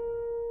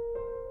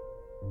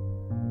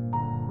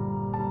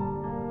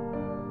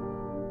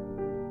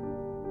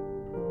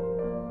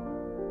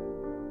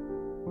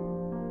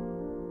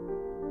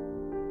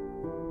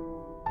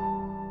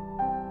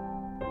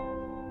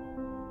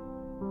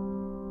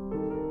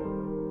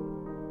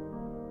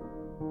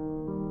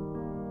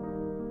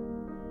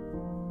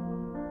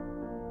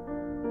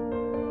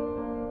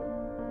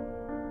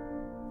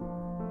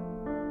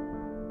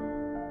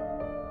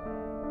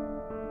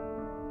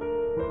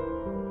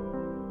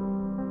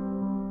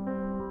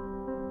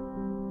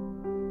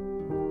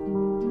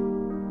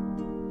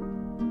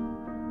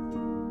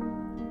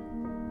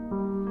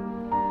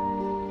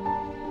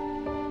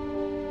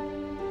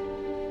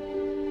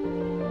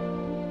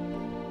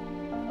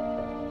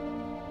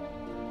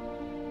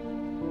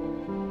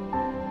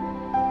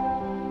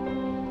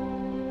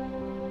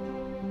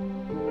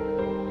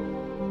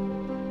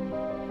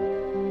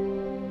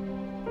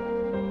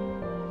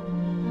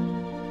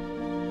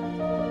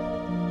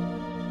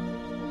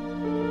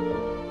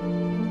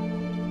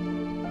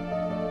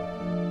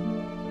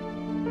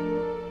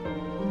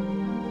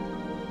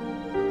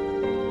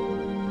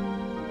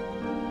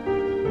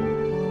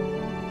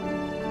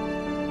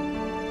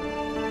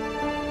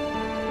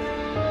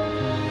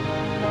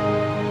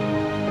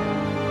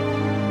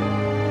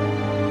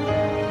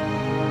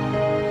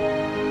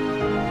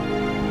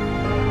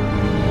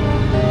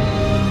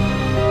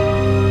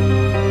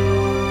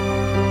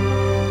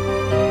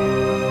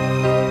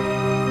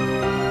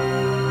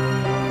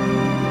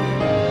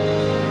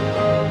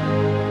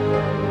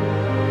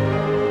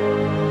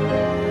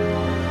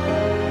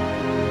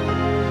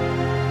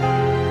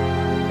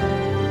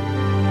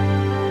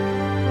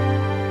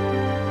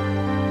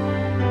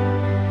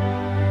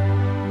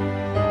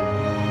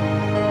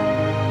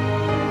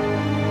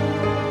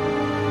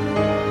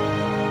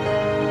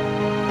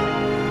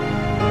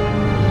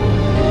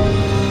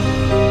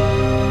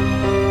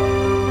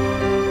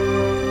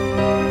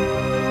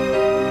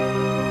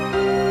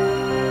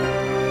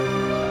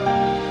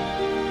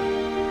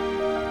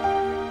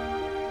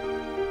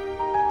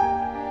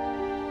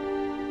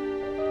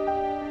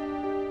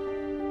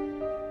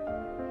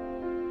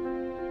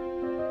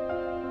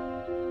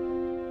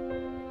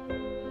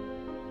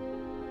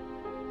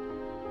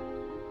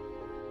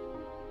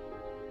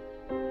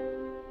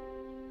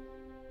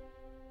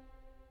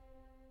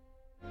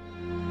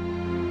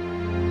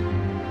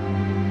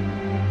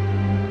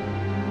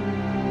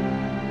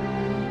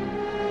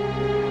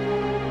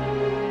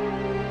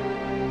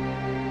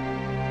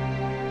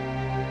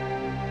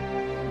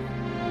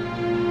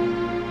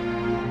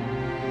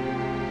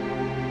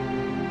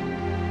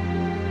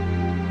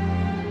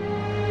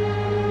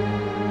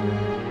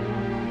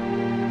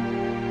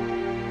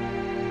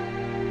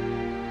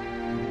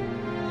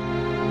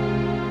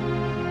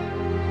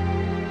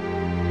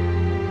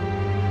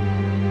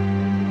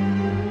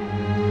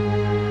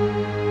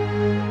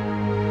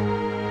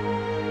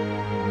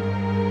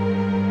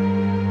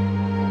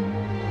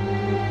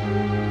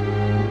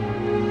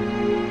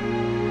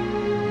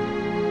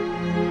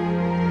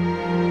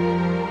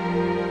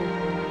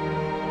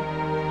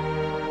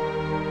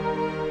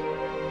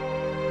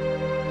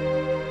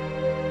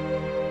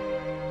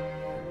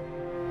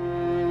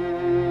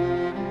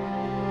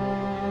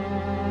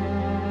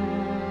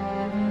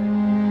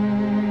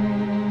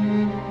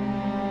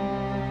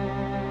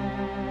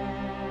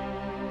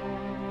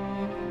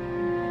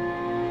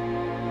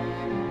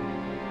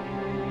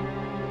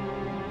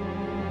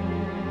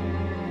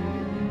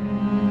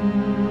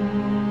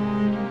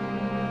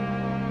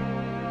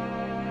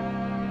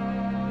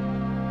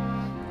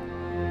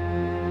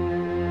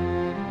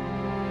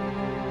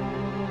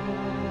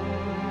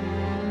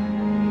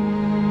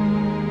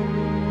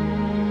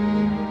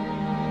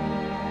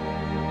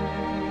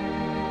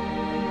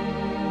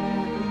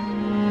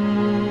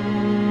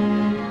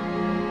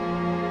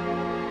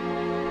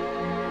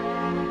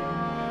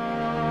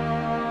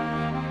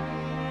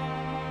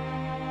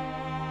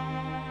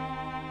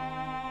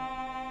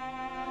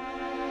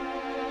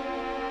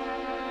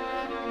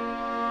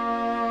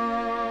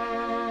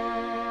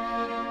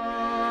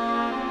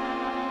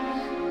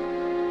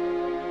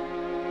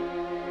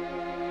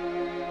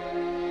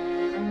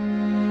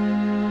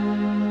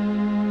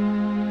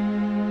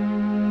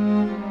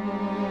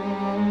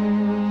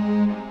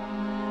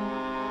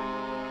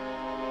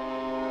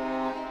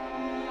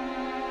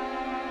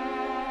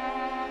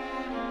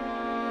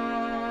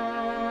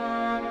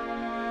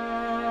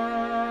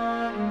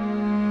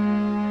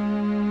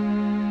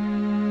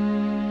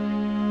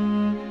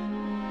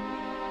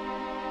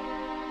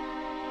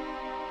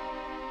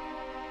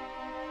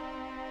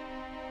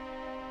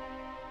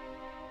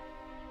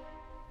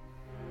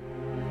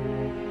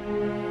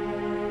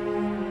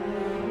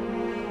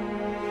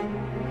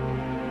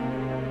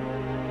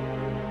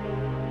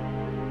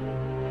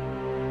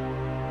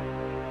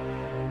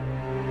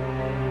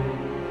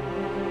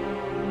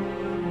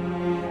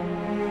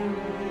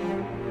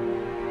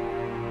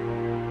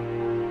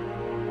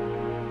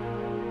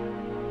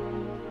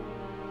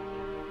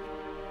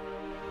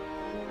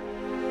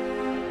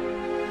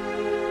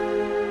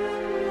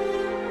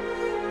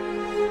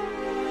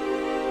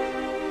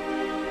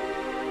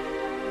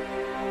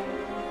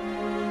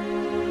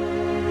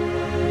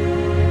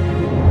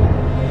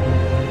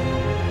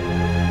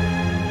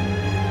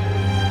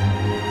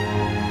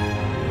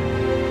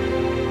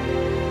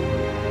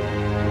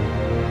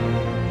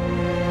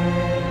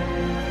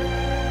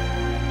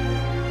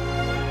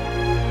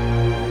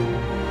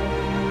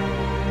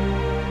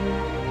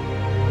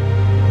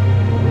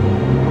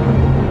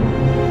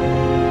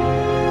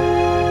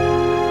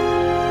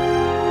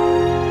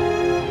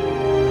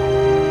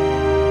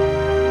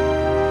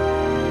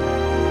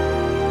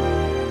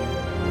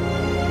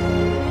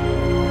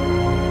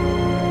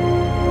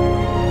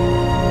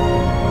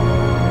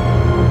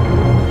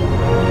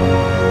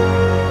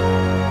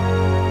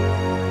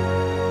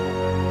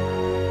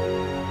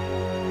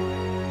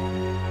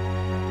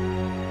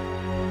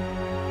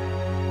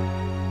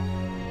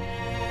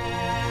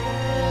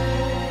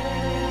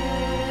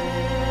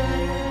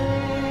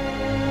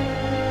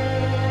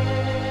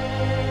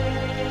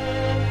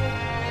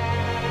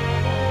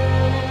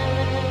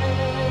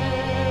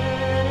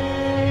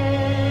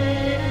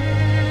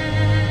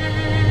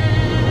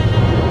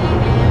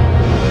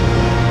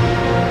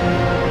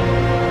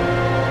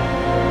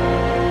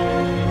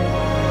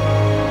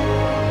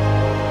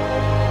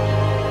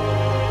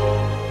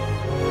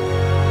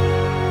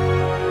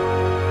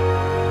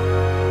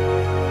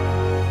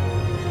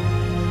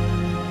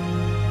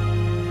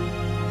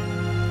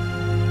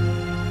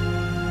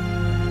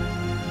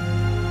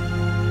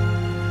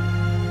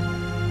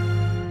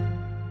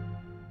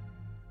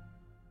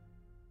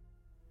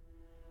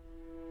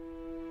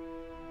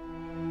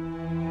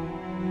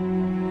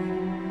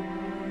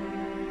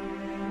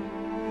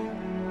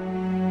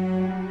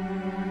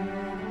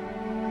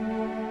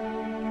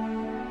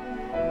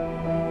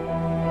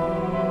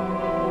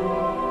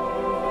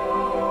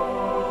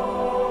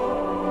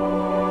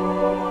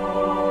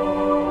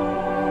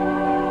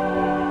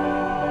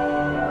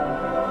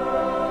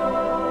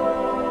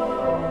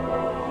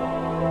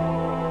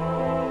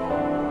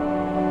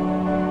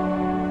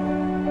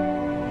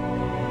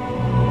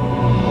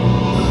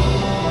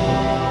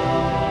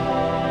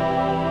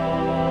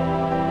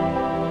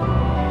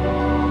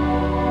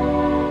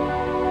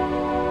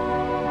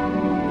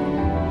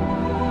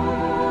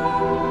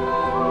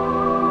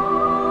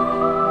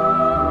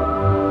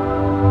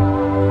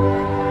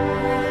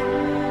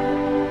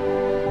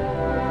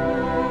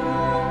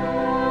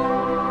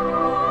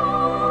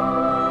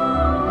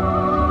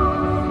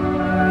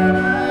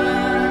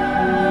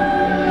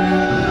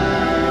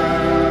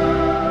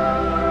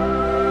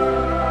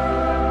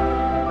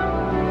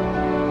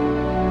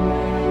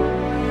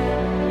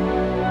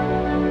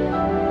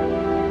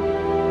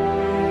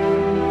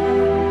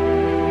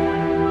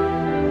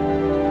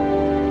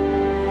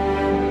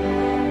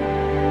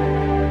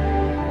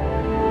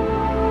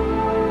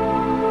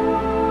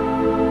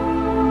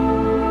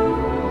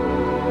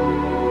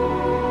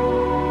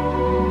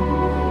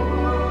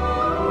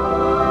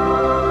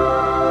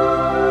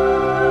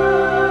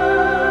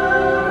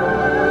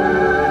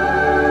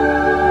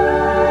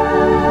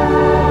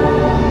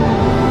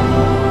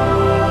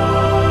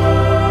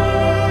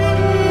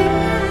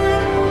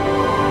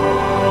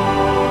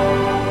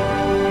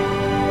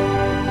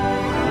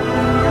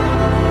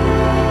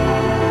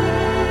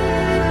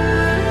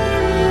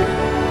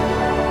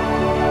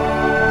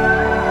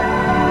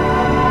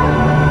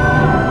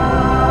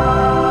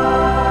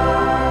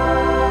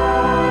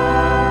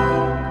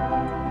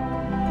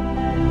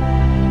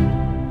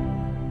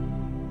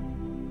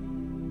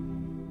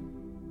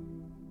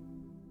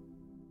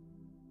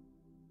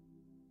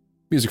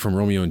 Music from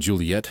Romeo and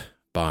Juliet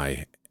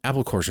by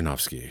Abel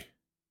Korzeniowski,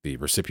 the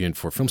recipient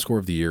for Film Score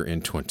of the Year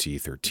in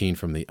 2013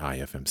 from the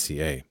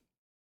IFMCA.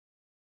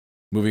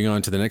 Moving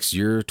on to the next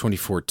year,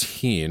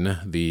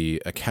 2014,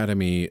 the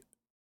Academy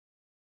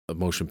of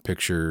Motion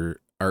Picture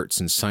Arts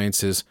and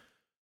Sciences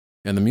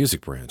and the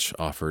Music Branch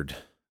offered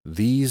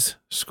these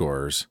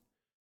scores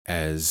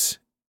as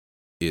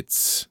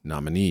its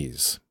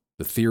nominees.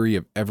 The Theory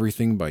of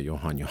Everything by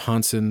Johan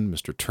Johansson,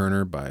 Mr.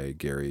 Turner by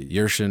Gary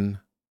Yershin,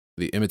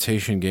 The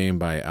Imitation Game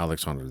by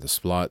Alexander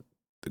Desplat,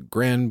 The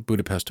Grand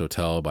Budapest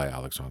Hotel by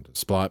Alexander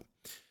Desplat,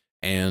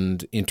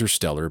 and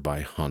Interstellar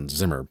by Hans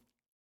Zimmer.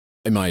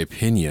 In my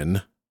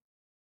opinion,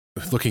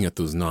 looking at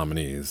those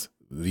nominees,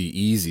 the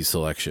easy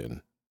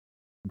selection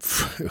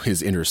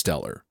is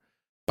Interstellar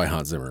by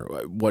Hans Zimmer.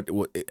 What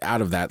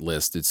out of that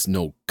list, it's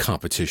no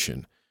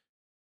competition.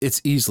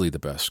 It's easily the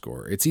best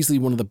score. It's easily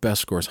one of the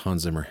best scores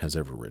Hans Zimmer has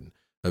ever written.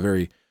 A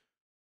very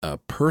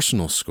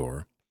personal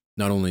score,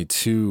 not only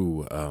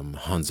to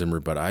Hans Zimmer,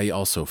 but I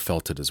also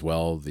felt it as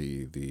well.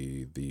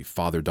 The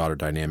father-daughter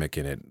dynamic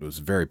in it was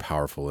very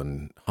powerful,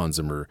 and Hans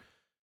Zimmer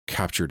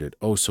captured it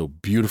oh so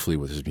beautifully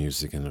with his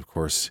music. And of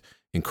course,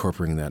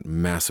 incorporating that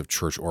massive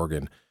church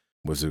organ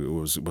was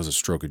a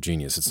stroke of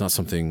genius. It's not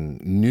something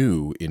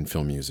new in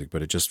film music,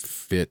 but it just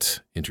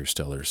fit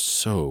Interstellar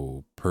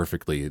so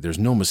perfectly. There's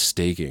no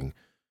mistaking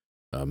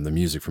the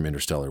music from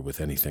Interstellar with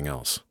anything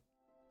else.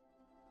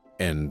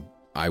 And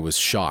I was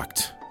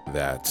shocked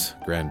that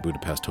Grand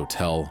Budapest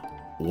Hotel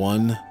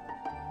won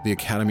the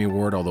Academy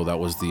Award, although that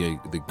was the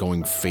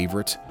going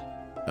favorite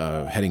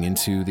heading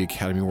into the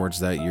Academy Awards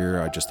that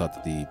year. I just thought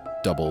that the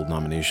double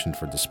nomination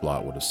for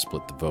Desplat would have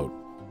split the vote,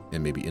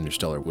 and maybe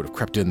Interstellar would have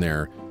crept in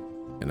there,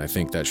 and I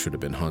think that should have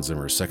been Hans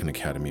Zimmer's second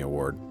Academy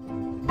Award.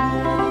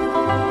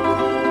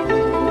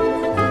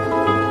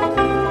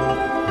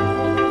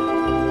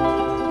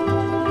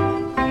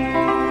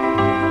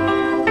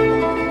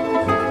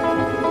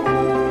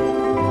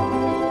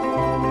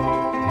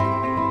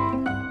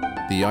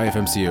 The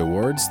IFMCA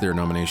Awards, their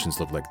nominations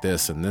look like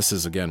this, and this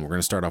is, again, we're going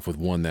to start off with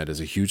one that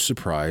is a huge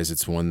surprise.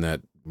 It's one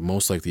that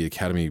most likely the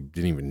Academy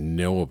didn't even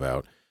know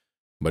about,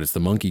 but it's The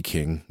Monkey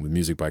King with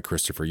music by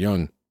Christopher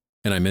Young.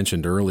 And I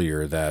mentioned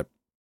earlier that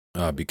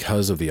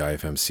because of the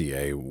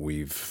IFMCA,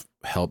 we've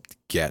helped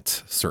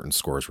get certain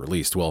scores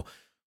released. Well,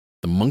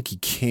 The Monkey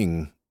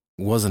King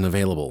wasn't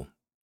available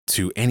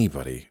to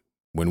anybody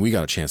when we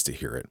got a chance to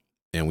hear it,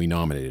 and we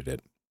nominated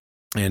it.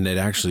 And it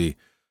actually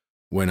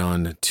went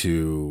on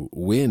to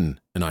win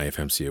an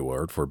IFMCA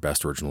award for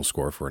Best Original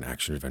Score for an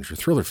action-adventure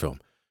thriller film.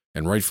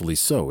 And rightfully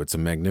so. It's a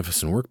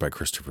magnificent work by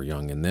Christopher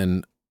Young. And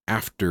then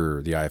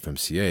after the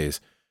IFMCA's,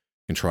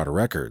 Intrada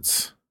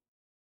Records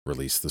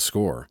released the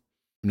score,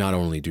 not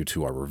only due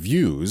to our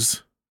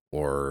reviews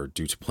or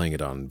due to playing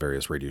it on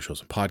various radio shows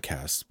and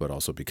podcasts, but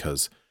also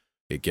because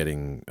it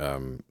getting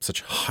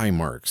such high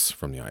marks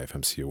from the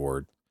IFMCA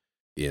award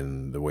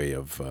in the way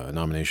of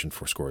nomination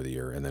for Score of the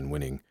Year and then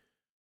winning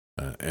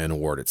an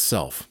award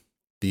itself.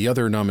 The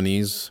other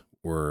nominees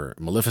were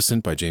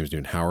Maleficent by James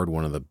Newton Howard,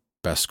 one of the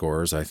best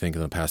scores, I think,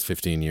 in the past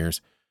 15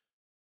 years.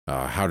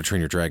 How to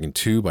Train Your Dragon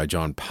 2 by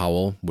John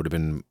Powell would have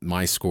been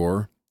my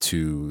score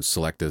to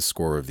select as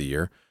Score of the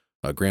Year.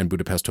 Grand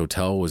Budapest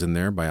Hotel was in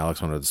there by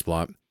Alexander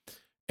Desplat.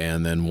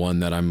 And then one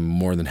that I'm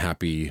more than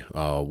happy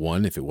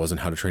won. If it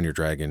wasn't How to Train Your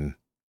Dragon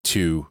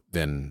 2,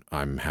 then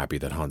I'm happy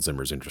that Hans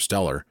Zimmer's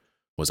Interstellar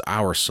was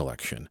our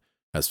selection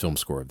as Film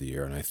Score of the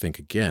Year. And I think,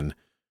 again,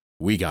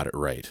 we got it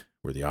right,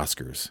 where the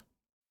Oscars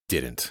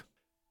didn't.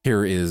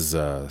 Here is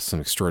some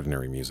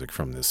extraordinary music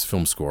from this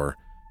film score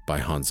by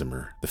Hans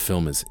Zimmer. The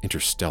film is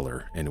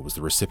Interstellar, and it was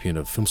the recipient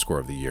of Film Score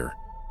of the Year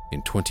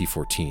in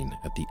 2014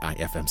 at the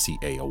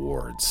IFMCA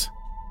Awards.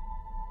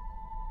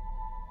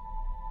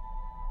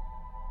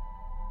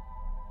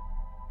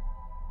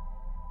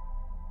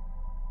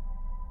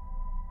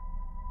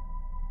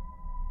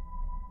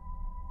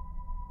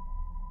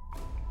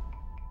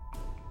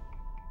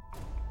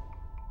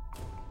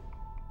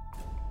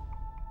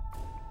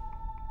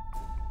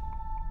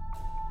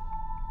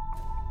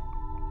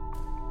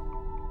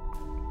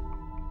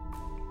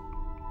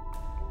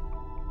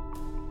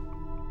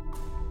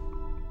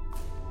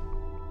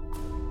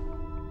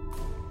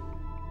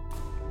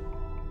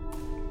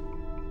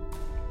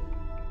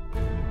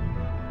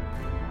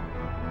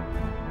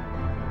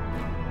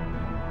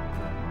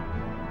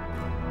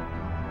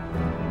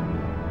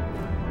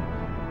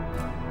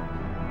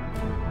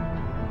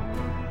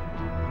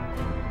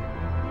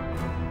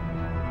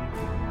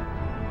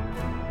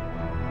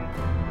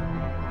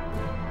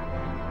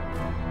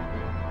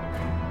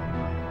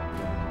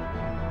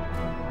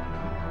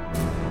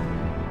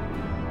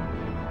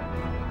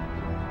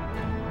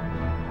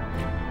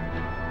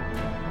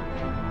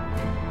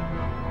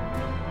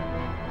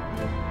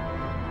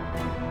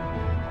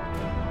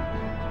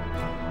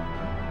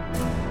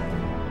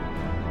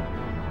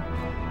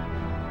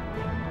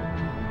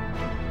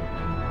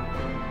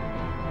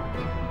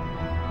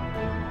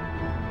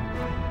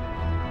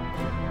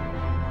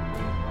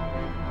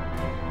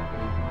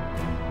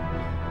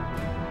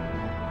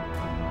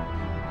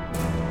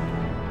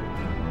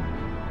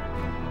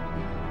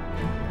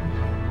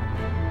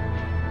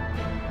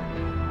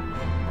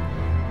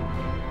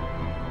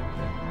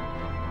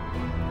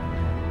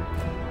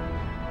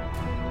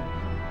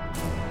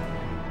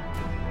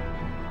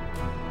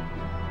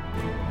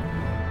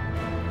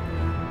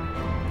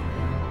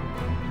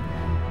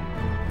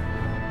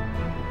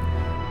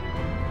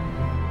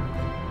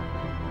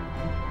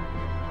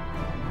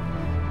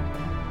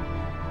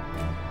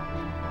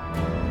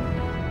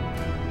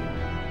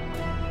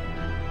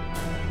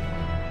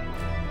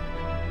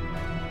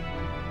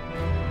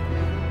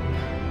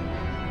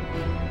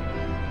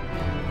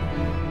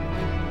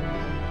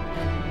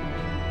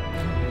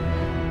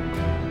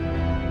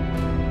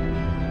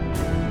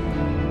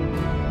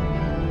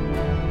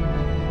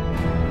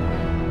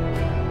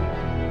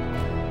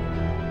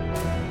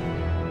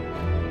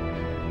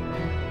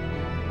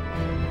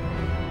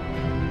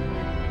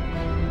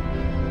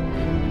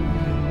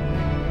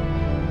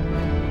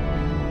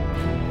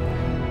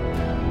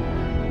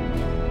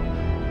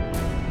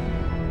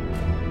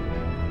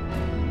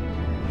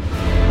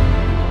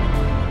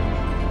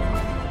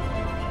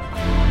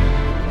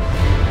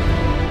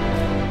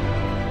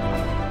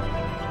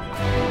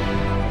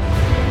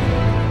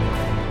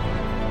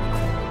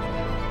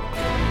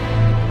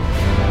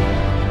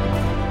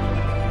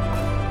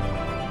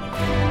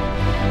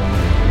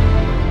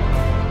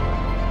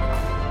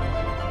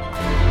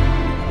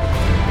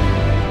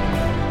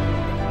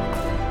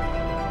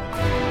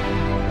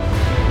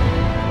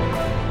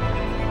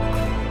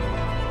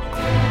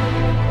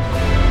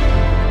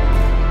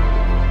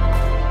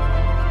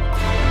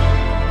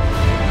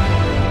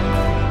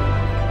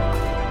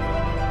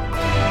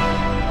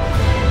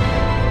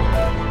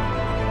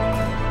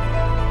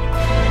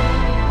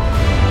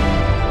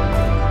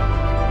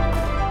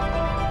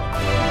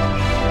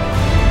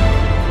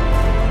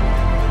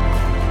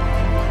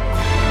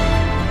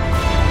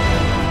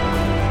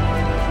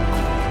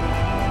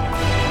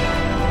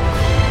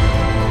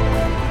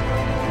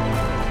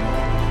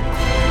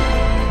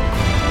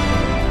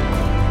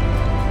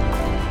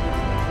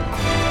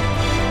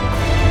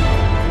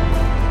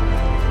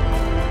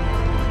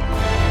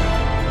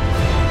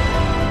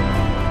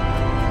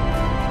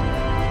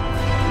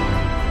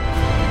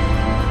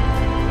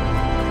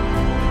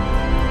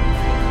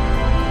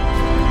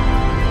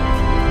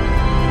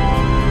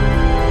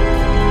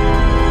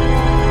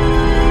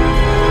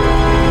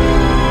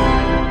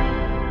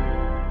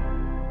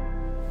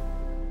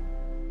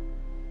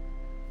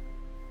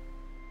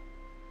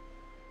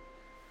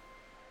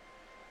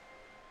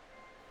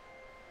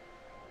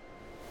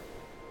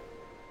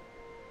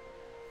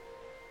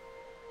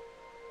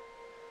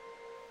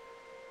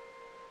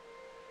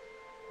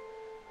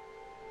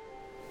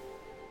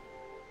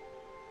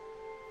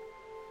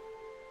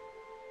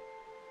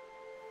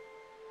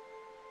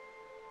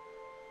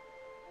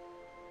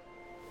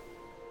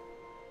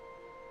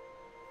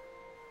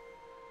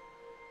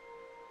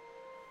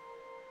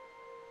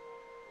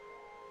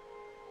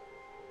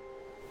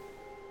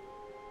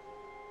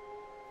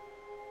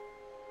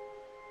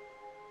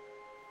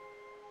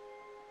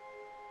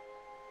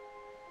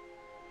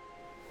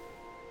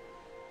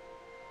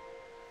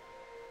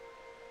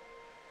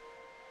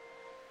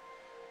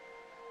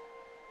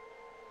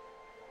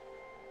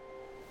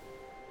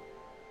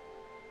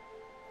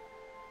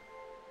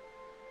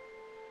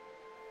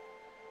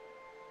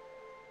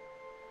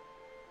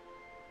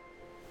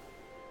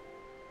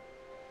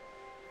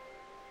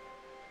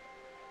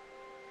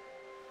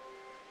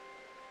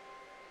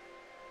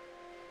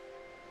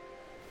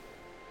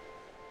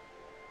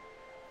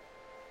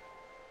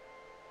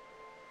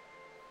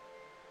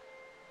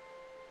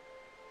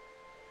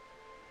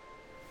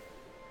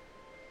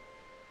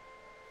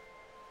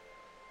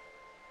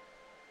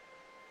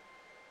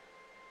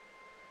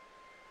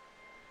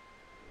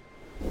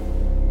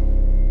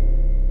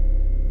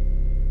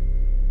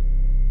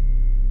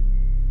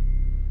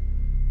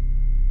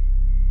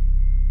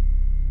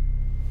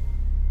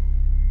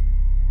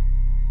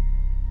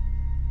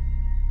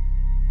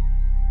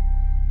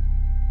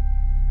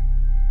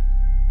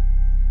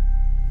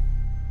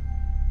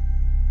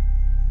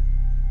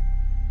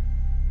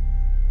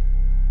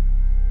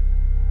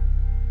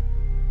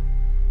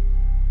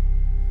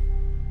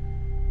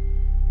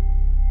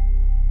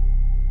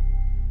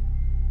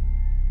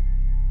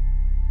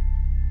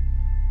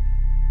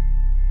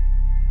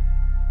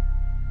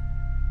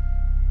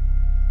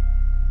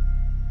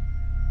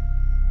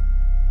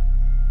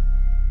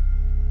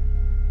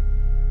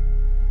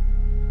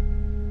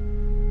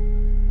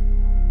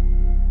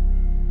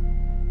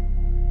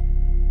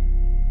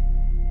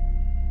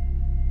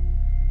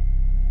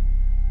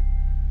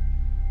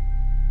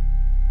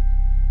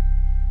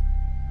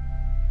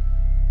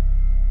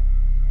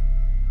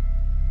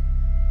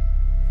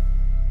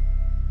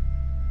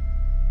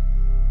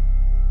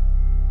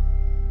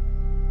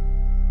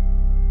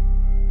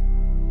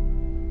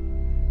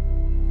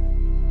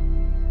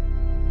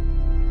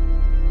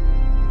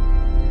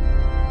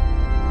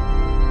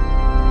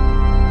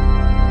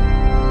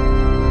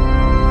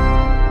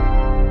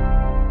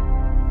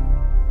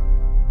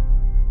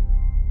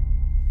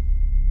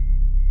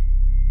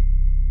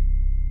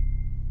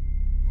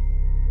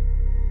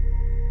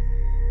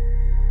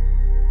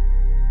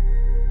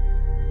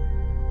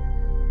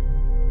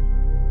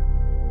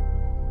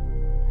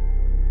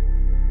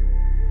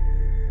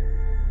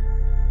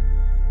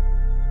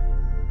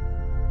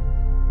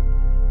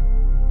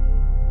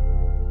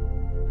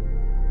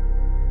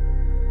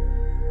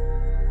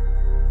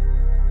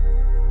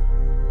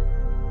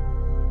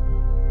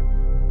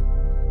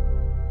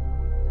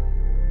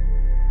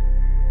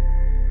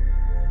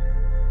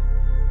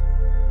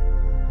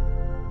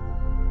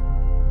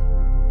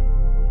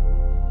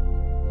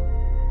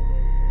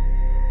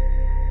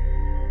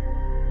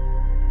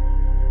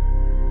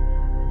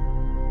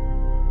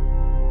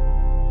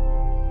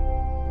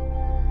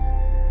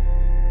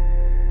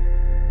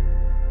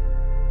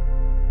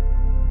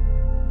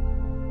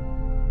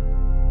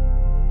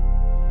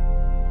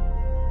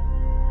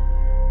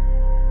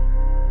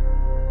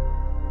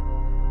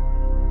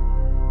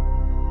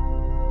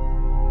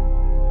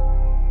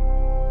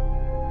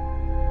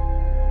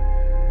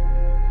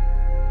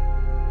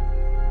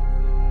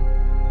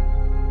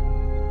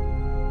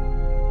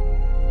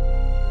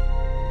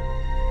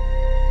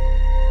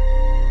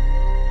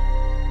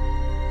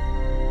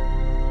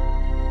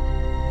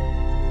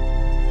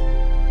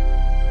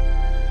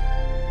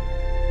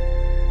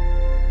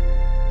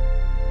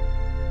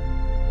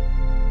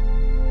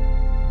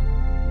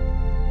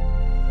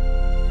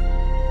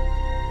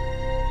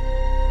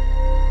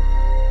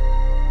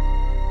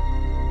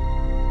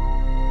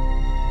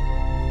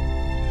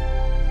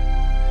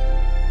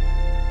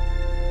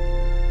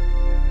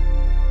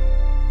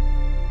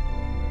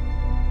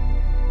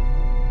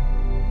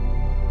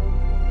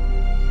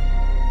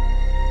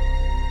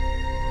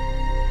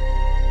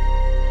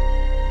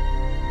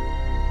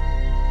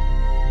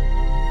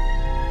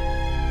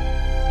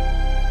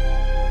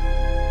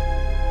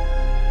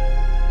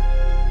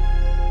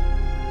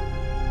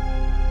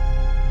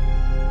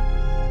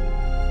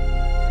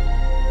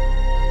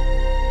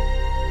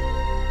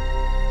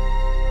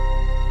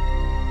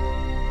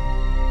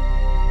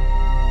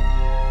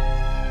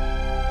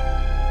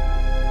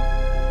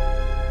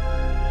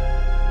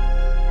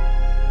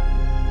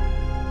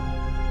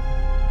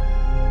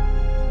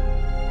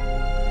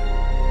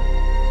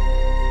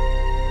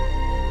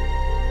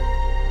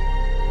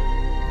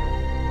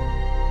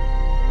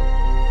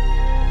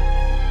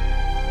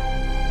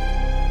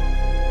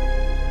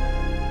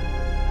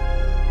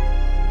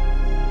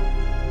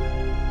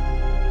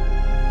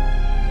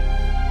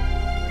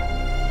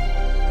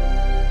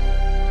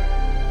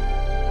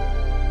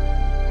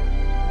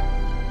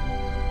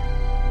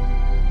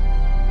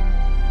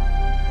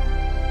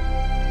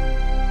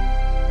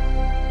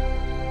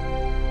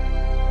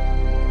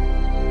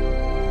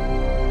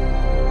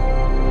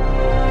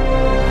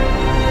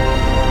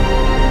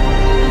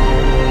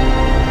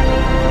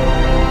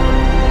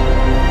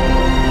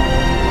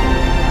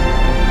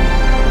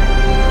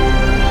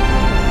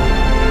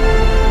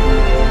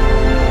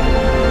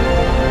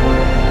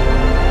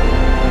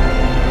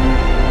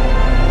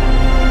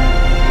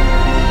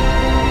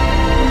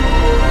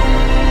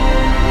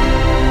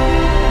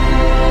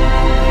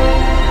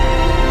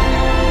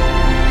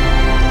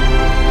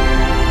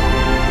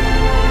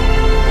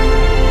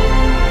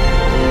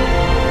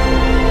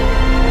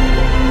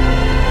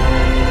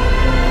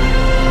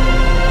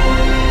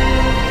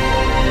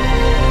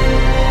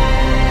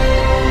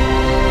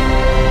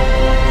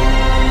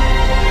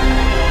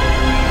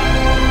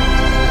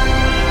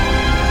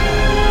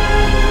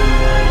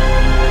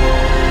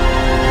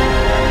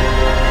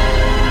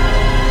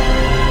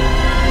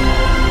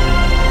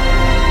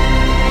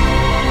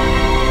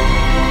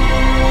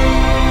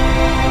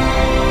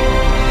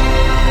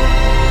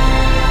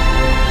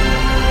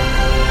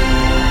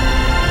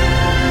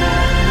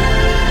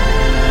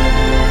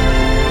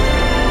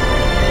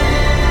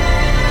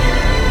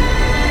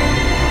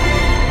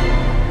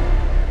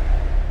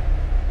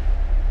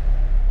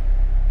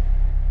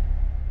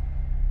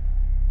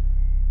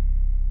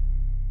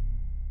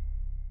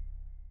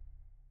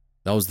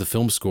 That was the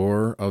Film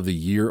Score of the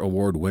Year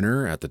award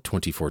winner at the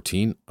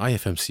 2014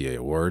 IFMCA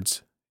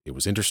Awards. It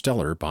was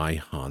Interstellar by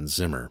Hans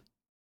Zimmer.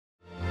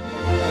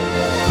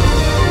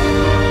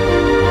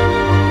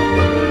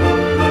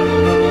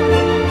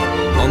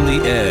 On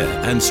the air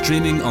and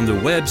streaming on the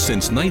web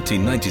since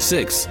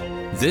 1996,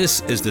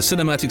 this is the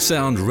Cinematic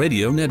Sound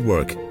Radio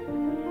Network.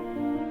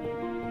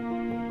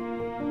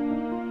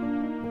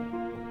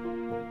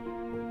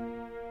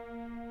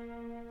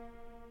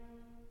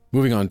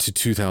 Moving on to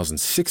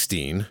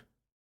 2016,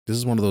 this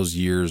is one of those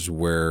years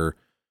where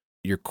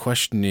you're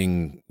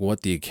questioning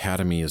what the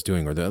Academy is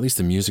doing, or at least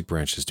the music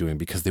branch is doing,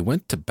 because they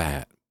went to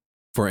bat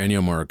for Ennio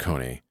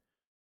Morricone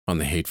on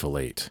The Hateful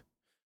Eight,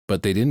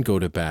 but they didn't go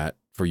to bat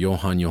for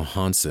Jóhann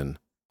Jóhannsson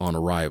on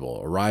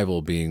Arrival.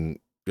 Arrival being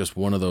just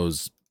one of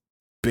those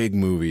big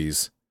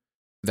movies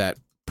that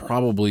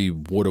probably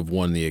would have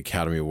won the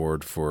Academy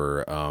Award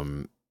for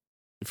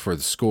the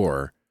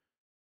score,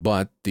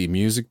 but the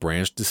music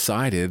branch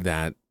decided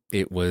that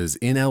it was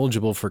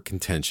ineligible for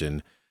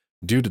contention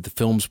due to the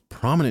film's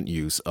prominent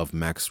use of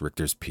Max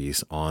Richter's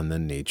piece on the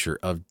nature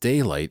of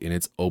daylight in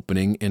its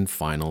opening and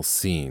final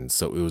scenes.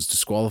 So it was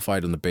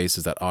disqualified on the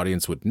basis that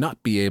audience would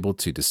not be able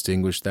to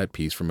distinguish that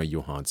piece from a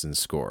Johansson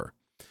score.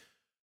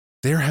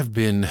 There have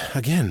been,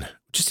 again,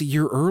 just a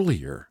year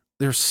earlier,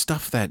 there's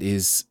stuff that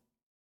is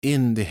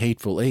in The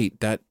Hateful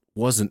Eight that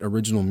wasn't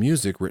original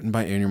music written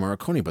by Ennio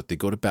Morricone, but they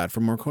go to bat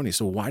for Morricone.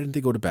 So why didn't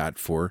they go to bat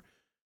for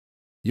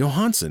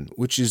Johansson,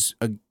 which is,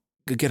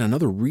 again,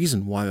 another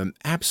reason why I'm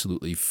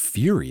absolutely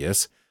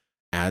furious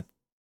at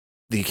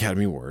the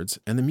Academy Awards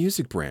and the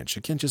music branch.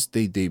 Again, just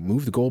they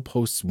move the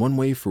goalposts one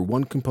way for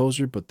one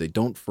composer, but they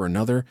don't for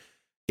another.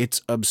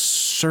 It's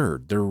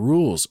absurd. Their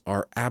rules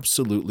are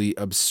absolutely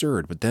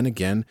absurd. But then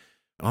again,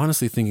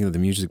 honestly thinking that the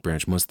music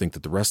branch must think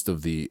that the rest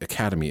of the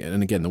Academy,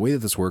 and again, the way that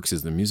this works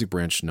is the music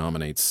branch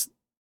nominates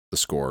the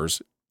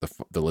scores,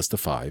 the list of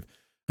 5,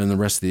 and the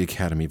rest of the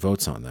Academy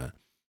votes on that.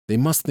 They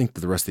must think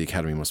that the rest of the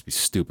Academy must be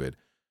stupid.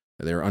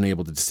 They're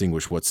unable to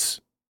distinguish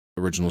what's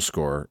original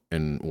score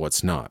and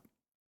what's not.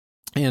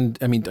 And,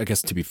 I mean, I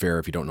guess to be fair,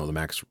 if you don't know the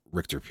Max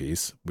Richter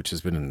piece, which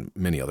has been in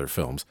many other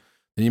films,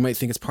 then you might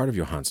think it's part of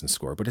Johansson's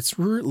score, but it's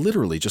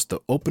literally just the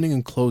opening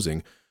and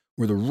closing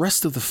where the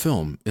rest of the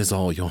film is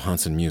all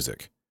Johansson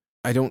music.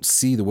 I don't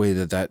see the way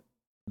that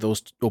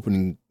those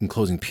opening and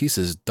closing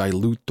pieces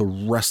dilute the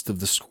rest of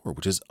the score,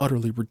 which is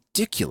utterly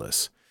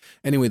ridiculous.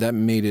 Anyway, that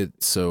made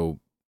it so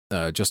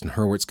Justin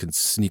Hurwitz could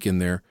sneak in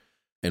there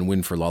and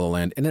win for La La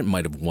Land, and it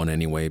might have won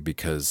anyway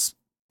because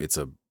it's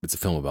a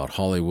film about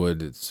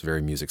Hollywood. It's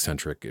very music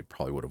centric. It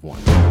probably would have won.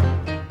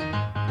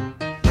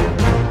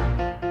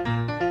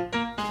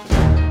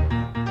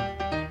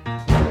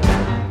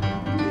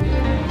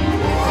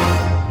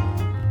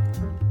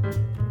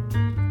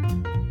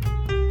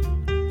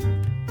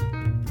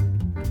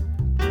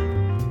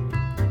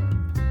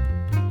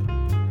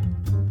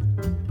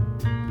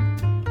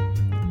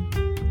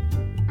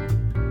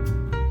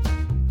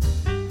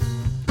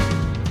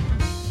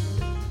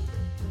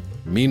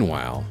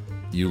 Meanwhile,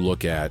 you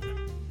look at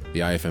the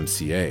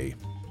IFMCA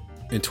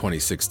in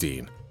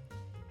 2016,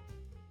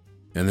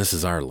 and this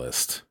is our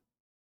list.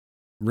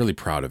 Really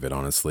proud of it,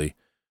 honestly,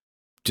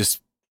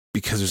 just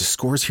because there's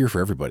scores here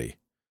for everybody.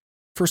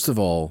 First of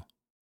all,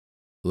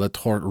 La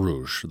Tortue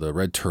Rouge, The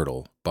Red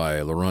Turtle, by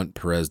Laurent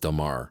Perez Del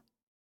Mar.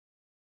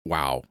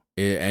 Wow.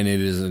 And it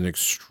is an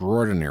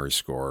extraordinary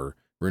score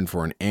written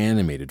for an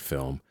animated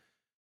film.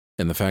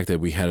 And the fact that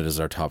we had it as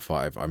our top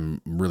 5,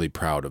 I'm really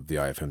proud of the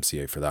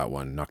IFMCA for that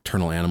one.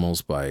 Nocturnal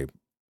Animals by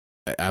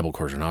Abel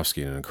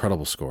Korzeniowski, an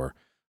incredible score.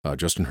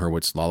 Justin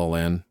Hurwitz, La La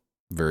Land,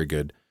 very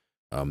good.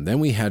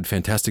 Then we had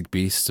Fantastic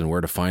Beasts and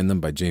Where to Find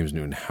Them by James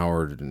Newton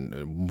Howard, and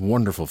a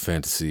wonderful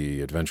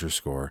fantasy adventure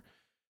score.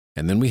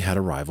 And then we had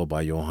Arrival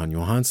by Jóhann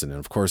Jóhannsson. And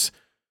of course,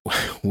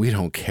 we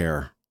don't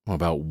care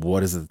about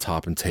what is at the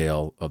top and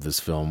tail of this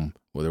film,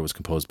 whether it was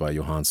composed by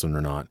Johansson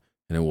or not,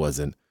 and it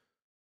wasn't.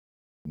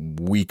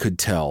 We could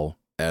tell,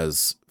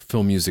 as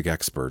film music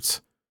experts,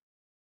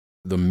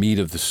 the meat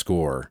of the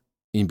score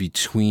in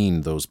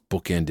between those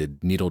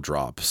bookended needle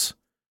drops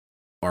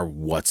are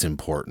what's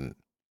important.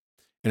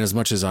 And as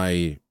much as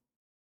I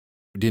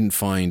didn't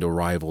find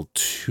Arrival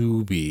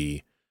to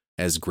be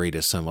as great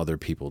as some other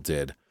people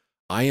did,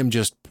 I am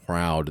just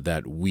proud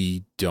that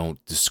we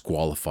don't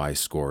disqualify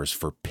scores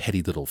for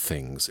petty little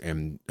things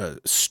and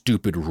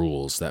stupid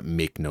rules that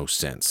make no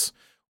sense,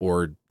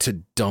 or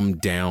to dumb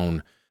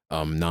down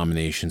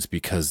nominations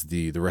because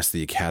the rest of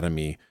the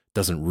Academy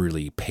doesn't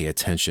really pay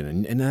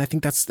attention. And I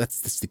think that's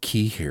the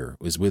key here,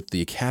 is with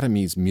the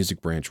Academy's music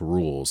branch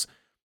rules,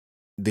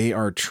 they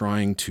are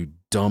trying to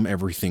dumb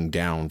everything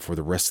down for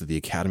the rest of the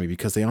Academy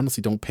because they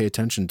honestly don't pay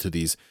attention to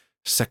these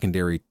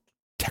secondary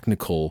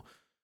technical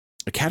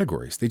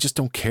categories. They just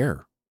don't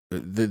care.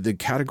 The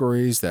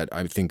categories that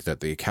I think that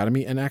the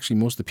Academy, and actually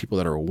most of the people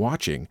that are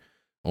watching,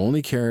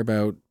 only care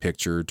about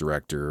picture,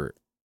 director,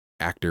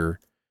 actor,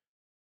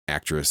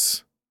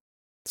 actress,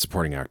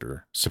 supporting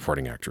actor,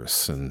 supporting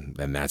actress, and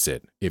that's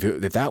it.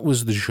 If that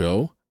was the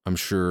show, I'm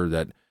sure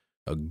that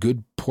a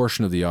good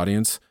portion of the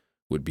audience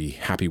would be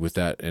happy with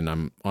that, and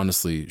I'm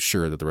honestly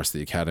sure that the rest of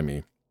the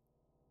Academy.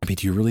 I mean,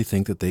 do you really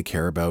think that they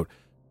care about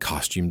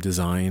costume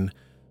design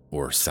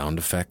or sound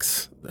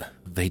effects?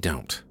 They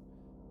don't.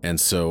 And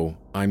so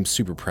I'm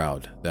super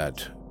proud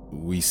that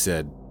we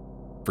said,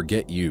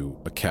 forget you,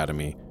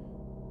 Academy.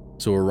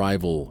 So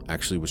Arrival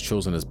actually was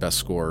chosen as best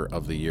score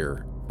of the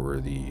year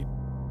for the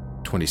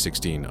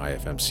 2016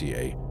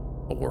 IFMCA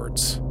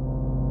Awards.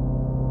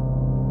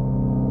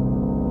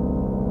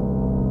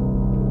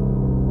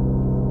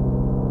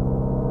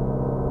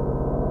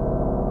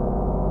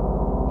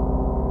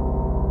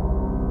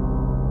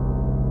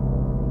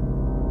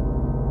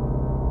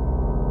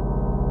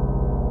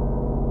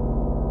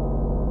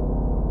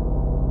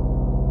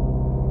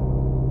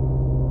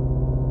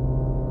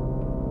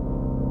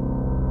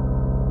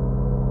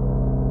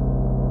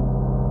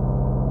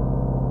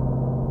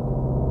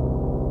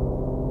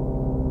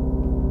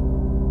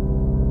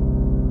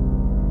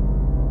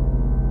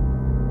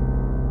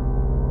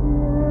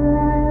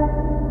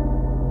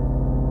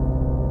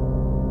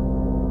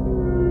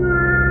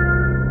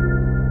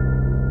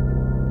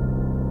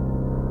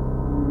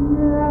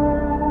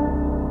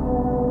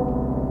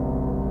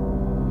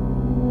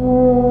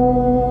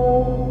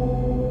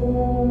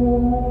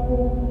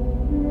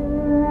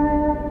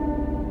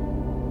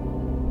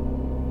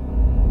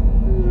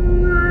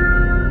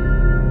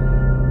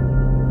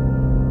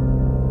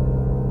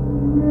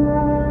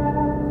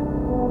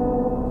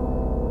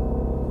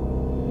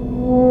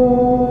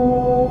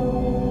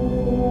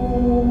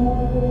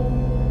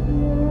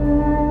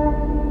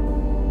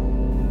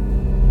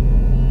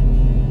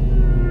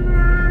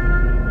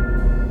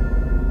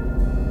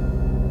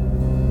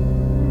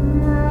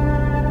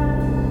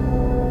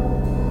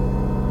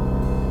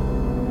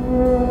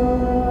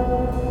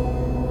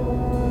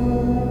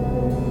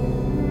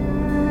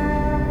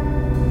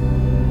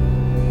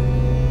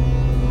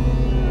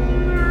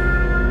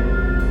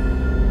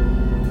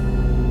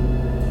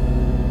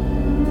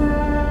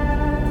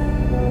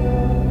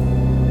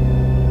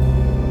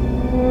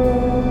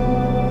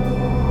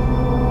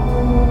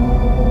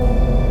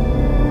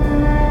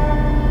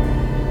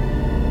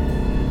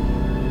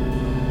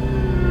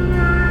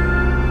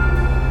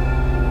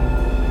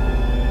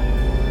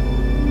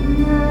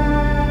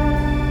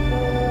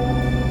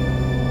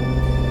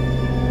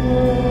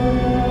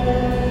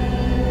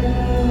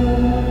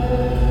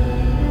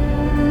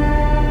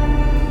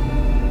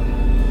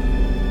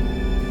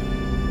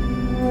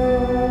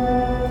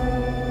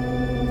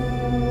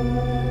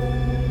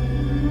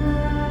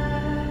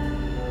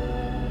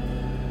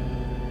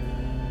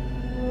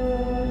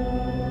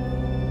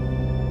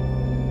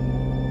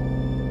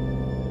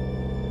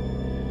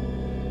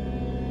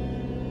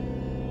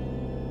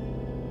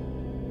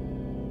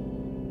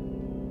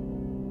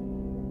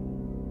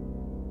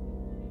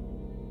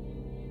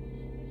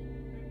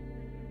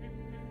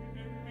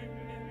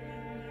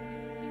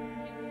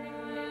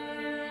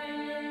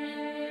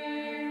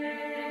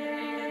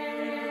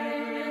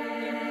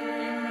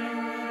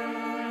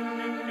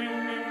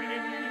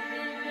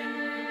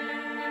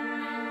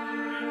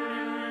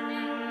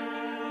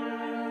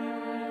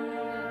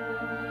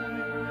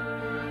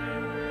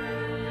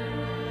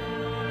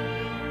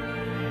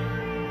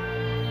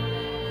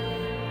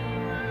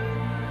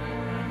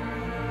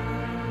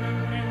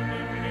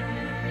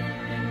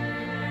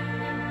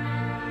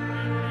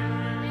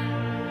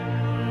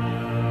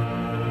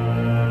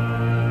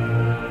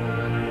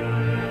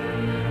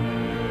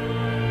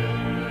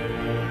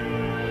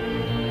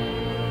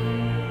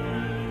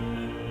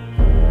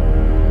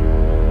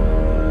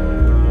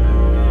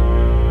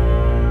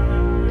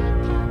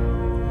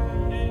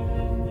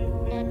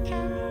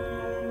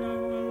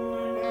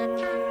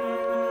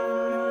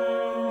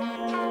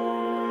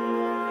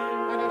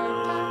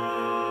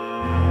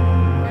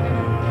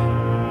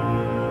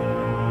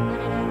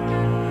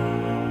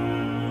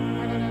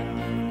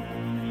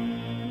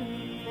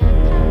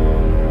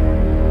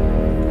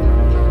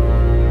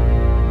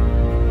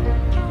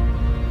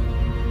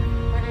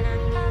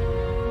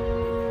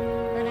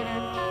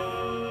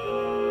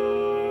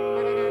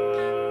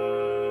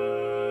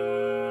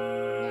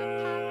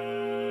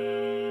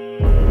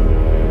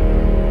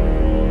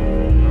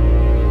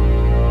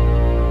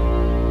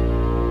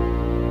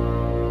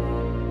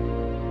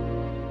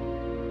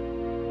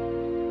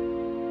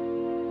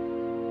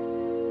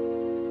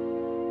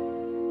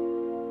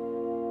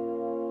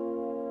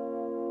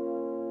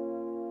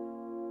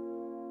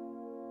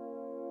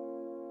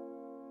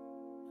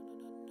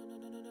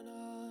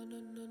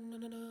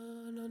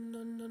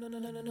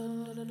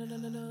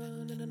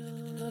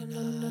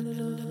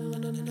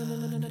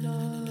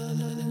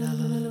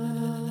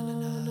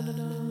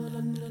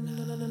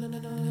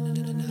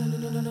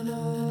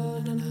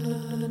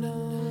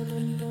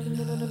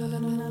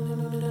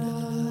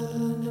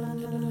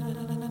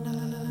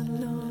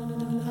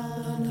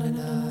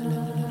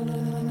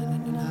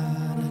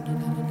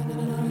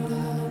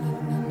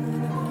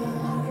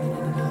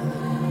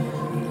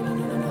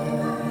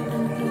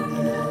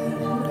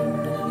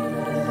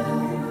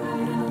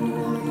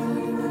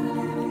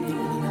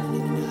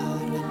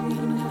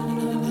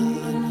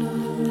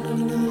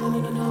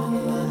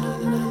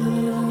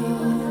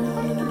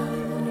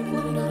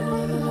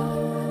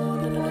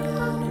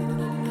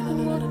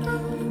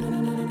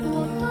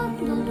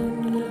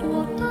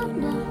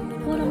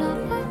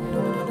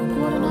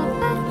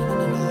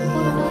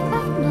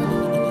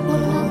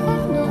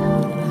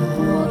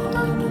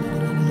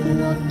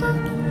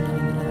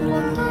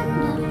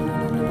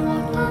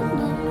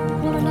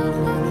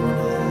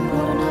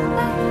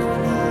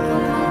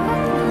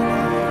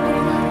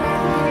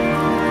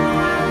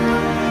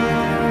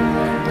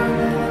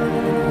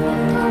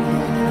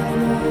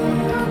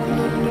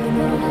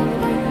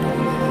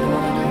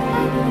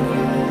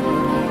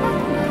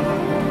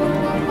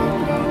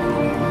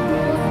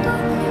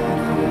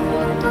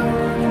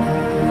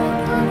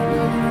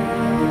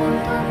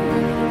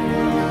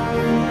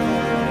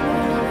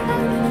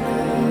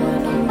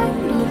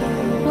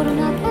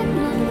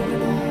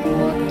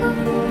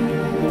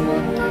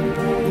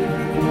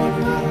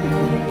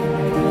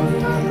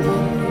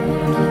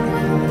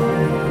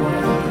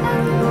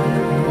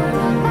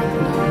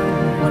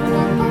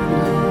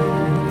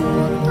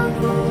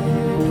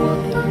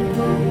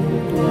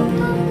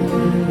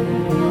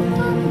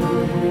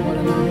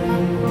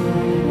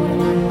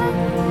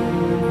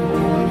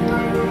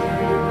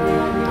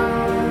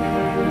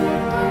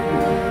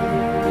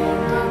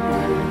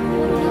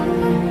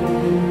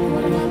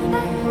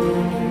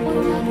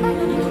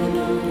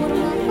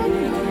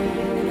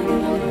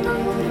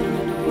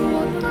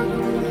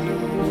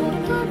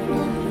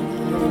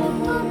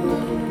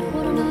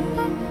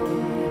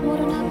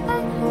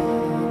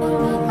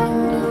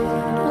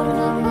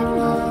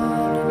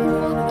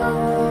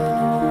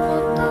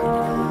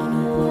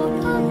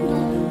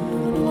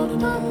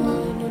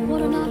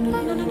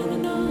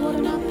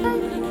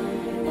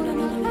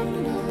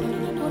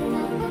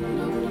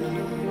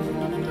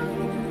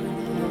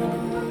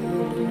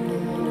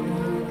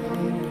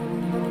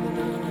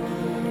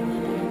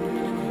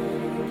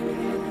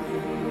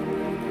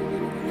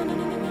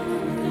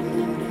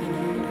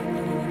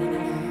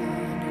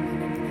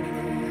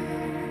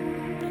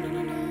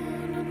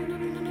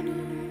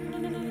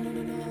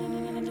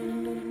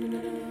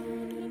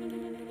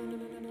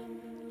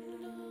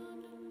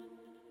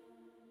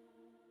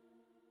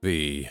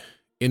 the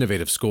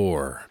innovative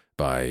score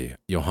by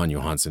Johan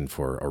Johansson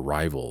for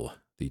Arrival,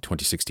 the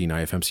 2016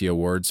 IFMCA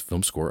Awards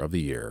Film Score of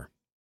the Year.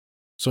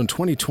 So in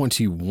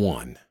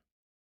 2021,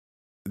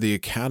 the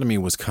Academy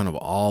was kind of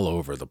all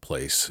over the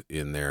place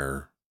in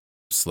their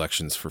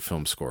selections for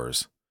film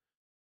scores.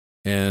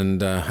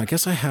 And I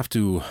guess I have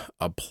to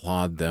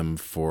applaud them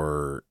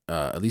for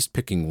at least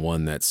picking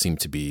one that seemed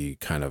to be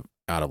kind of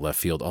out of left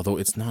field, although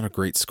it's not a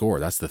great score.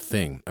 That's the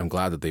thing. I'm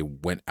glad that they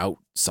went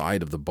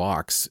outside of the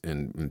box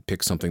and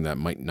picked something that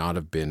might not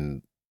have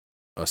been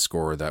a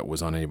score that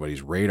was on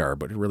anybody's radar,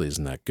 but it really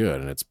isn't that good.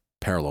 And it's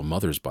Parallel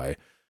Mothers by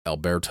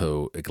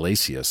Alberto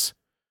Iglesias.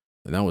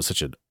 And that was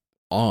such an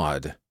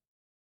odd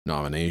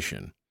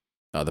nomination.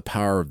 The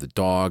Power of the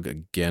Dog,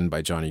 again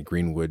by Jonny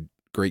Greenwood.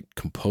 Great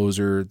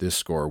composer. This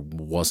score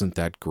wasn't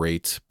that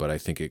great, but I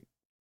think it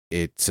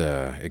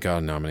got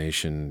a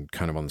nomination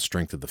kind of on the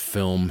strength of the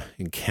film.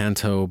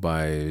 Encanto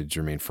by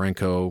Germaine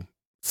Franco.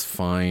 It's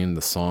fine.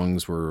 The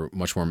songs were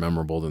much more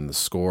memorable than the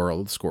score.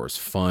 Although the score is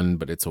fun,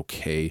 but it's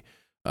okay.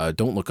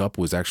 Don't Look Up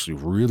was actually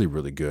really,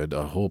 really good.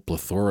 A whole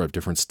plethora of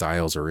different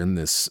styles are in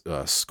this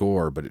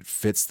score, but it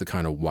fits the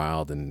kind of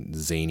wild and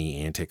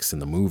zany antics in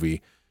the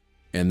movie.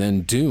 And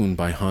then Dune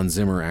by Hans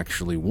Zimmer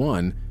actually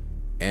won.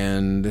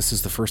 And this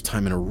is the first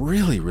time in a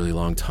really, really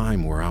long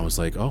time where I was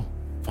like, oh,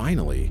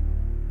 finally.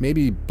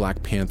 Maybe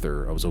Black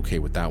Panther, I was okay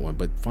with that one,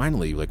 but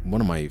finally, like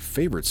one of my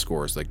favorite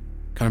scores, like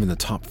kind of in the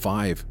top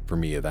 5 for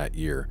me of that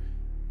year,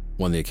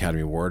 won the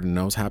Academy Award, and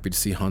I was happy to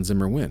see Hans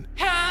Zimmer win.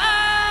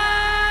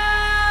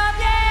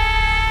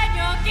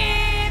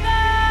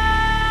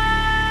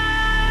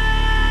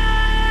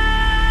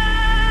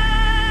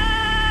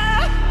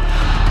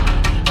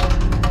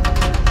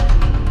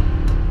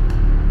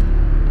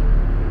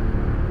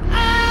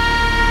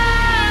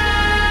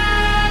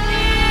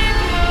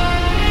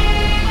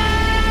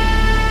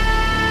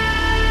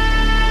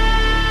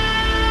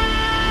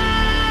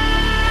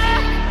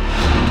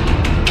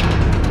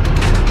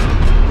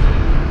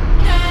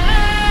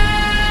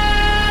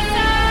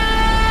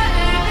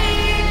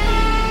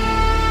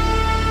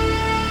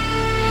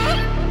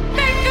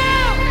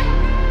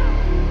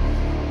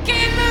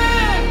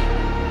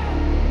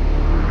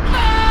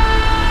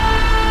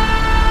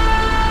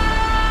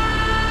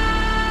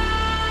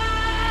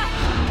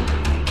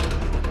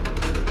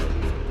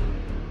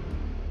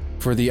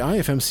 For the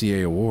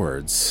IFMCA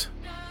Awards,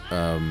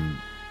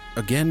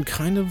 again,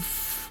 kind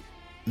of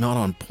not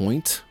on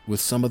point with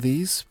some of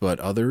these, but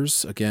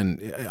others,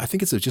 again, I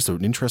think it's just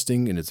an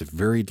interesting and it's a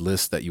varied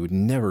list that you would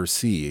never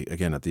see,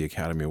 again, at the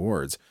Academy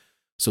Awards.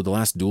 So The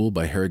Last Duel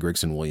by Harry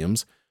Gregson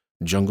Williams,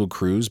 Jungle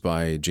Cruise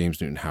by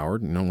James Newton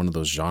Howard, one of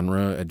those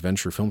genre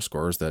adventure film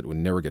scores that would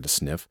never get a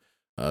sniff,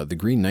 The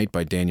Green Knight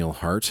by Daniel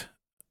Hart,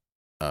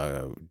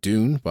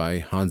 Dune by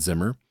Hans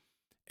Zimmer,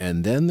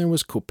 and then there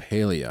was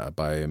Coppelia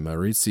by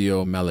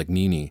Maurizio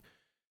Malagnini.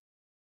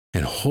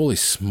 And holy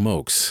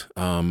smokes,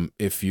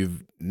 if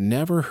you've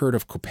never heard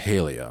of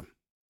Coppelia,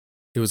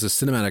 it was a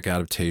cinematic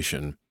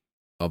adaptation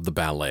of the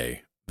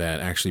ballet that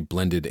actually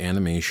blended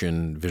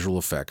animation, visual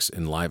effects,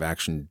 and live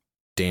action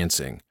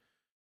dancing.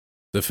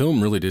 The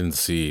film really didn't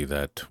see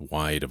that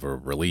wide of a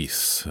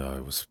release.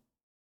 It was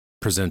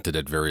presented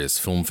at various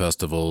film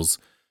festivals.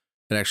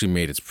 It actually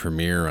made its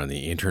premiere on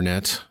the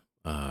internet.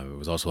 It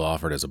was also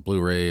offered as a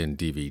Blu-ray and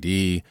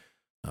DVD.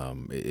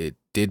 It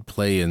did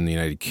play in the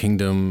United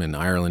Kingdom and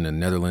Ireland and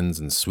Netherlands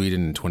and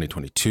Sweden in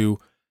 2022,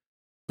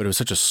 but it was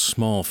such a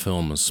small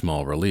film, a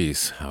small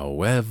release.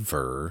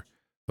 However,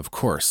 of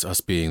course,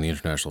 us being the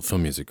International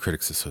Film Music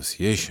Critics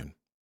Association,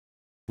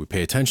 we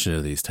pay attention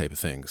to these type of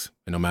things.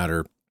 And no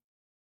matter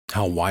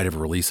how wide of a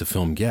release a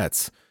film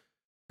gets,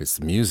 it's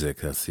the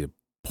music that's the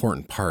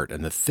important part.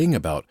 And the thing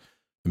about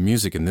the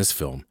music in this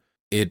film,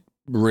 it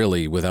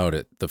really, without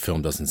it, the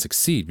film doesn't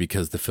succeed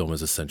because the film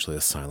is essentially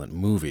a silent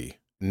movie.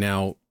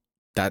 Now,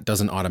 that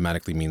doesn't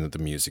automatically mean that the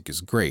music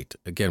is great.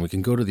 Again, we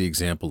can go to the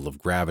example of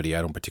Gravity.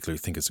 I don't particularly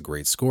think it's a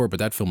great score, but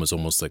that film is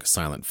almost like a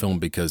silent film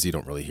because you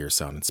don't really hear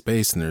sound in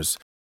space and there's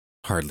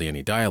hardly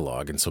any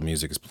dialogue. And so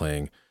music is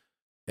playing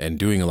and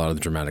doing a lot of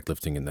the dramatic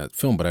lifting in that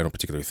film, but I don't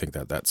particularly think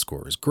that that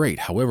score is great.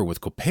 However, with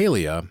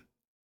Coppelia,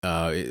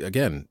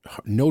 again,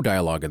 no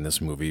dialogue in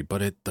this movie,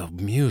 but the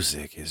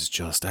music is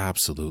just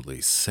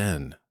absolutely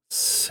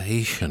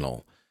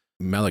sensational.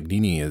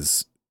 Malagnini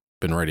has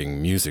been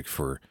writing music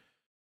for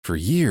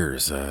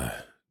years,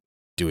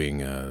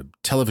 doing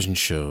television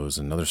shows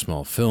and other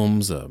small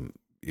films.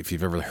 If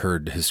you've ever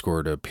heard his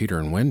score to Peter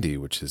and Wendy,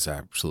 which is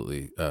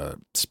absolutely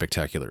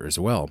spectacular as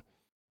well.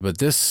 But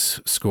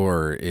this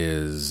score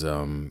is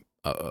a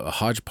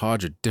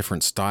hodgepodge of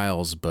different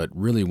styles, but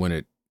really when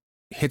it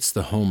hits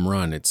the home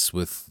run, it's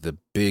with the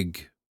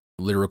big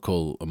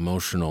lyrical,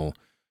 emotional,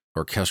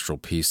 orchestral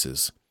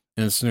pieces.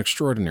 And it's an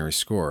extraordinary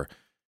score.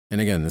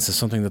 And again, this is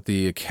something that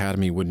the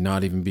Academy would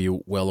not even be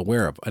well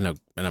aware of. And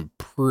I'm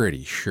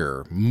pretty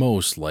sure,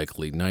 most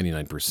likely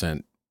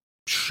 99%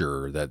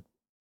 sure, that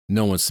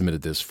no one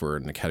submitted this for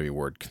an Academy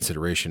Award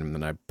consideration.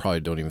 And I probably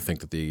don't even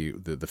think that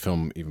the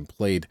film even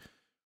played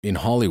in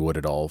Hollywood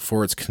at all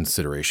for its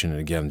consideration. And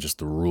again, just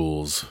the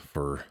rules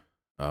for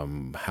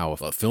how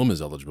a film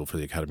is eligible for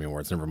the Academy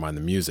Awards, never mind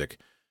the music.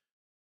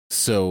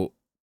 So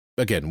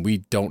again, we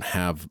don't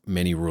have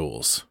many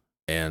rules.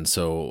 And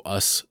so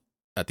us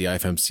at the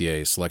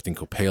IFMCA selecting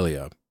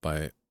Coppelia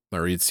by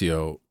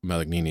Maurizio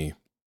Malagnini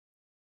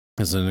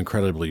is an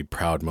incredibly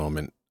proud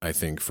moment, I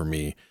think, for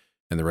me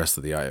and the rest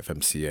of the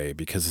IFMCA,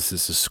 because this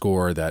is a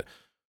score that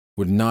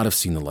would not have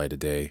seen the light of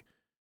day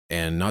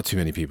and not too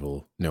many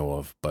people know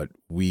of, but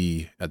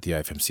we at the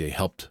IFMCA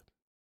helped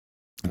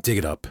dig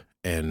it up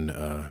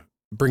and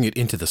bring it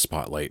into the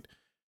spotlight,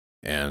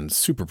 and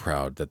super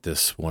proud that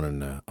this won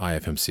an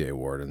IFMCA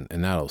award,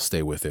 and that'll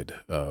stay with it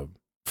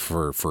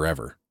for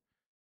forever.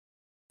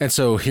 And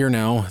so here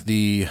now,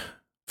 the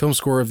film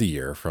score of the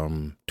year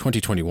from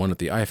 2021 at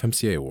the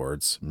IFMCA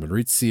Awards,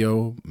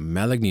 Maurizio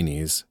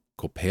Malagnini's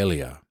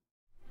Coppelia.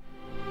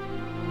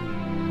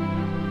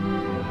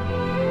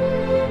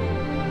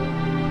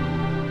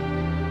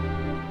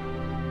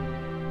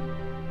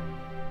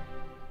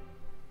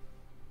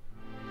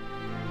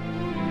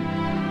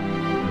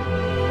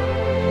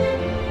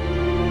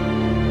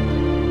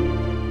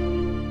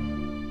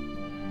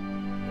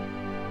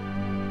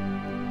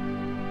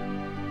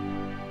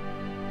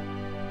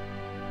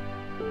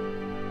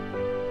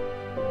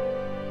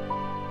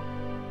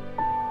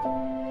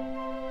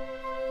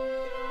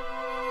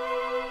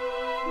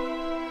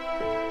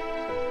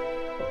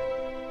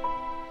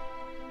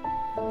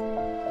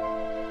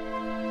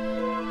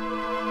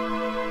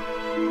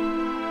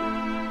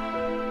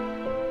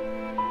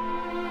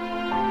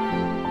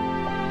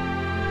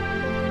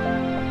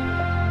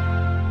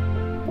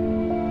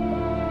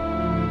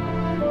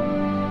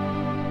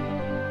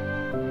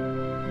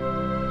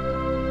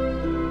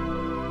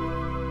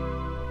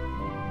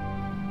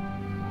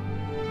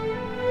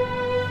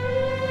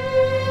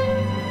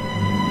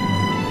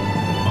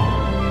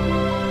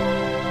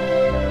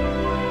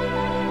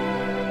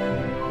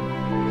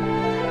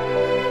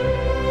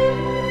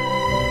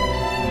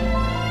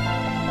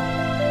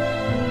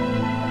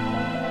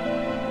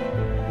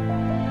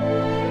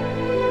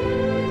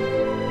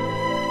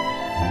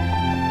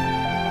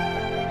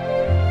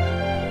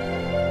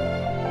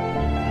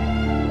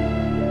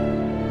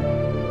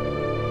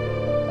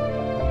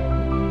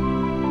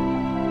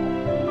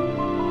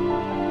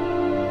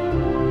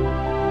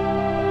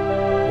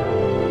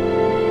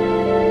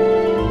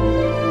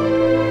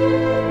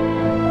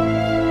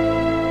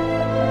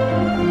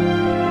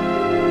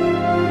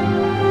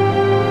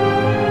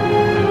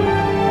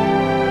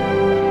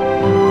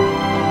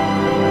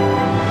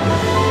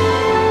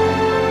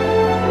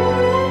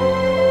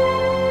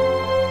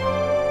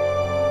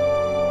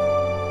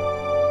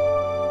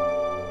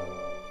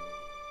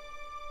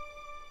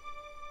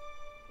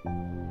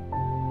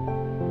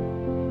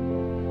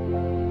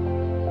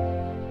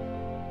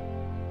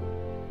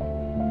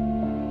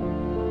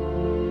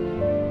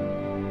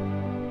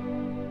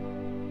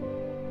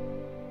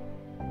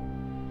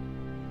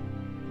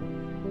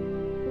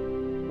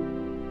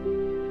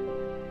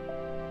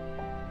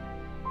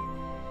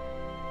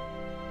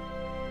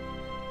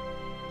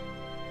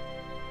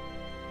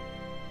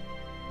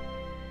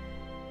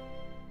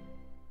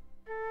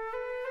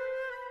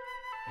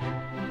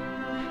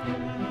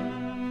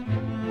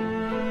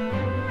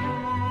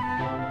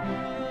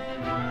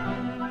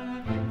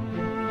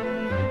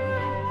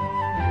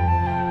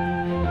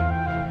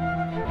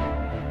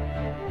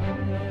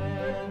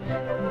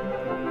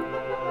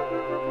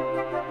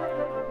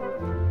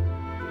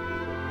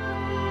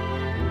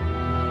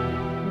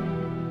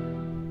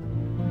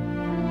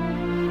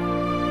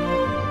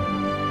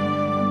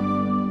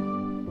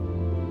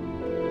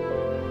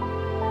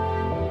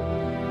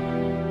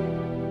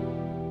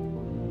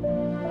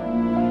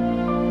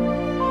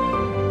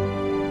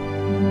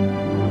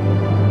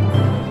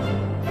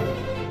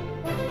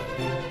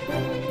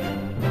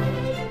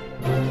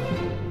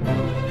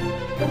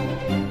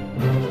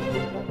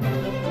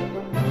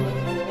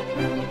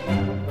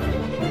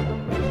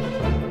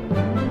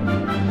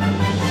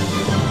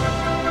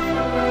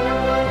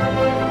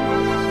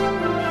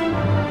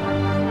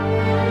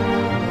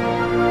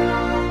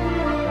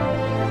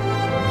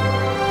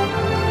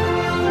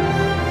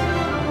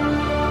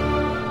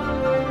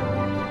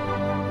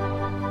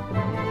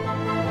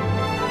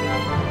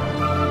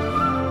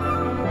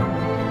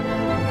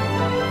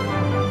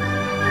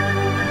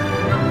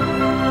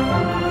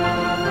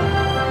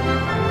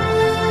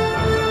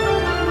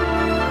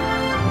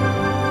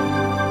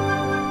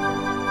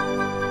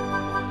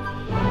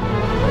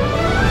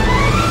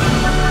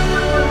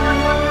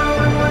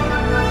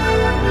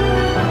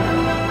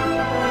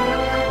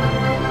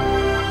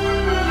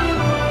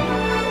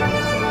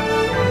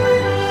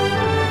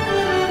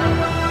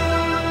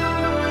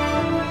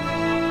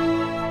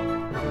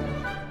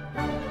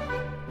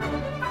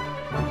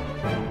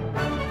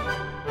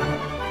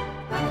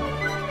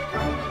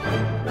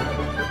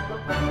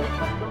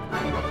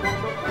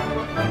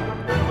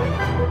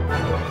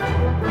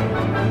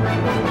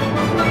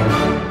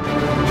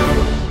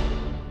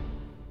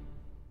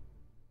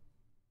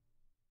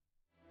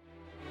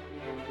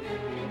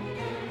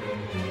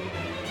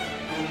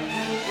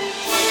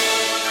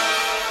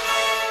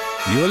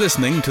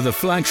 listening to the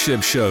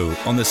Flagship Show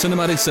on the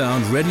Cinematic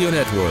Sound Radio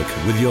Network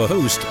with your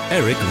host,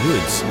 Eric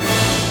Woods.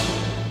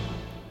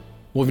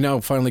 Well, we've now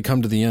finally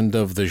come to the end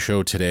of the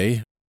show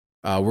today.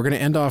 We're going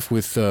to end off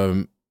with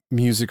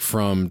music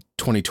from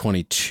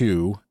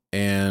 2022,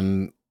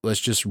 and let's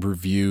just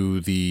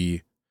review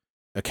the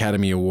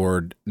Academy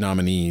Award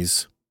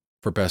nominees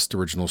for Best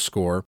Original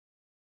Score.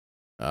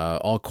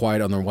 All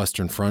Quiet on the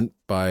Western Front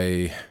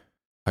by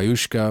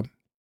Hayushka,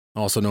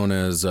 also known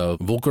as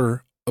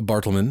Volker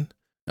Bartelmann.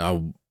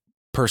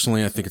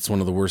 Personally, I think it's one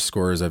of the worst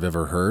scores I've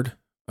ever heard.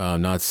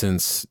 Not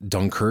since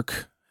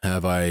Dunkirk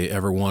have I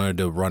ever wanted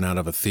to run out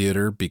of a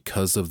theater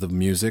because of the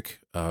music.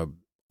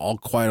 All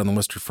Quiet on the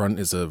Western Front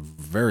is a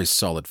very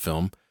solid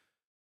film,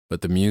 but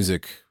the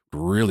music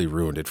really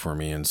ruined it for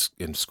me,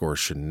 and scores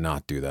should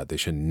not do that. They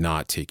should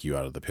not take you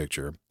out of the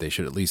picture. They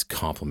should at least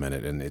complement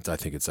it, and I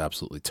think it's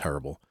absolutely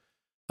terrible.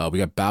 We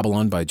got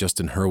Babylon by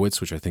Justin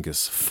Hurwitz, which I think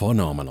is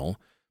phenomenal,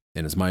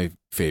 and is my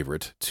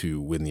favorite to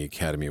win the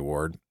Academy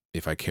Award,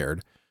 if I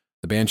cared.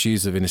 The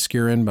Banshees of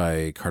Inisherin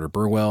by Carter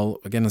Burwell.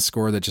 Again, a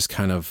score that just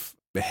kind of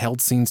held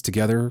scenes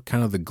together,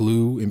 kind of the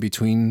glue in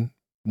between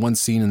one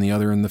scene and the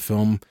other in the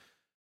film.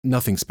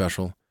 Nothing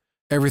special.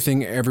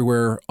 Everything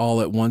Everywhere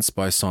All at Once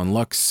by Son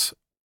Lux.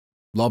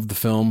 Loved the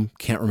film.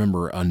 Can't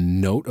remember a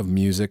note of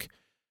music.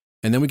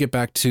 And then we get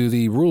back to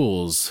the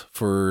rules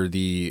for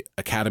the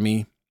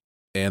Academy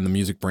and the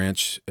music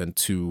branch and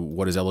to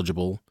what is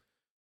eligible.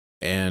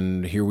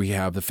 And here we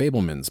have The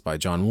Fabelmans by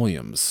John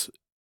Williams.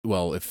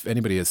 Well, if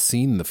anybody has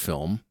seen the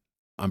film,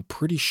 I'm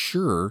pretty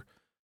sure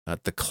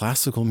that the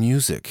classical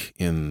music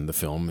in the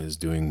film is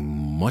doing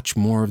much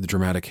more of the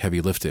dramatic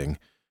heavy lifting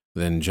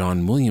than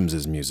John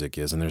Williams's music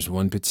is. And there's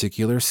one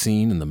particular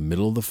scene in the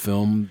middle of the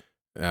film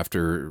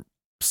after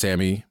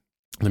Sammy,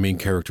 the main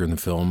character in the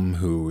film,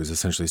 who is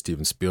essentially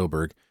Steven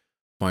Spielberg,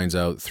 finds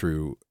out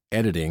through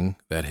editing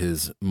that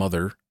his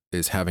mother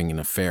is having an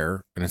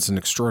affair. And it's an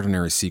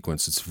extraordinary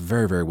sequence. It's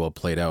very, very well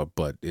played out,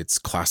 but it's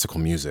classical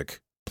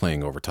music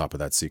playing over top of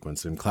that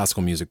sequence, and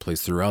classical music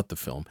plays throughout the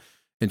film.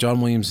 And John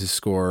Williams'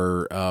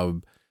 score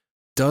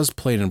does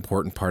play an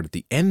important part at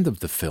the end of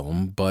the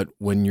film, but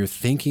when you're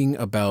thinking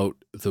about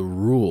the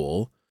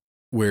rule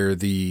where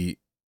the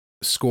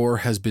score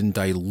has been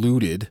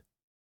diluted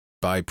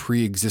by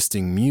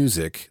pre-existing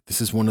music, this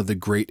is one of the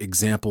great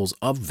examples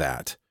of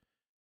that.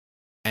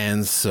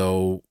 And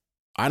so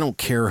I don't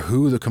care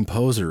who the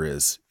composer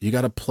is, you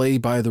got to play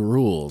by the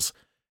rules.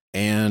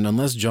 And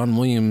unless John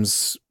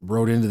Williams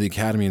wrote into the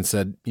Academy and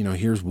said,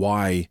 here's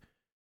why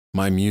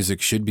my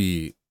music should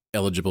be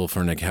eligible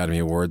for an Academy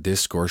Award, this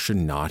score should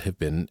not have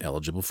been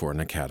eligible for an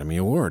Academy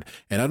Award.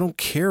 And I don't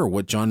care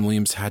what John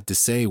Williams had to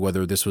say,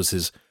 whether this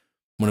was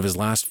one of his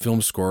last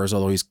film scores,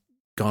 although he's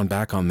gone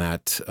back on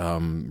that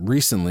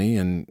recently,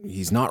 and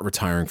he's not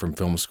retiring from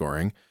film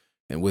scoring.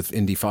 And with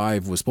Indy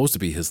 5 was supposed to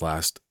be his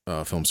last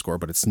film score,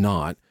 but it's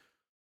not.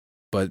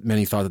 But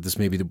many thought that this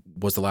maybe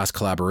was the last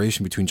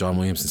collaboration between John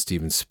Williams and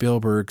Steven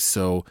Spielberg.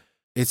 So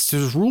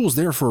there's rules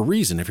there for a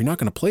reason. If you're not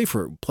going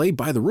to play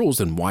by the rules,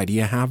 then why do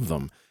you have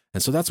them?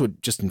 And so that's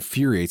what just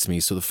infuriates me.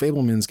 So The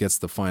Fabelmans gets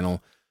the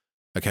final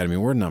Academy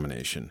Award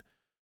nomination.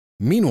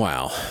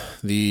 Meanwhile,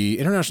 the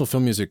International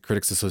Film Music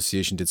Critics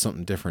Association did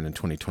something different in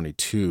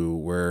 2022,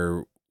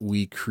 where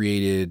we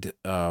created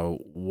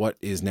what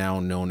is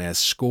now known as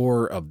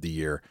Score of the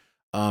Year.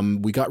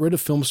 We got rid of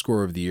Film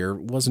Score of the Year.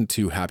 Wasn't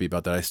too happy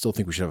about that. I still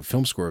think we should have a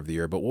Film Score of the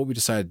Year. But what we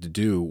decided to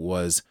do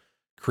was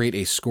create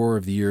a Score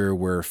of the Year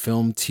where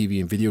film, TV,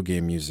 and video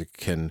game music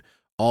can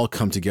all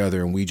come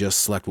together, and we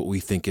just select what we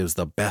think is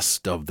the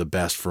best of the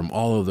best from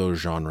all of those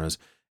genres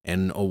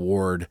and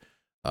award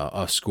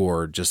a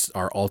score, just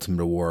our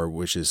ultimate award,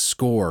 which is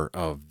Score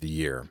of the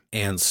Year.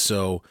 And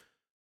so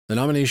the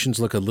nominations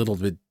look a little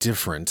bit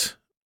different,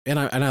 and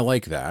I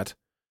like that.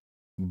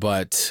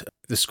 But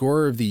the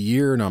Score of the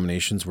Year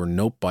nominations were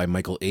Nope by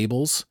Michael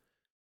Abels,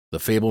 The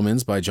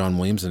Fabelmans by John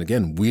Williams. And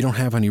again, we don't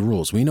have any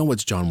rules. We know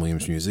what's John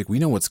Williams music. We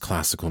know what's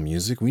classical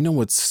music. We know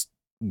what's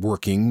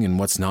working and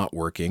what's not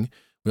working.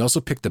 We also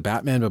picked The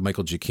Batman by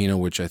Michael Giacchino,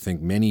 which I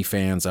think many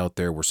fans out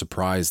there were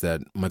surprised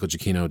that Michael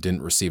Giacchino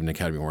didn't receive an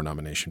Academy Award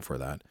nomination for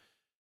that.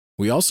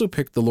 We also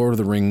picked The Lord of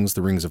the Rings,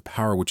 The Rings of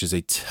Power, which is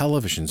a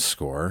television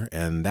score,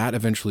 and that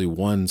eventually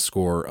won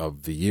Score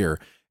of the Year.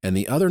 And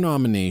the other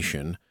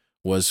nomination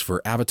was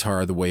for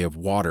Avatar, The Way of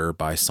Water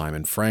by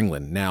Simon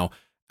Franklin. Now,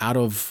 out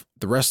of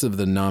the rest of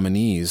the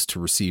nominees to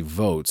receive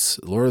votes,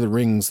 Lord of the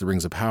Rings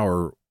of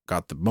Power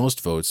got the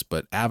most votes,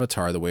 but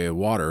Avatar, The Way of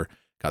Water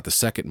got the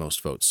second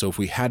most votes. So if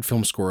we had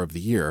Film Score of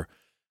the Year,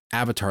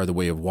 Avatar, The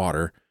Way of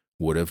Water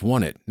would have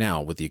won it.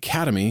 Now, with the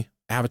Academy,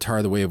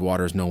 Avatar, The Way of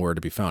Water is nowhere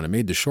to be found. It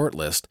made the short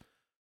list,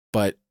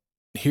 but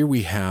here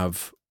we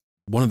have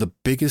one of the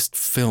biggest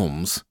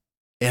films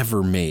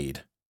ever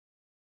made.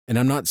 And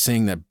I'm not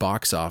saying that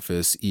box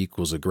office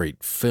equals a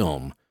great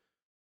film,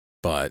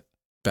 but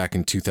back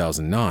in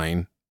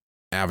 2009,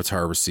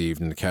 Avatar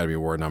received an Academy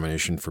Award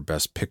nomination for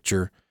Best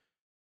Picture.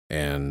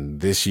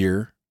 And this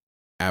year,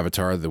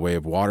 Avatar, The Way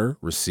of Water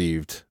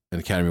received an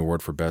Academy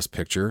Award for Best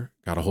Picture,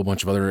 got a whole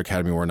bunch of other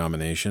Academy Award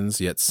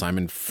nominations, yet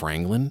Simon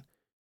Franklin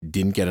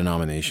didn't get a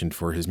nomination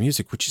for his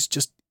music, which is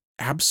just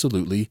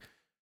absolutely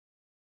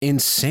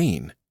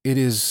insane. It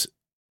is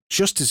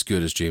just as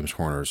good as James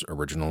Horner's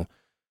original.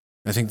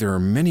 I think there are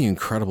many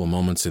incredible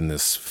moments in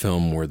this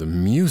film where the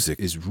music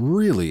is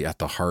really at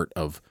the heart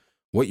of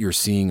what you're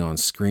seeing on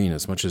screen.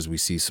 As much as we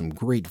see some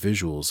great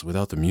visuals,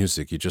 without the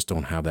music, you just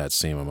don't have that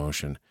same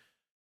emotion.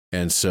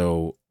 And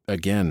so,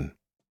 again,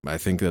 I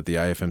think that the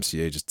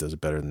IFMCA just does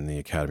it better than the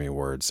Academy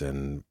Awards,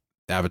 and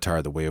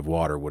Avatar: The Way of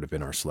Water would have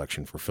been our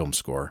selection for film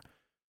score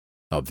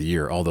of the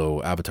year,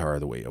 although Avatar: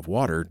 The Way of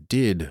Water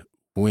did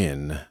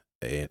win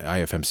an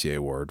IFMCA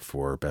award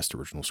for Best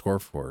Original Score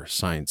for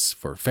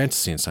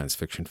fantasy and science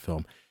fiction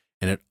film,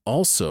 and it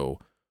also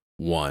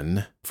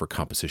won for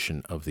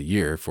Composition of the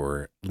Year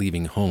for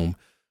Leaving Home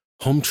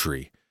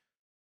Tree.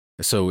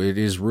 So it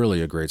is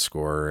really a great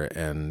score,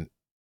 and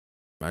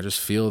I just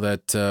feel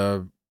that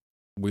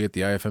we at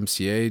the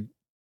IFMCA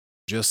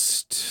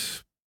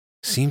just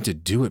seem to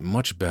do it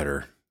much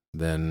better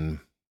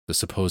than the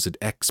supposed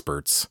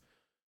experts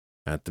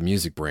at the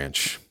music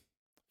branch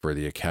for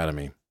the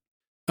Academy.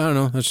 I don't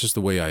know. That's just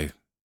the way I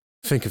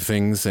think of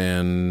things.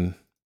 And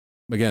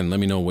again, let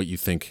me know what you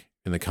think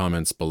in the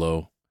comments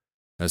below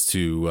as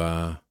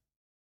to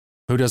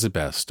who does it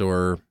best,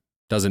 or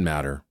doesn't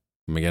matter.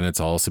 Again, it's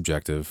all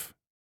subjective.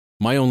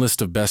 My own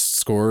list of best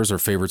scores or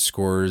favorite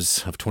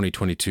scores of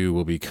 2022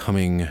 will be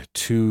coming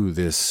to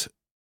this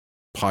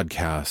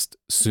podcast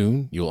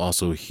soon. You'll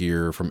also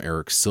hear from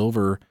Eric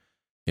Silver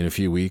in a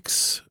few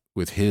weeks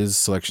with his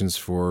selections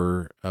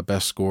for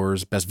best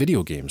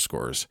video game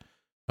scores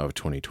of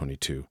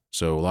 2022.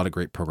 So a lot of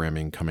great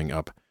programming coming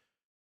up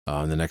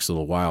in the next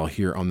little while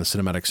here on the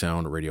Cinematic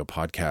Sound Radio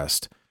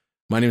Podcast.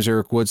 My name is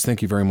Eric Woods.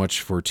 Thank you very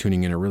much for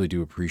tuning in. I really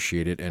do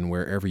appreciate it. And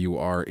wherever you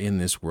are in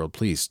this world,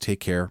 please take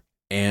care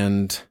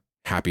and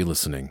happy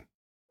listening.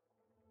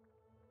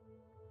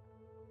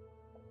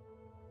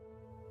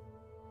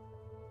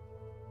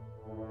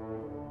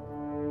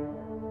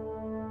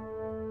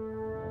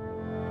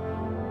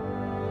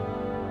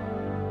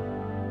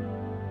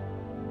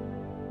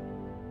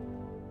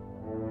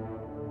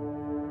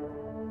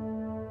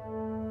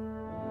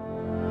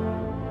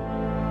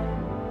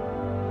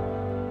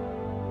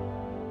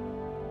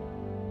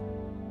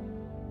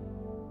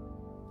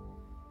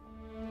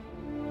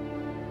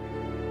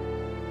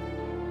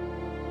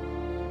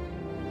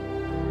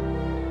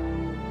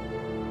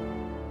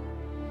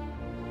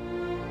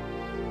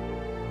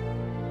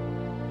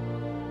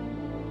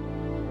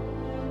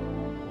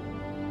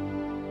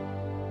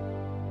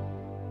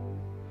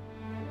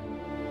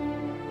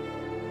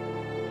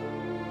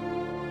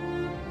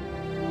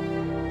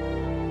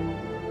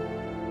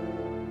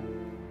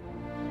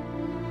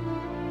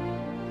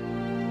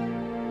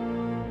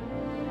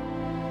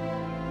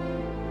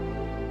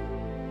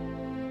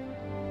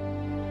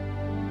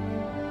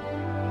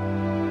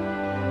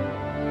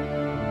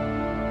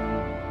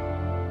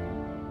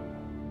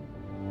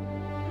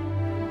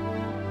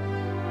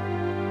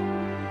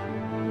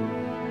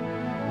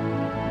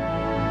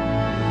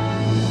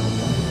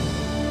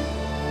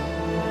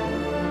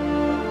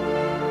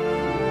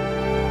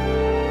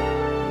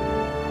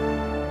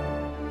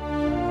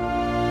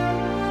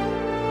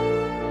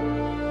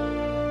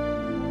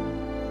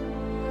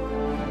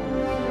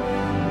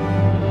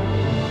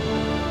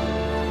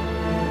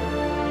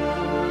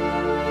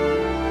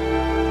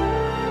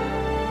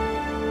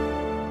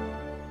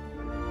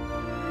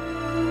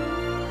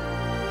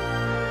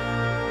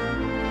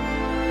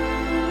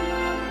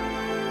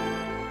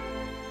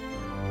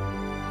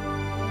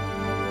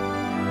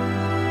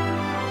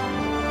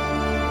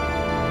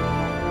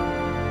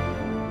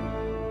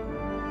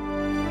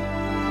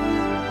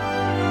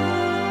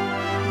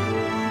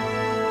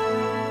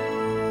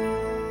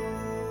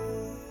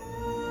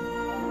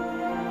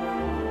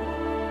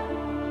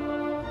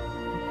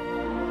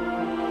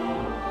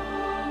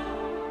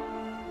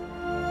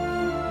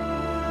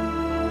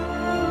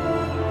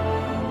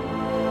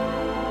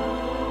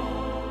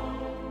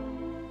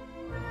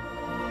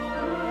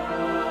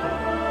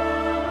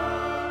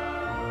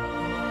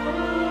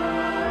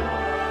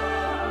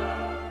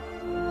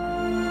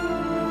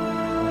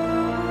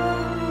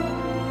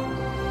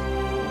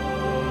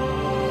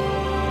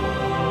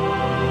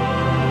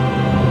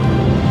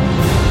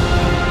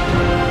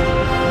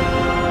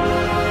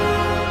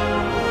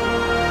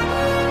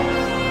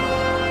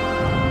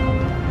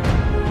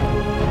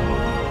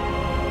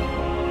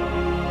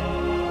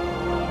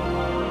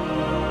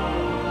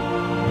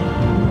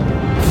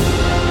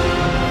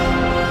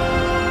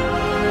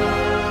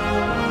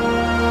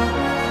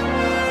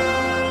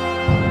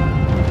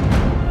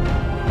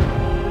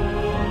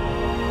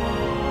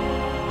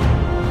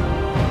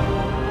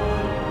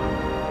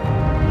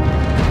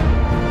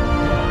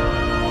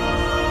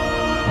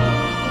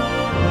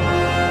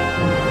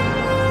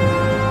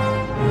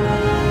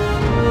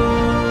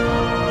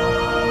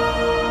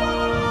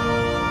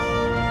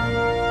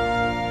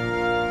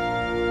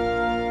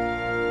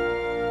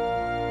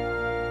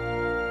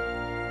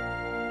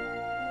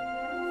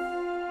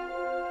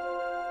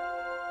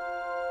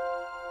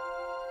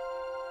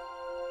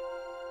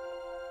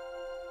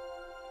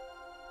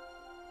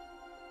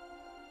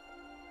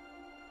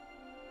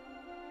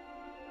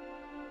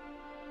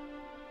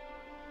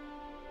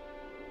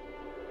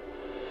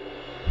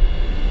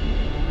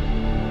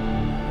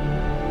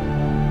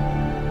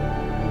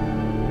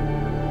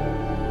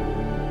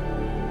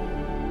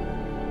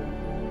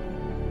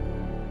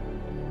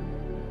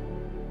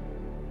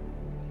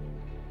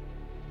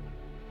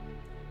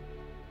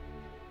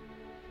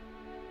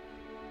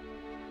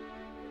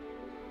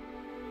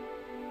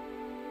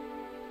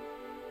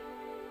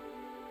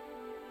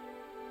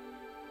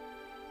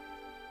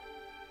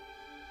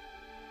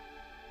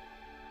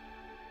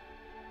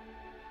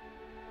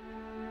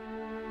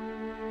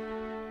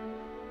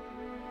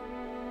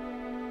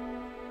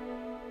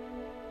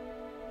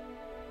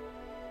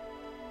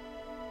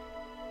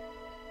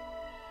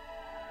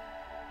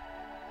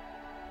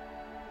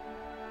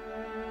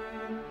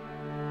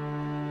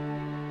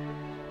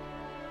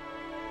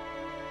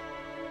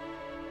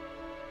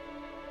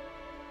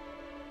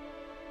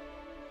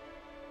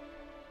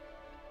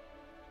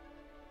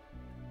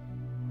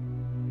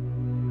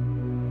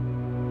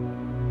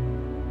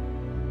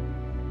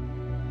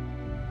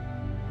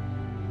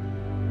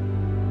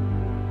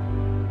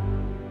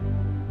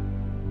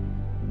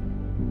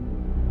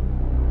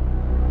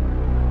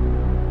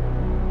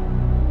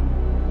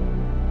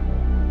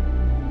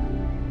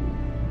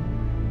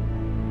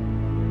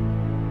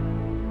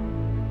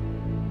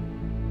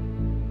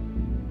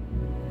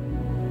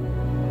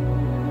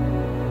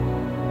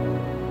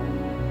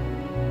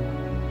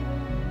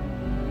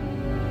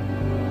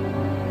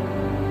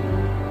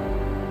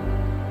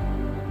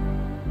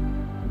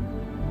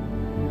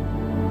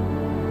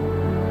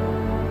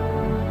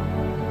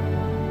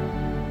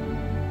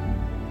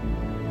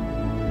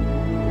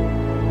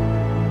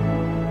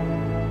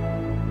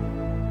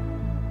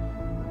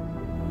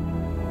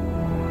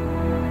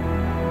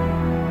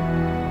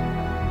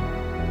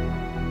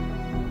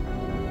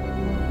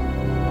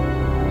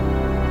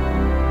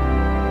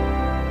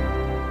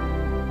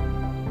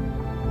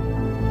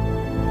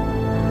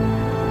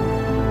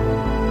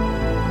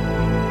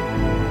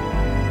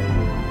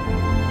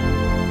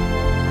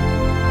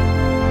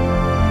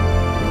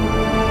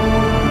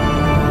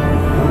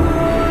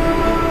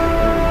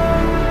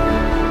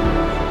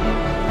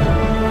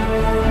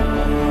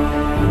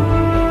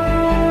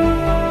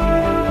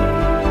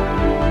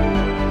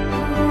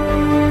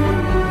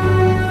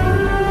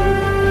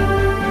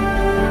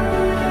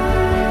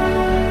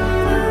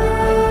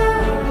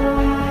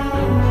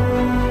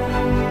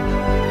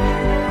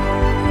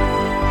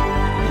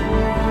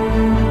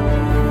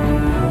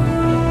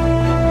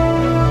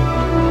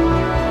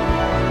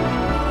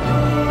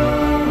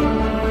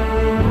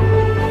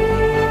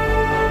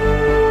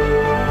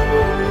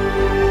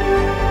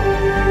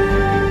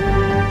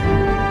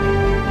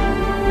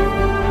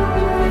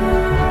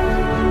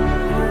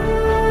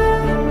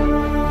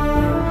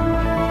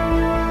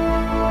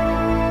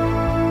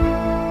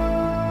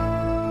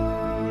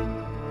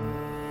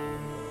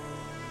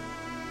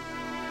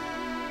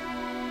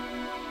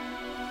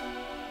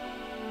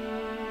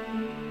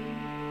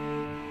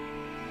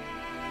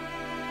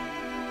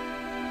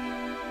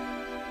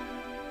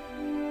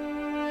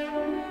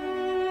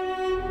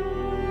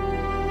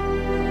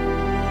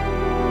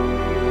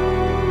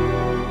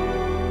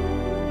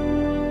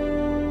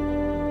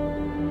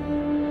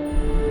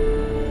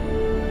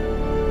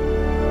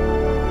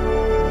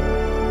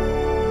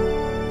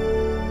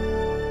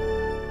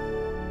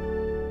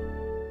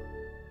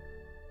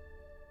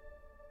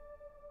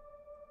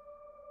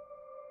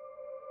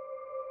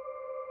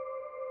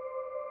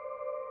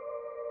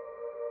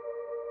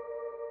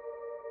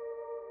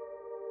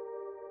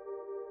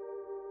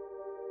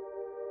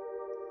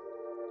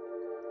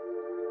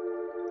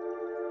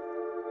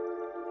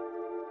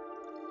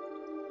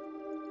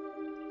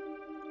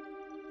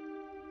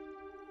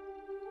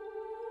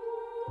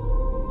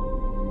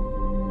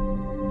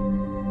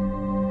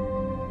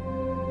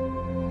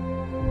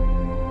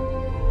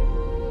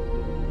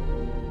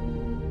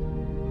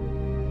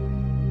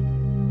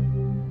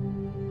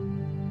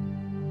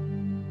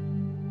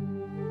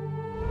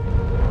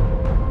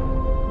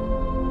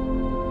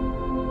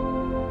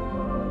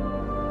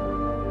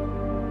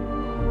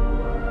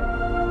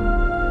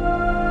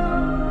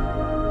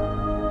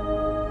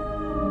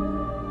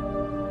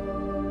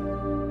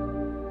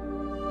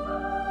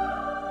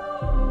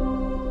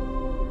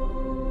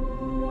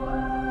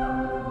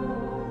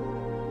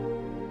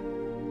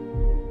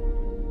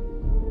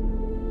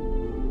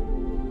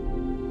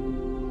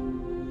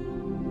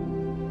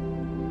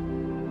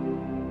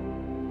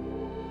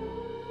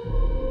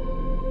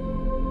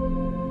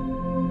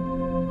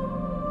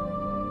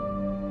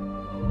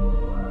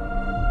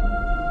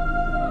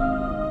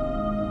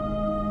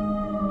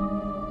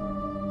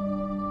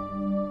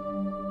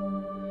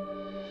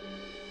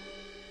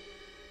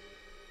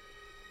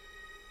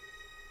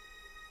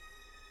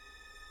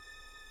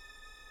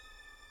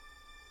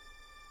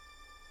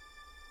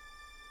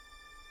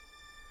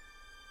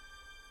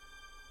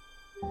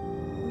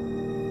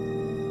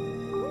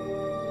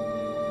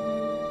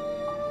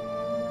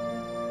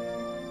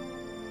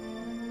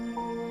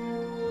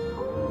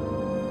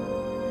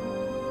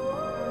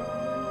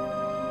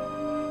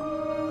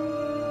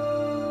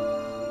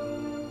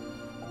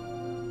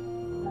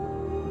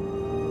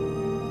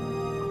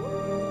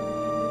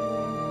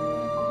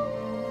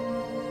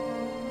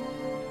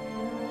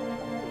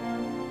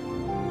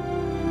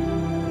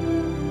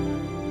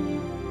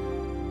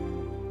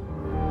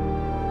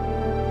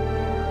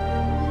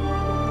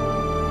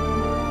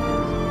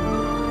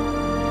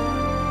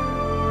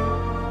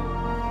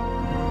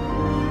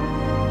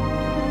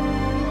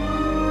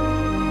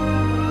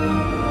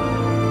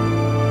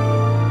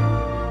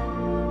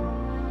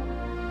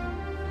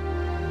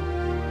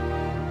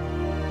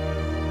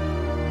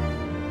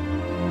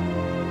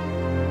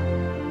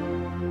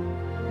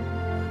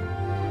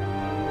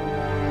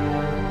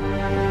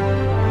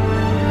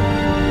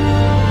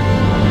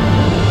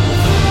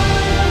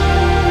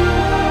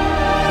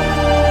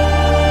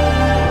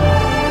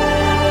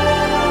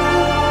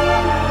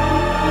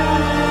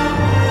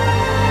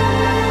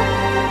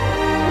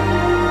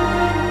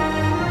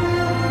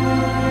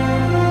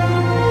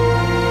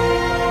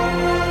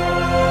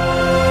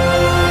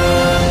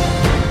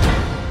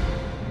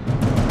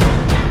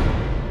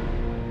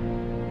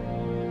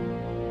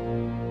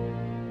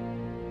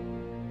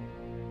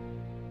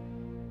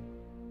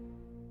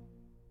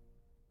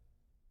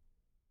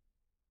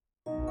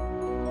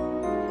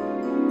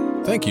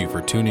 Thank you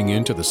for tuning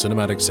in to the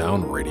Cinematic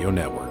Sound Radio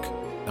Network.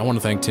 I want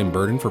to thank Tim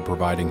Burton for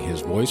providing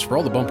his voice for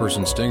all the bumpers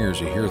and stingers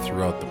you hear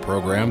throughout the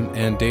program,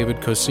 and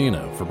David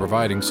Cosina for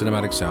providing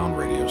Cinematic Sound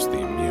Radio's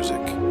theme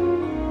music.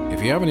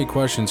 If you have any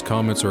questions,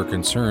 comments, or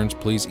concerns,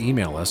 please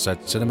email us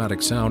at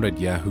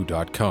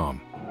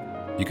cinematicsound@yahoo.com.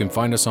 You can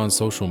find us on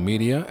social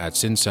media at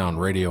CinSound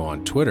Radio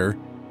on Twitter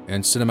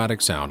and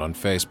Cinematic Sound on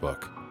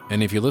Facebook.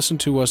 And if you listen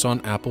to us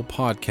on Apple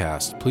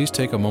Podcasts, please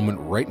take a moment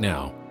right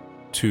now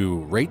to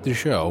rate the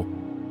show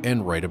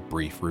and write a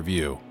brief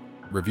review.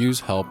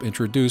 Reviews help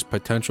introduce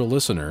potential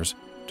listeners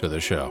to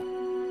the show.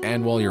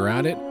 And while you're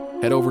at it,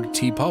 head over to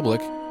TeePublic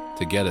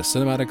to get a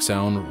Cinematic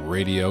Sound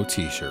Radio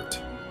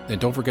t-shirt.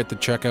 And don't forget to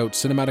check out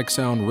Cinematic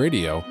Sound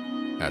Radio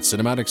at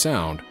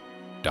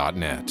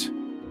cinematicsound.net.